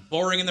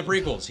 boring in the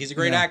prequels. He's a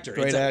great Yeah, actor.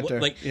 great It's actor.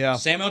 Like Yeah.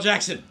 Samuel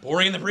Jackson,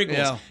 boring in the prequels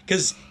Yeah.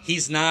 because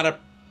he's not a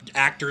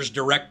actor's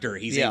director.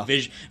 He's Yeah.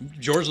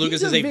 George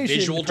Lucas is a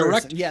visual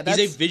director. Yeah, he's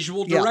a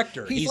visual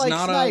director. He's like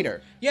not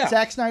Snyder.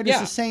 Zack Snyder's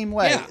the same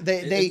way.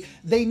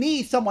 They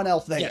need someone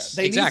else there. Yes,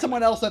 they need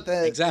someone else at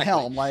the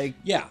helm,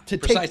 to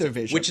take their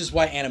vision. Which is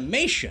why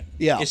animation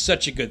is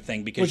such a good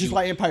thing, because which is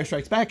why Empire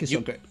Strikes Back is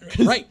so good.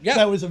 Right? Yeah,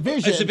 that was a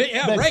vision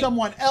that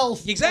someone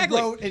else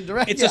wrote and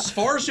directed. It's a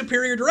far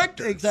superior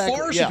director. Exactly.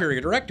 Far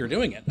superior director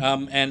doing it.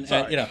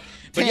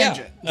 But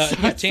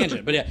tangent.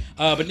 Tangent.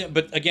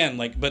 But again,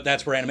 but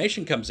that's where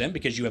animation comes in,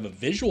 because you have a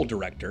visual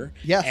director,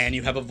 and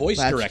you have a voice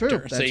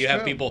director. So you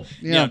have people,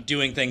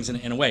 doing things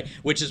in a way,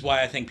 which is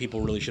why I think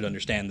people really should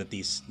understand that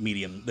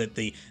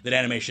that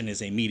animation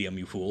is a medium,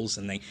 you fools,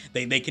 and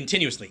they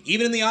continuously,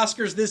 even in the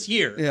Oscars this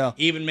year,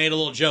 even made a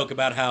little joke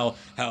about how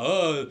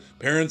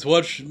parents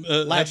watch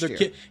last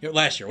year, the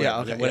last year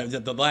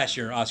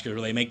Oscars,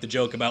 where they make the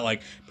joke about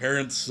like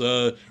parents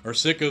are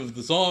sick of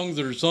the songs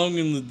that are sung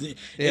in the.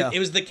 It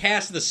was the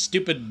cast of the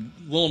stupid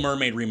Little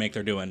Mermaid remake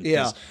they're doing.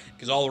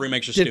 Because all the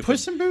remakes are stupid. Did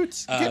Puss in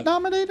Boots get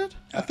nominated?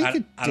 I think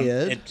it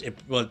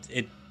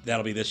did.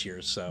 That'll be this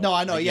year's. So no,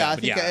 I know. I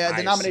think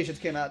the nominations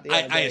came out.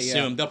 I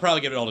assume they'll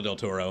probably give it all to Del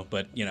Toro,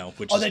 but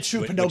which that's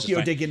true.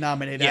 Pinocchio did get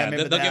nominated. Yeah,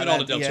 they'll give it all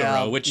to Del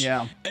Toro, which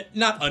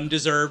not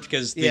undeserved,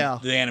 because the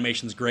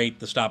animation's great,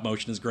 the stop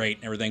motion is great,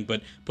 and everything.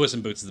 But Puss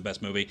in Boots is the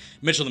best movie.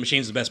 Mitchell and the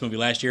Machines is the best movie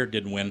last year.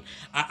 Didn't win.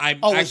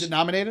 Was it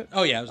nominated?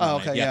 Oh yeah, it was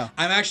nominated. Okay, yeah.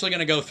 I'm actually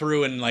going to go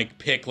through and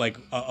pick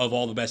of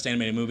all the best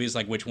animated movies,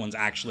 which ones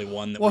actually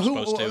won that we're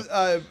supposed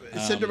to.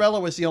 Cinderella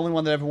was the only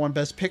one that ever won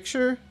Best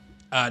Picture.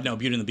 No,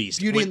 Beauty and the Beast.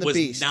 Beauty and the was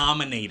Beast.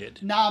 Nominated.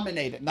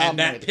 And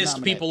that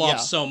pissed people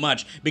off so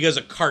much, because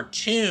a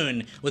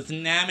cartoon was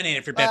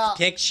nominated for Best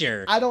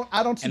Picture. I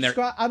don't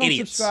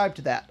subscribe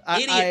to that.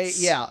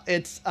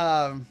 It's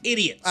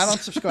idiots. I don't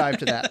subscribe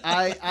to that.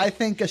 I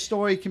think a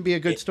story can be a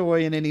good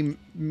story in any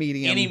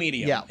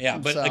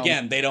medium. But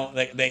again, they don't.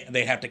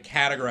 They have to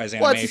categorize animation.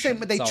 Well, it's the same.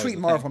 They treat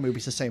Marvel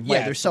movies the same way.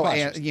 They're so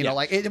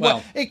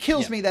it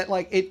kills me that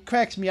it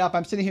cracks me up.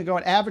 I'm sitting here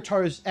going,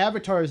 Avatar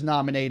is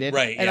nominated,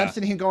 right? And I'm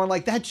sitting here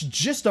going that's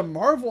just a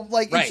Marvel,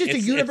 it's just a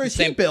universe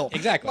he built.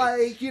 Exactly.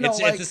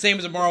 It's the same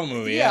as a Marvel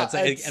movie. Yeah.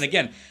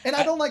 And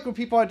I don't like when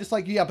people are just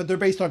but they're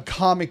based on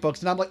comic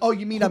books, and I'm like, oh,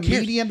 you mean a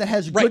medium that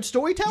has good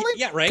storytelling?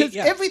 Yeah, right. Because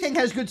everything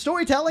has good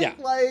storytelling. Yeah.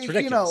 It's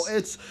ridiculous.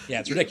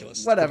 It's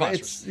ridiculous. Whatever.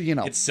 It's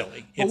It's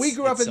silly. But we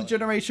grew up in a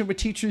generation where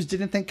teachers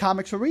didn't think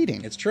comics were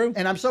reading. It's true.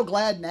 And I'm so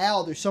glad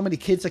now there's so many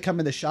kids that come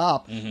in the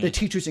shop that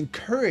teachers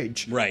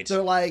encourage. Right.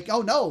 They're like,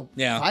 oh no,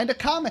 find a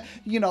comic.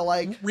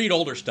 Read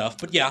older stuff.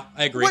 But yeah,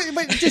 I agree.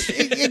 But just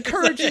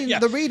encouraging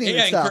the reading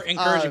and stuff.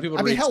 Encouraging people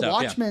to read stuff.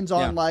 Watchmen's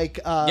on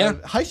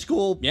high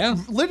school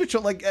literature.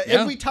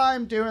 Every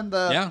time during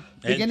the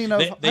beginning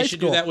of high school. They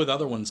should do that with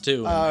other ones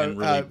too. And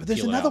really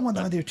there's another one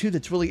on there too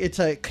that's really, it's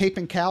a Cape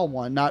and Cow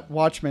one, not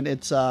Watchmen.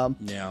 It's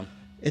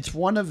it's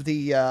one of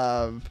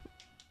the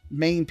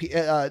main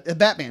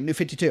Batman, New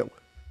 52.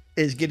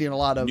 Is getting a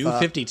lot of New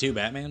 52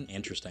 Batman.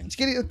 Interesting. It's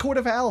getting a Court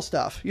of Owls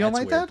stuff. You don't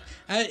like weird.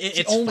 that?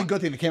 It's the only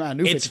good thing that came out of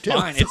New 52.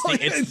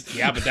 It's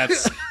fine. But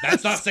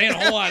that's not saying a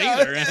whole lot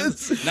either.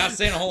 It's not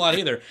saying a whole lot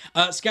either.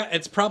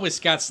 It's probably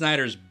Scott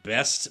Snyder's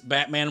best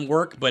Batman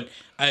work, but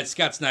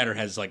Scott Snyder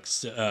has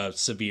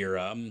severe.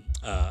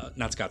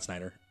 Not Scott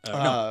Snyder.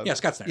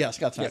 Scott Snyder. Yeah,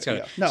 Scott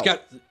Snyder.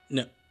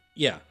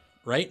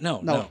 Right?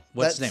 No.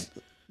 What's his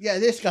name? Yeah,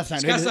 it is Scott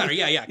Snyder. Scott Snyder,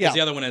 because the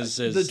other one is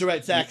the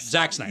direct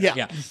Zack Snyder.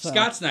 Yeah.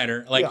 Scott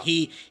Snyder,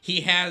 he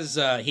has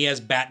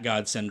Bat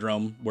God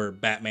syndrome, where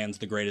Batman's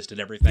the greatest at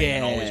everything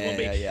and always will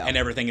be, and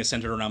everying is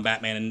centered around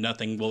Batman, and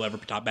nothing will ever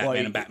top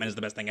Batman, and Batman is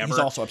the best thing ever. He's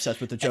also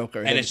obsessed with the Joker,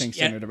 and everything's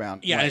centered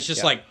around. Yeah, and it's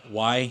just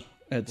why?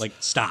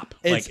 Stop.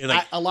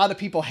 A lot of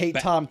people hate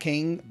Tom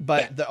King,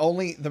 but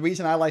the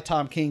reason I like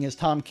Tom King is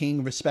Tom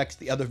King respects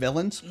the other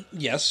villains.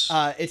 Yes.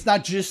 It's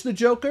not just the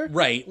Joker.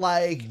 Right.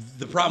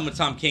 The problem with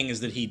Tom King is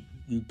that he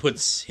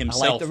puts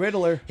himself. I like the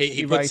Riddler.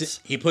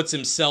 He puts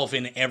himself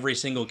in every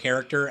single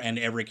character, and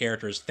every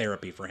character is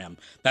therapy for him.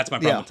 That's my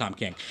problem with Tom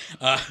King.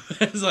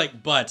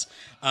 It's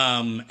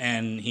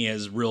and he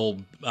has real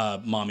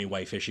mommy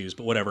wife issues,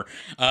 but whatever.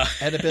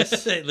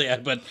 Oedipus.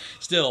 But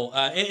still,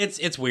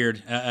 it's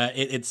weird.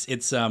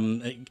 It's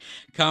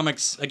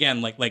comics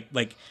again,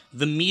 like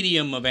the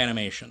medium of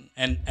animation,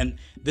 and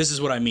this is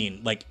what I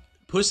mean.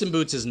 Puss in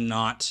Boots is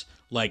not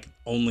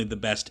only the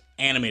best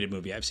animated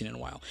movie I've seen in a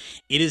while.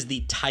 It is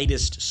the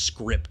tightest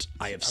script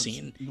I have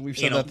seen. We've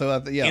said that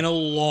throughout in a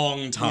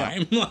long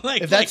time. Yeah.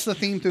 If that's the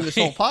theme through this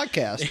whole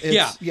podcast,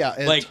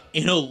 it's,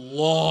 in a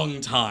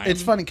long time.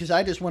 It's funny because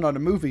I just went on a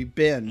movie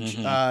binge.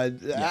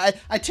 I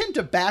tend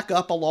to back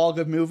up a log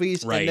of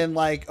movies and then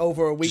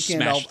over a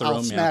weekend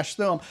I'll smash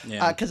through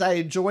them because I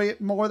enjoy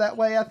it more that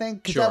way. I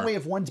think because that way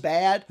if one's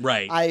bad,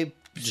 I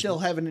still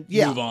haven't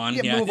move on.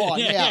 Move on.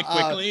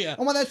 Quickly.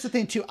 Well, that's the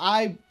thing too.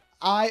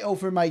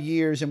 over my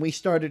years, and we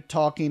started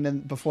talking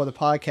before the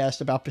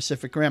podcast about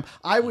Pacific Rim,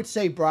 I would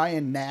say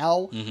Brian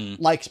now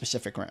likes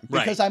Pacific Rim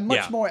because I'm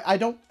much more.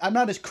 I'm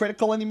not as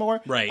critical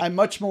anymore. Right. I'm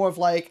much more of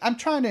like I'm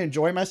trying to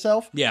enjoy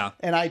myself. Yeah.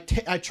 And I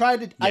try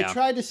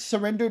to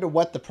surrender to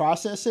what the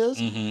process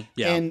is.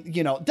 Yeah. And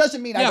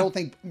doesn't mean I don't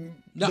think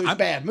there's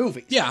bad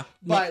movies. Yeah.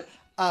 But.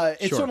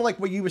 It's sort of like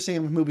what you were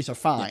saying with movies are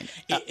fine.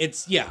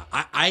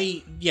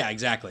 Exactly.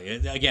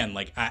 Again,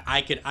 like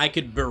I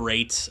could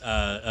berate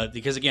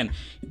because again,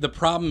 the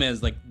problem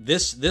is like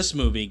this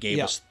movie gave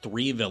us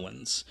 3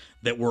 villains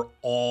that were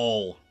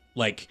all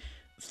like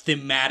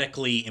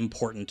thematically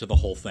important to the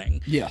whole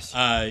thing. Yes.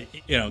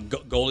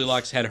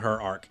 Goldilocks had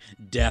her arc.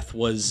 Death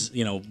was,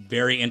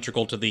 very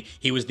integral to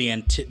he was the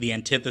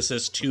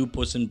antithesis to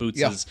Puss in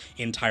Boots'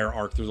 entire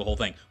arc through the whole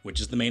thing,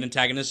 which is the main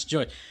antagonist,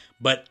 Joy.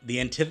 But the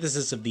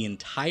antithesis of the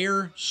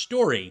entire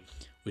story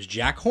was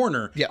Jack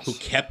Horner, who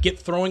kept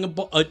throwing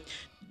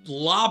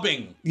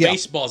lobbing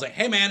baseballs like,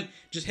 hey man,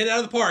 just hit it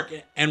out of the park,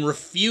 and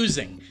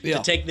refusing to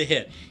take the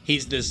hit.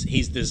 He's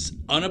this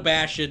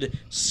unabashed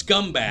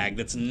scumbag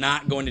that's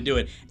not going to do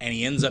it, and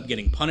he ends up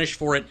getting punished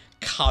for it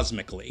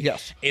cosmically.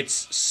 Yes.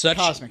 It's such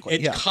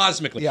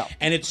cosmically. Yeah.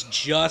 And it's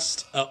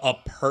just a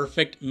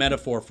perfect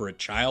metaphor for a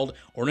child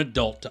or an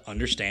adult to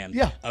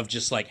understand of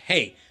just like,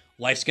 hey,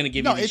 life's going to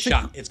give you these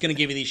shots. It's going to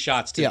give you these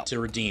shots to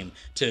redeem,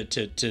 to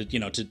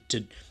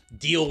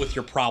deal with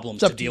your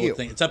problems, to deal with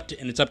things. It's up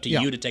to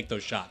you to take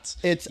those shots.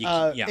 It's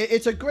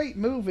a great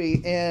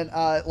movie, and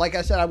like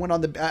I said, I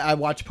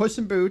watched Puss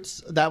in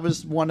Boots. That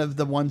was one of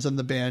the ones on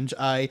the binge.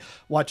 I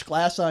watched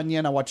Glass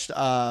Onion. I watched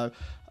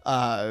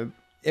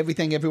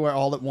Everything Everywhere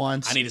All at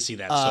Once. I need to see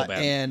that so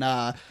bad. And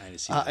I need to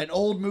see that. An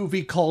old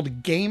movie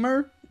called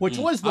Gamer, which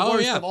was the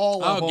worst of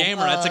all of them.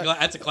 Gamer,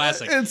 that's a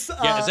classic. Is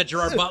that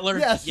Gerard Butler?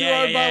 Yes,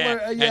 Gerard Butler.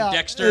 And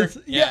Dexter.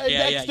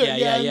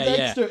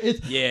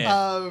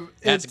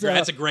 Dexter.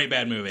 That's a great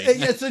bad movie.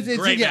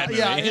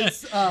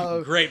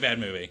 Great bad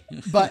movie.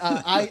 But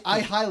I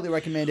highly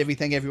recommend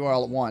Everything Everywhere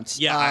All at Once.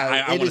 Yeah,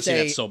 I want to see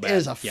that so bad. It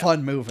is a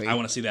fun movie. I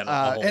want to see that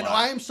a whole and lot.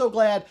 I am so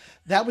glad.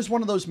 That was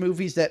one of those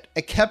movies that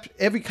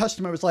every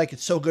customer was like,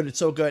 it's so good, it's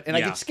so good. And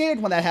I get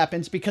scared when that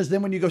happens because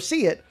then when you go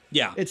see it,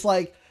 it's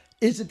like,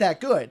 is it that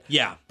good?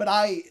 Yeah. But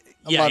I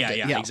loved it.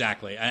 Yeah,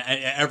 exactly.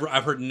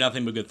 I've heard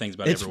nothing but good things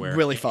about it's Everywhere. It's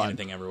really fun.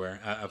 Anything Everywhere.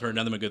 I've heard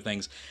nothing but good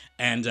things.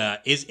 And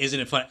isn't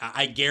it fun?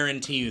 I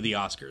guarantee you the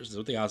Oscars. This is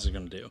what the Oscars are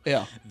going to do.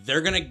 Yeah.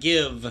 They're going to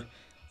give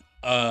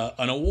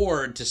an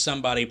award to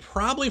somebody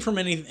probably from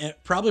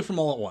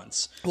All at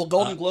Once. Well,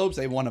 Golden Globes,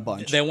 they won a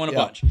bunch. They won a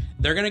bunch.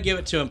 They're going to give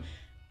it to them.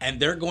 And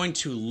they're going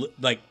to,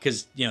 like,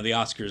 because, the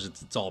Oscars,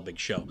 it's all a big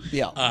show.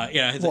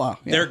 Yeah.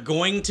 They're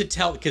going to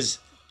tell, because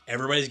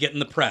everybody's getting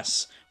the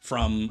press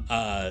from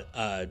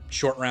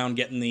Short Round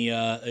getting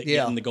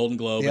the Golden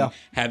Globe and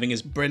having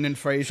his Brendan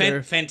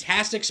Fraser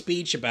fantastic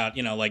speech about,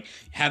 like,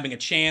 having a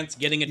chance,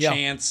 getting a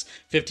chance.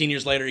 15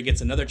 years later, he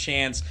gets another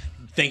chance,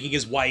 thanking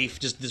his wife,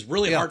 just this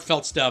really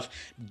heartfelt stuff.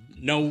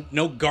 No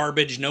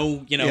garbage,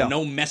 no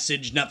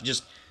message, nothing,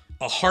 just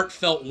a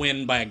heartfelt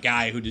win by a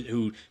guy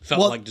who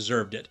felt like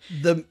deserved it.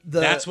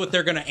 That's what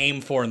they're going to aim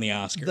for in the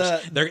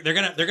Oscars. They're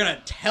going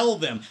to tell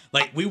them,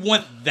 like, we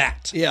want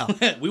that. Yeah.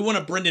 We want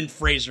a Brendan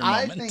Fraser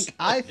moment.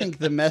 I think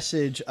the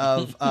message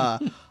of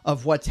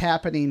what's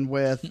happening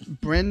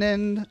with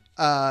Brendan.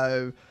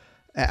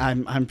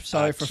 I'm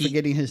sorry for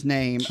forgetting his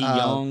name.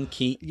 And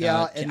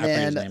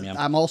then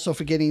I'm also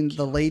forgetting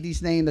the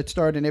lady's name that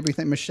starred in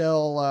everything.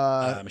 Michelle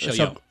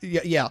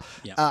Yeoh.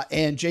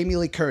 And Jamie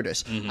Lee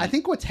Curtis. Mm-hmm. I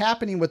think what's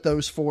happening with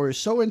those 4 is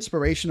so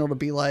inspirational to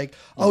be like,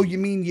 oh, you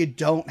mean you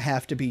don't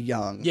have to be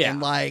young? Yeah.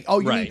 And like, oh,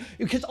 you mean,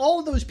 because all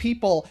of those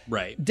people,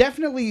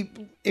 definitely,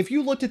 if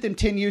you looked at them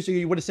 10 years ago,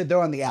 you would have said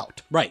they're on the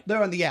out. Right.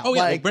 They're on the out. Oh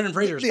yeah, like Brendan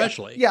Fraser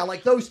especially. Yeah,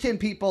 like those 10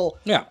 people.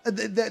 Yeah.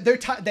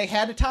 They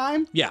had a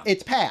time. Yeah.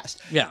 It's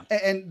past. Yeah.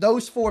 And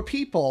those 4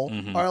 people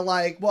are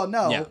like, well,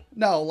 no, and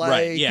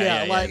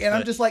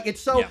I'm just like, it's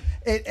so.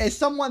 As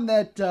someone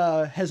that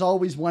has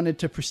always wanted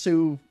to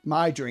pursue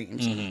my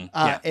dreams,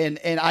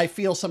 and I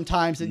feel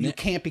sometimes that you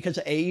can't because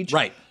of age.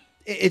 Right.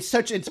 It's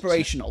such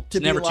inspirational to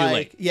it's never be too like,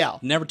 late. Yeah,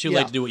 never too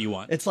late to do what you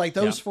want. It's like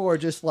those 4 are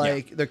just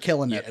like they're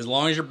killing it. As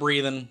long as you're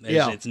breathing,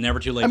 it's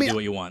never too late to do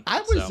what you want. I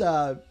was,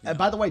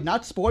 by the way,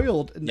 not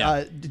spoiled.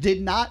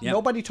 Did not.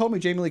 Nobody told me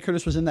Jamie Lee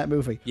Curtis was in that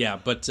movie.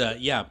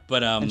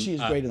 And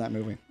she's great in that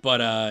movie. But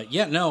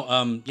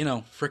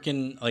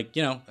freaking like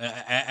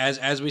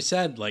as we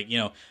said, like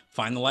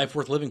find the life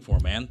worth living for,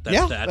 man.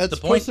 That's the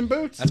point. Puss in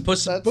Boots. That's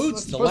Puss in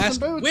Boots. The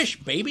last wish,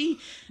 baby.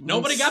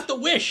 Nobody got the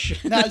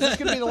wish. Now, is this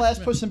going to be the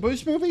last Puss in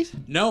Boots movies?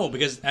 No,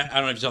 because I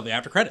don't know if you saw the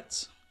after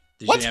credits.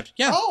 What?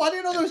 Oh, I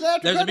didn't know there was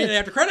after credits. There's a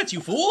after credits, you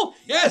fool.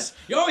 Yes.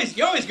 You always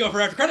go for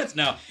after credits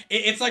now.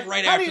 It's like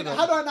after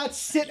How do I not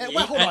sit? Wait,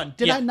 hold on.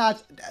 Did I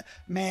not?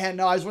 Man,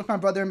 no. I was with my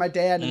brother and my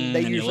dad, and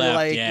they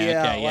usually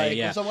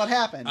So what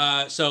happened?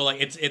 So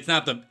like it's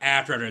not the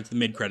after, it's the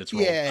mid credits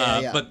roll.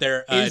 Yeah. But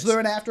there is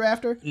there an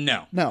after?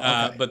 No.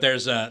 Okay. But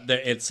there's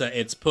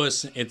it's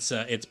Puss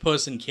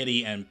and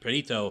Kitty and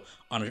Perito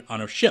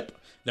on a ship.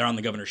 they're on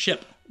the governor's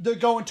ship. They're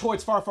going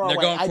towards far, far away.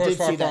 They're going towards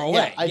far, far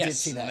away. Yeah, I did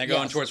see that. And they're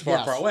going towards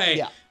far, far away.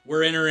 Yeah.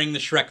 We're entering the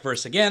Shrek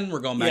verse again. We're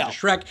going back to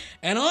Shrek.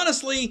 And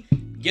honestly,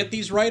 get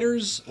these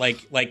writers,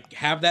 like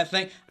have that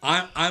thing.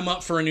 I'm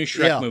up for a new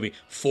Shrek movie.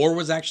 4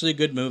 was actually a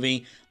good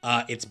movie.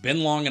 It's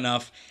been long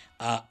enough.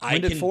 When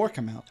did 4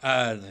 come out?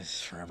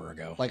 Forever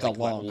ago. Like a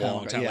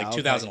long time. Yeah, like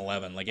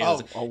 2011. Like it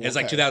was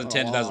like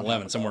 2010,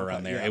 2011, somewhere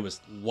around there. It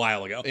was a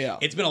while ago. Yeah.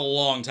 It's been a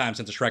long time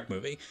since a Shrek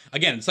movie.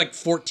 Again, it's like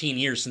 14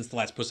 years since the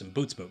last Puss in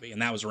Boots movie, and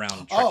that was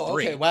around Shrek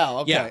 3. Okay, wow.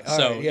 Okay.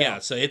 Yeah,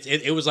 so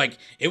it was like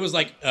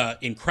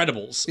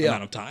Incredibles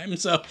amount of time.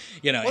 So,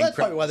 well, that's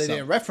probably why they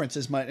didn't reference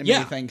as many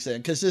things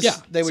then, because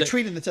they were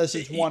treating this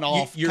as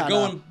one-off.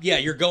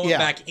 You're going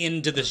back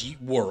into this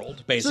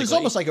world, basically. So it's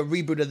almost like a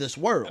reboot of this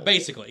world.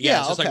 Basically,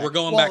 it's just like we're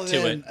going back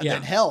to it. And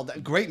then hell,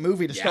 that great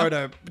movie to start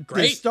a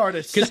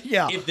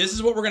if this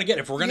is what we're gonna get,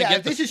 if we're gonna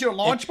get this is your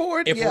launch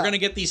board, if we're gonna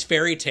get these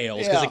fairy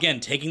tales, because again,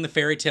 taking the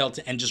fairy tale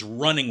and just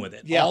running with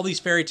it, all these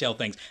fairy tale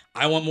things,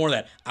 I want more of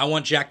that. I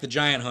want Jack the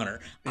Giant Hunter.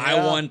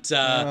 I want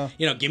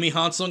give me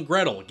Hansel and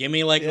Gretel. Give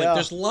me like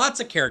there's lots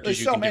of characters.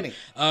 There's so many.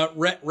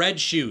 Red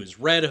Shoes,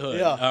 Red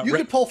Hood. You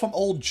could pull from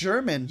old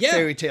German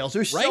fairy tales.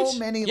 There's so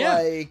many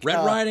like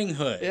Red Riding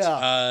Hood,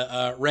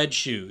 Red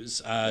Shoes,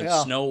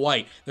 Snow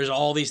White. There's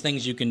all these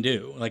things you can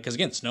do. Like, because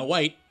again, Snow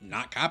White,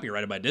 not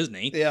copyrighted by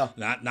Disney.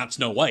 Not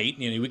Snow White.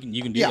 You know,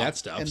 you can do that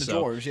stuff. And the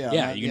dwarves,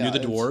 you can do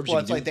the dwarves. Well,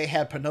 it's like they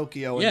had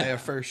Pinocchio in their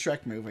first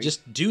Shrek movie.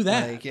 Just do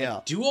that.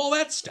 Do all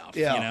that stuff.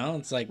 You know,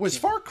 it's like, was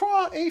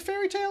Farquaad a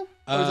fairy tale?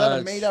 Or was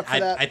that made up for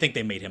that? I think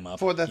they made him up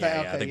for the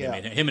thing. I think they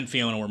made him and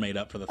Fiona were made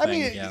up for the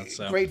thing.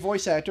 Great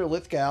voice actor,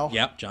 Lithgow.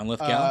 Yep, John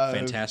Lithgow,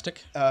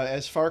 fantastic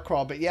as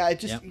Farquaad. But it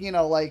just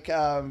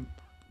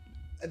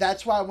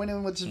that's why I went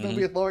in with this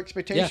movie with low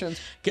expectations.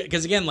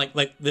 Because again, like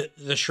the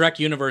Shrek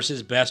universe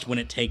is best when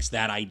it takes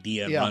that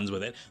idea and runs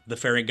with it. The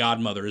fairy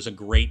godmother is a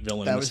great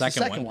villain in the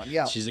second one.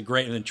 She's a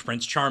great, and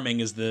Prince Charming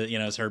is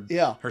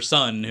her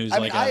son, who's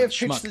I have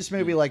pitched this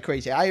movie like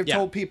crazy. I have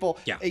told people,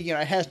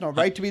 it has no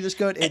right to be this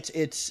good.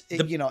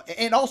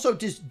 And also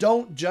just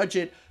don't judge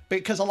it.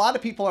 Because a lot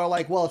of people are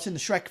like, well, it's in the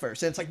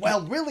Shrekverse. And it's like,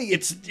 well, really,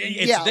 it's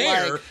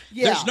there. Like,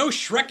 there's no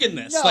Shrek in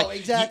this. No,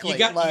 exactly. You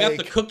got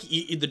the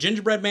cookie, the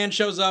gingerbread man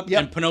shows up,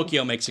 and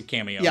Pinocchio makes a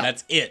cameo.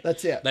 That's it.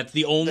 That's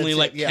the only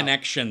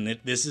connection.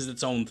 This is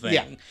its own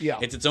thing.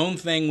 It's its own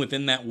thing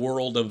within that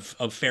world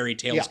of fairy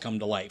tales come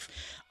to life.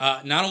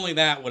 Not only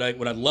that, what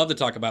I'd love to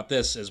talk about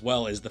this as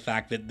well is the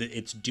fact that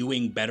it's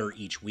doing better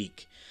each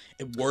week.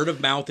 Word of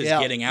mouth is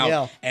getting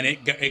out, and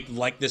it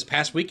like this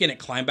past weekend, it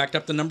climbed back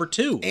up to number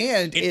 2,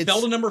 and it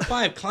fell to number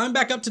 5, climbed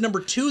back up to number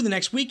 2 the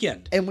next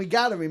weekend. And we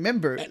got to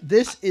remember,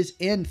 this is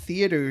in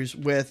theaters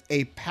with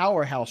a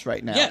powerhouse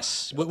right now.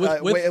 Yes,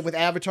 with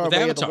Avatar: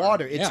 Way of the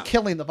Water, it's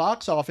killing the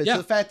box office.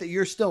 The fact that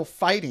you're still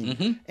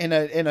fighting in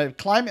a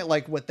climate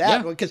like with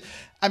that, because.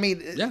 I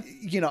mean,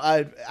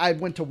 I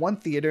went to one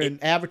theater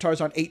and Avatar's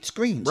on 8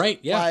 screens. Right,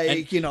 yeah.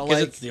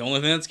 Because it's the only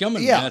thing that's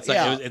coming. Yeah,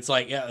 It's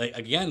like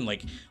again,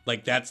 like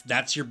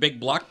that's your big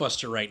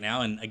blockbuster right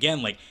now. And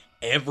again, like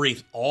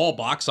all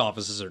box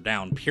offices are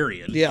down,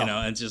 period. Yeah. You know,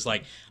 and it's just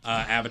like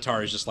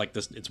Avatar is just like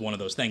this. It's one of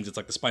those things. It's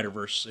like the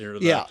Spider-Verse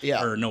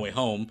or No Way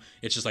Home.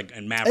 It's just like,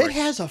 and Maverick. It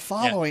has a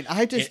following.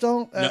 I just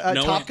don't.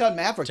 Top Gun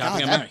Maverick,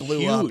 that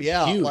blew up.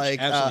 Yeah. Huge, like,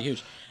 absolutely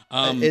huge.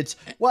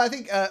 I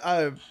think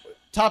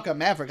Top Gun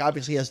Maverick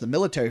obviously has the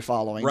military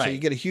following, so you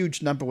get a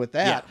huge number with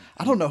that. Yeah.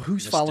 I don't know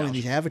who's following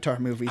these Avatar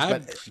movies,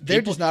 but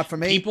they're just not for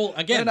me.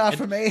 They're not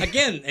for me.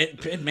 Again,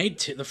 it made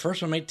the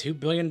first one made $2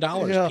 billion.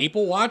 Yeah.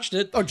 People watched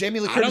it. Oh, Jamie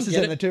Lee Curtis is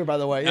in it too, by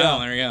the way. Yeah. Oh,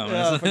 there you go.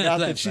 Yeah, I forgot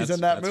that she's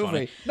in that movie.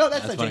 Funny. No,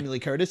 that's not Jamie Lee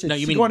Curtis.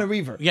 It's Sigourney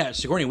Weaver. Yeah,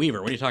 Sigourney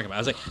Weaver. What are you talking about?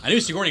 I was like, I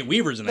knew Sigourney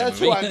Weaver's in that that's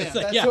movie.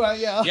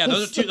 Yeah,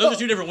 those are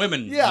two different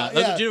women. Those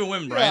are 2 different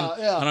women, Brian. I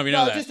don't know if you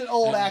know that. Just an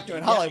old actor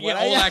in Hollywood.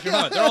 Yeah, old actor in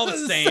Hollywood. They're all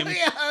the same.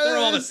 They're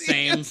all the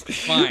same.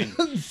 Fine.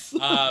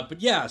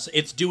 But yes,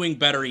 it's doing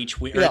better each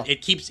week.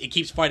 It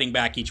keeps fighting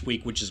back each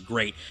week, which is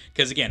great.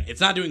 Because again, it's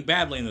not doing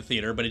badly in the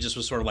theater, but it just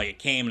was sort of like it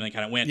came and it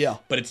kind of went. Yeah.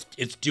 But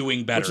it's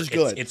doing better. Which is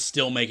good. It's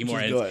still making more.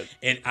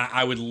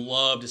 I would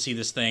love to see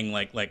this thing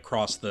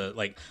cross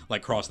the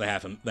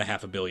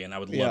half a billion. I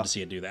would love to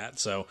see it do that.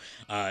 So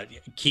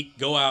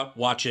go out,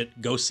 watch it,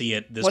 go see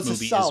it. This movie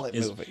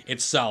is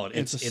it's solid.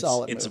 It's a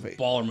solid movie. It's a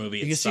baller movie.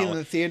 You can see it in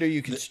the theater.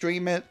 You can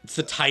stream it. It's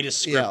the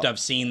tightest script I've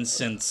seen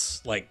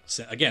since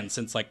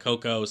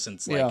Coco,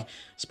 since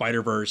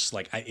Spider-Verse.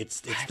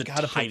 It's the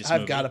tightest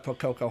movie. I've got to put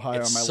Coco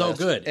higher on my list. So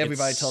good.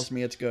 Everybody tells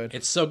me it's good.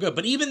 It's so good.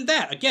 But even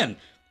that, again,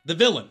 the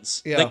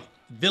villains. Yeah.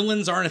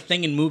 Villains aren't a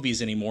thing in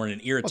movies anymore, and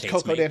it irritates me.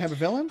 Coco didn't have a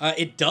villain?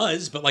 It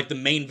does, but the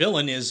main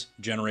villain is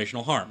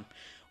generational harm.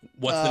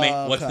 What's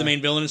the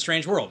main villain in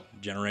Strange World?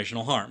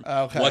 Generational harm.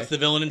 Okay. What's the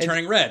villain in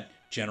Turning Red?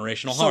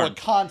 Generational harm. So a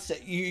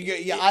concept.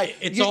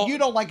 You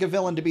don't like a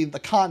villain to be the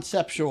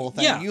conceptual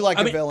thing. Yeah. You like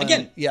a villain.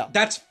 Again,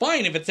 that's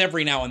fine if it's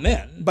every now and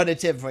then. But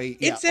it's every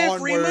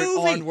every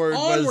movie.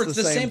 Onward's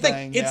the same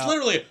thing. It's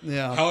literally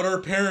how did our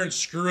parents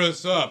screw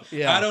us up?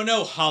 Yeah. I don't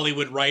know,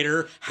 Hollywood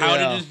writer. How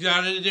did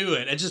it do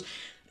it? It just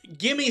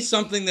Give me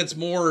something that's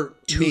more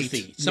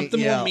toothy, something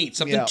more meat,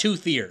 something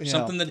toothier,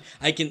 something that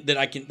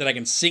I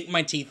can sink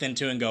my teeth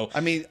into and go.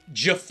 I mean,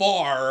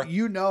 Jafar,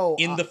 in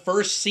the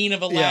first scene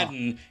of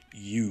Aladdin,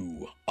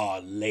 you are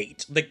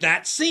late. Like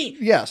that scene.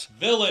 Yes.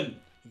 Villain.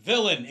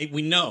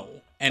 We know.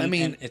 And,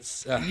 and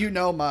it's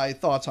my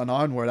thoughts on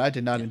Onward. I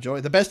did not enjoy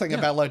it. The best thing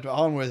about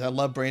Onward is I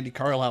love Brandy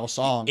Carlisle's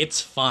song.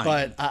 It's fine,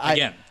 but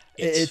again,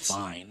 it's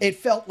fine. It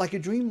felt like a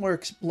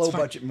DreamWorks low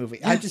budget movie.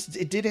 Yeah.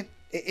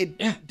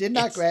 It did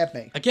not grab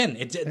me. Again,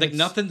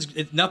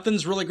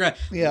 nothing's really grab.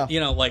 Yeah,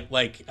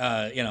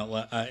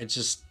 it's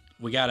just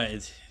we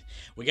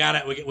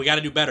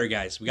gotta do better,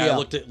 guys. We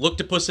gotta look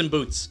to Puss in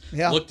Boots.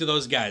 Yeah. Look to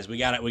those guys. We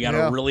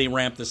gotta really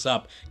ramp this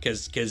up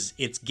because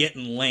it's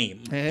getting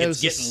lame.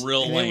 It's getting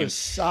real lame. It was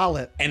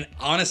solid. And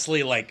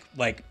honestly, like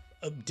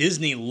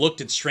Disney looked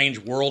at Strange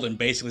World and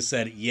basically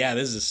said, "Yeah,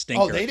 this is a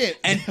stinker." Oh, they did,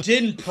 and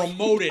didn't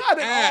promote it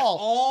at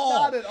all.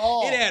 Not at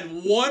all. It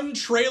had one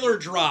trailer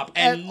drop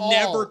and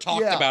never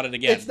talked about it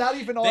again. It's not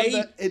even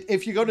on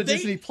if you go to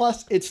Disney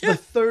Plus, it's the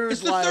third.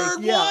 It's the third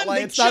one. Like,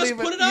 they it's just not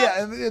even, put it up.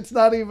 Yeah, it's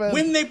not even.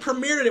 When they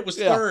premiered it, it was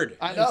third.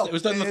 I know. It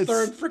was on the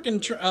third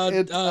freaking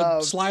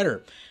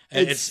slider.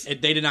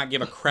 They did not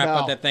give a crap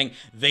about that thing.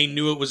 They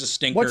knew it was a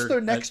stinker. What's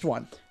their next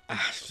one? I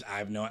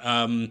have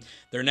no.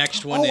 Their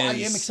next one is. I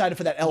am excited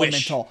for that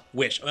Elemental.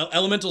 Wish. Well,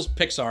 Elemental's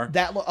Pixar.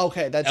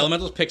 That's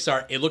Elemental's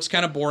Pixar. It looks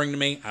kind of boring to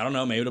me. I don't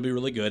know. Maybe it'll be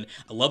really good.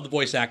 I love the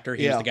voice actor.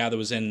 He was the guy that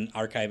was in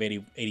Archive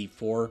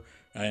 84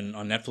 and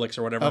on Netflix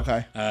or whatever.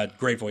 Okay.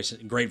 Great voice.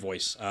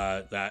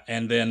 That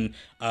and then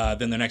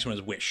the next one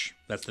is Wish.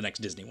 That's the next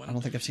Disney one. I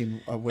don't think I've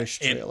seen a Wish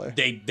trailer.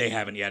 They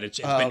haven't yet.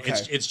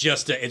 It's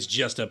just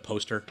a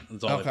poster.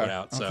 That's all they put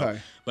out. So,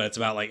 but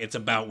it's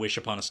about Wish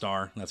upon a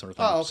Star, that sort of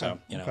thing. Oh,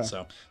 okay.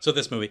 So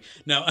this movie.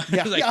 No,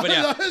 step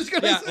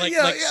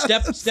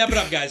it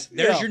up, guys.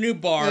 There's your new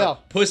bar. Yeah.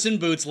 Puss in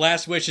Boots.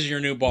 Last Wish is your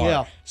new bar.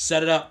 Yeah.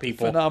 Set it up,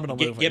 people. Phenomenal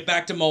movie. Get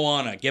back to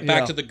Moana. Get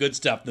back to the good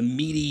stuff, the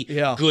meaty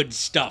good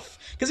stuff.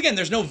 Because again,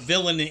 there's no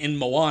villain in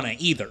Moana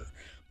either.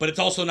 But it's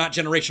also not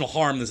generational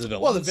harm as a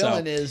villain. Well, the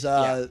villain is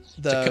the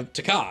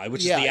Taka,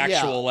 which is the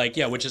actual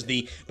which is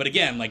the. But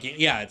again,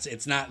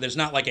 it's not. There's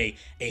not like a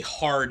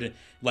hard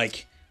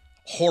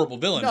horrible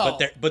villain,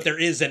 but there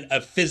is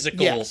a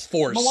physical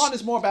force. Moana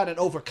is more about an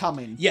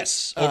overcoming.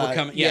 Yes,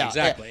 overcoming.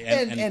 Exactly.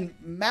 And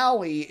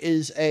Maui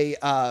is a.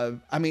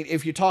 I mean,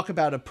 if you talk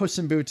about a Puss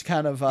in Boots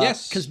kind of.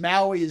 Yes. Because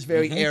Maui is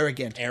very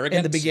arrogant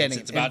in the beginning.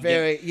 It's about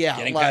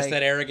getting past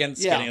that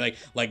arrogance. Yeah. Getting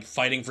like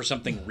fighting for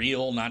something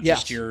real, not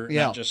just your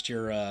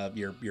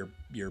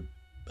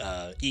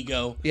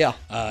ego. Yeah.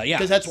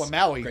 Because that's what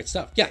Maui. Great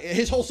stuff. Yeah.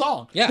 His whole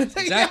song. Yeah,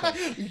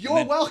 exactly.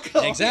 You're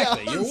welcome.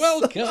 Exactly. You're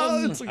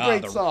welcome. It's a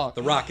great song.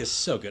 The Rock is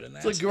so good in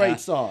that. It's a great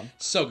song.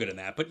 So good in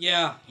that. But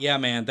yeah,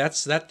 man,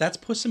 that's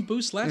Puss in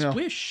Boots' Last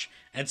Wish.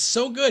 And it's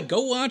so good.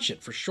 Go watch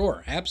it for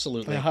sure.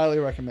 Absolutely. I highly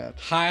recommend.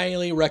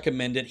 Highly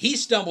recommend it. He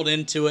stumbled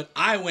into it.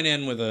 I went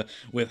in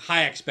with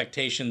high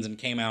expectations and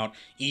came out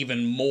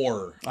even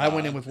more. I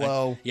went in with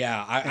low.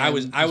 I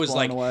was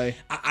like, away.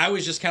 I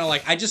was just kind of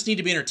like, I just need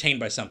to be entertained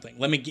by something.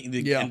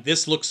 And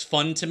this looks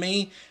fun to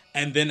me.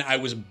 And then I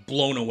was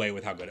blown away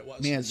with how good it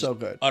was. Man, it's so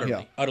good.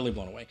 Utterly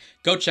blown away.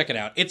 Go check it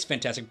out. It's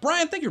fantastic.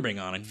 Brian, thank you for being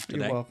on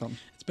today. You're welcome.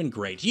 It's been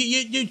great.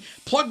 You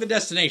plug the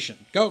destination.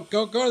 Go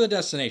to the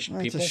destination,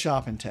 people. It's a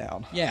shopping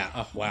town. Yeah.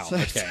 Oh, wow.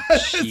 Okay.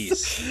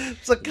 Jeez.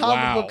 It's a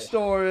comic book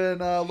store in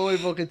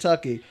Louisville,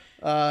 Kentucky.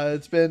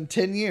 It's been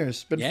 10 years.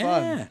 It's been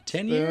fun. Yeah,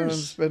 10 years.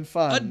 It's been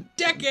fun. A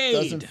decade.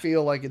 It doesn't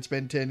feel like it's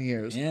been 10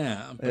 years.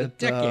 Yeah, but a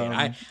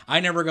decade. I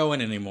never go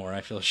in anymore. I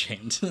feel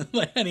ashamed.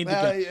 I need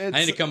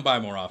to come by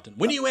more often.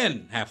 When do you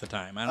in half the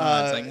time? I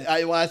don't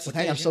know. That's the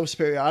thing. I'm so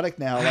periodic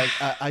now. Like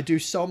I do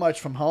so much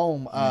from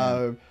home.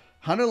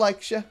 Hunter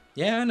likes you.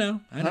 Yeah, I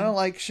know. Hunter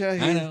likes you.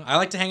 I know. I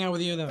like to hang out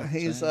with you, though.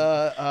 He's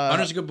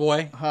Hunter's a good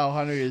boy. How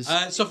Hunter is.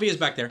 Sophia's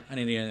back there. I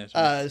need to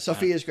get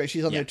Sophia's great.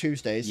 She's on there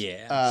Tuesdays.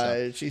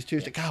 Yeah. She's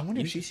Tuesday. God, I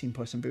wonder if she's seen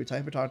Puss in Boots. I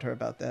haven't talked to her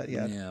about that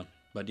yet. Yeah.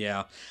 But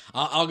yeah,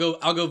 I'll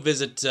go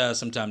visit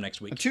sometime next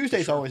week.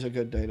 Tuesday's always a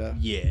good day to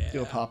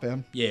do a pop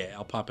in. Yeah,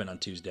 I'll pop in on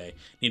Tuesday.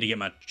 Need to get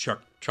my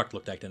truck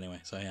looked at anyway.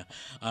 So yeah,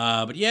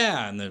 but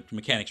yeah, and the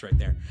mechanic's right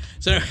there.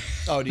 So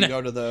do you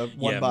go to the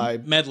one by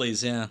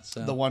Medley's? Yeah,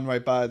 so. The one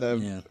right by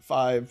the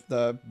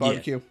the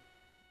barbecue.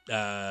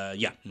 Yeah,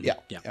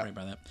 right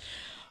by that.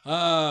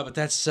 But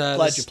that's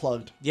glad you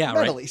plugged. Yeah,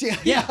 Medley's.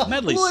 Right. Yeah,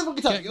 Medley's. Louisville,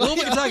 Kentucky.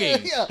 Louisville,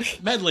 Kentucky.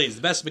 Medley's,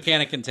 the best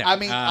mechanic in town. I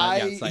mean,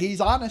 he's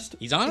honest.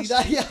 He's honest.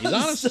 He's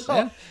honest.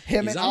 So,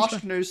 him and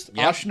Oshner's.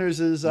 Yep. Oshner's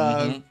is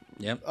a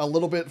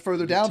little bit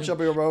further down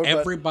Shelby Road.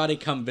 Everybody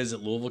come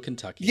visit Louisville,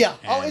 Kentucky. Yeah.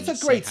 Oh, it's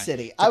a great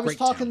city. I was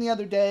talking the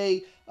other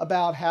day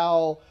about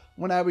how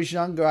when I was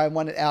younger, I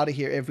wanted out of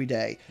here every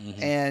day.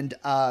 And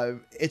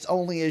it's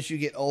only as you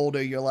get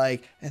older, you're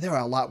like, and there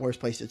are a lot worse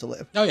places to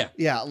live. Oh yeah.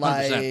 Yeah,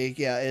 like 100%.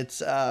 yeah,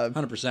 it's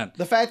 100%.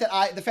 the fact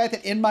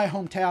that in my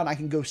hometown I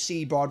can go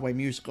see Broadway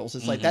musicals.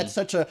 It's like that's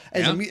such a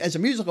as a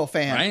musical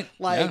fan. Right.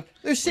 Like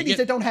there's cities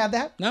that don't have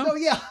that. No. Oh,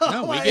 yeah.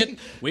 No, like,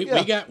 we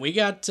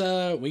got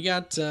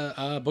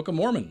Book of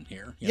Mormon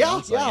here.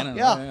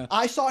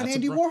 I saw an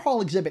Andy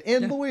Warhol exhibit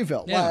in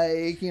Louisville. Yeah.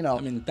 Like, you know.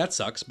 I mean, that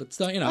sucks, but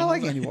still, you know. I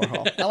like Andy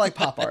Warhol. I like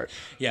pop art.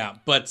 Yeah,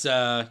 but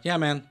yeah,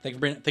 man. Thank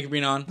you for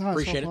being on. No,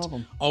 Appreciate no it.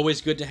 problem.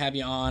 Always good to have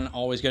you on.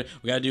 Always good.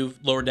 We got to do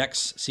Lower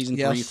Decks season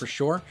 3 for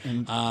sure.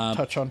 And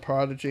touch on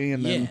Prodigy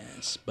and then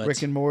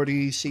Rick and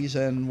Morty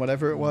season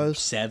whatever it was.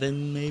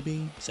 7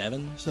 maybe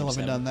 7. Still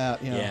haven't done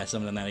that. Yeah, still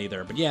haven't done that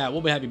either. But yeah,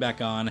 we'll have you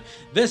back on.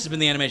 This has been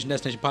the Animation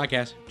Destination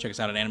Podcast. Check us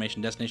out at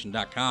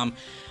animationdestination.com,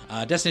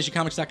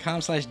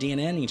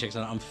 destinationcomics.com/DNN. You can check us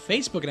out on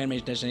Facebook at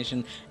Animation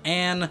Destination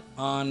and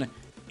on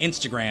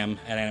Instagram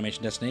at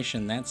Animation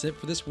Destination. That's it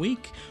for this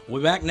week.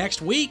 We'll be back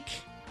next week.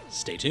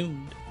 Stay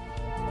tuned.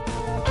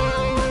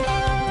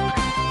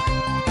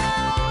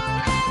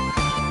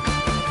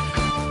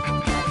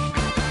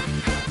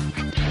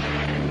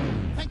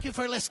 Thank you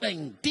for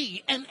listening,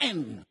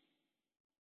 DNN.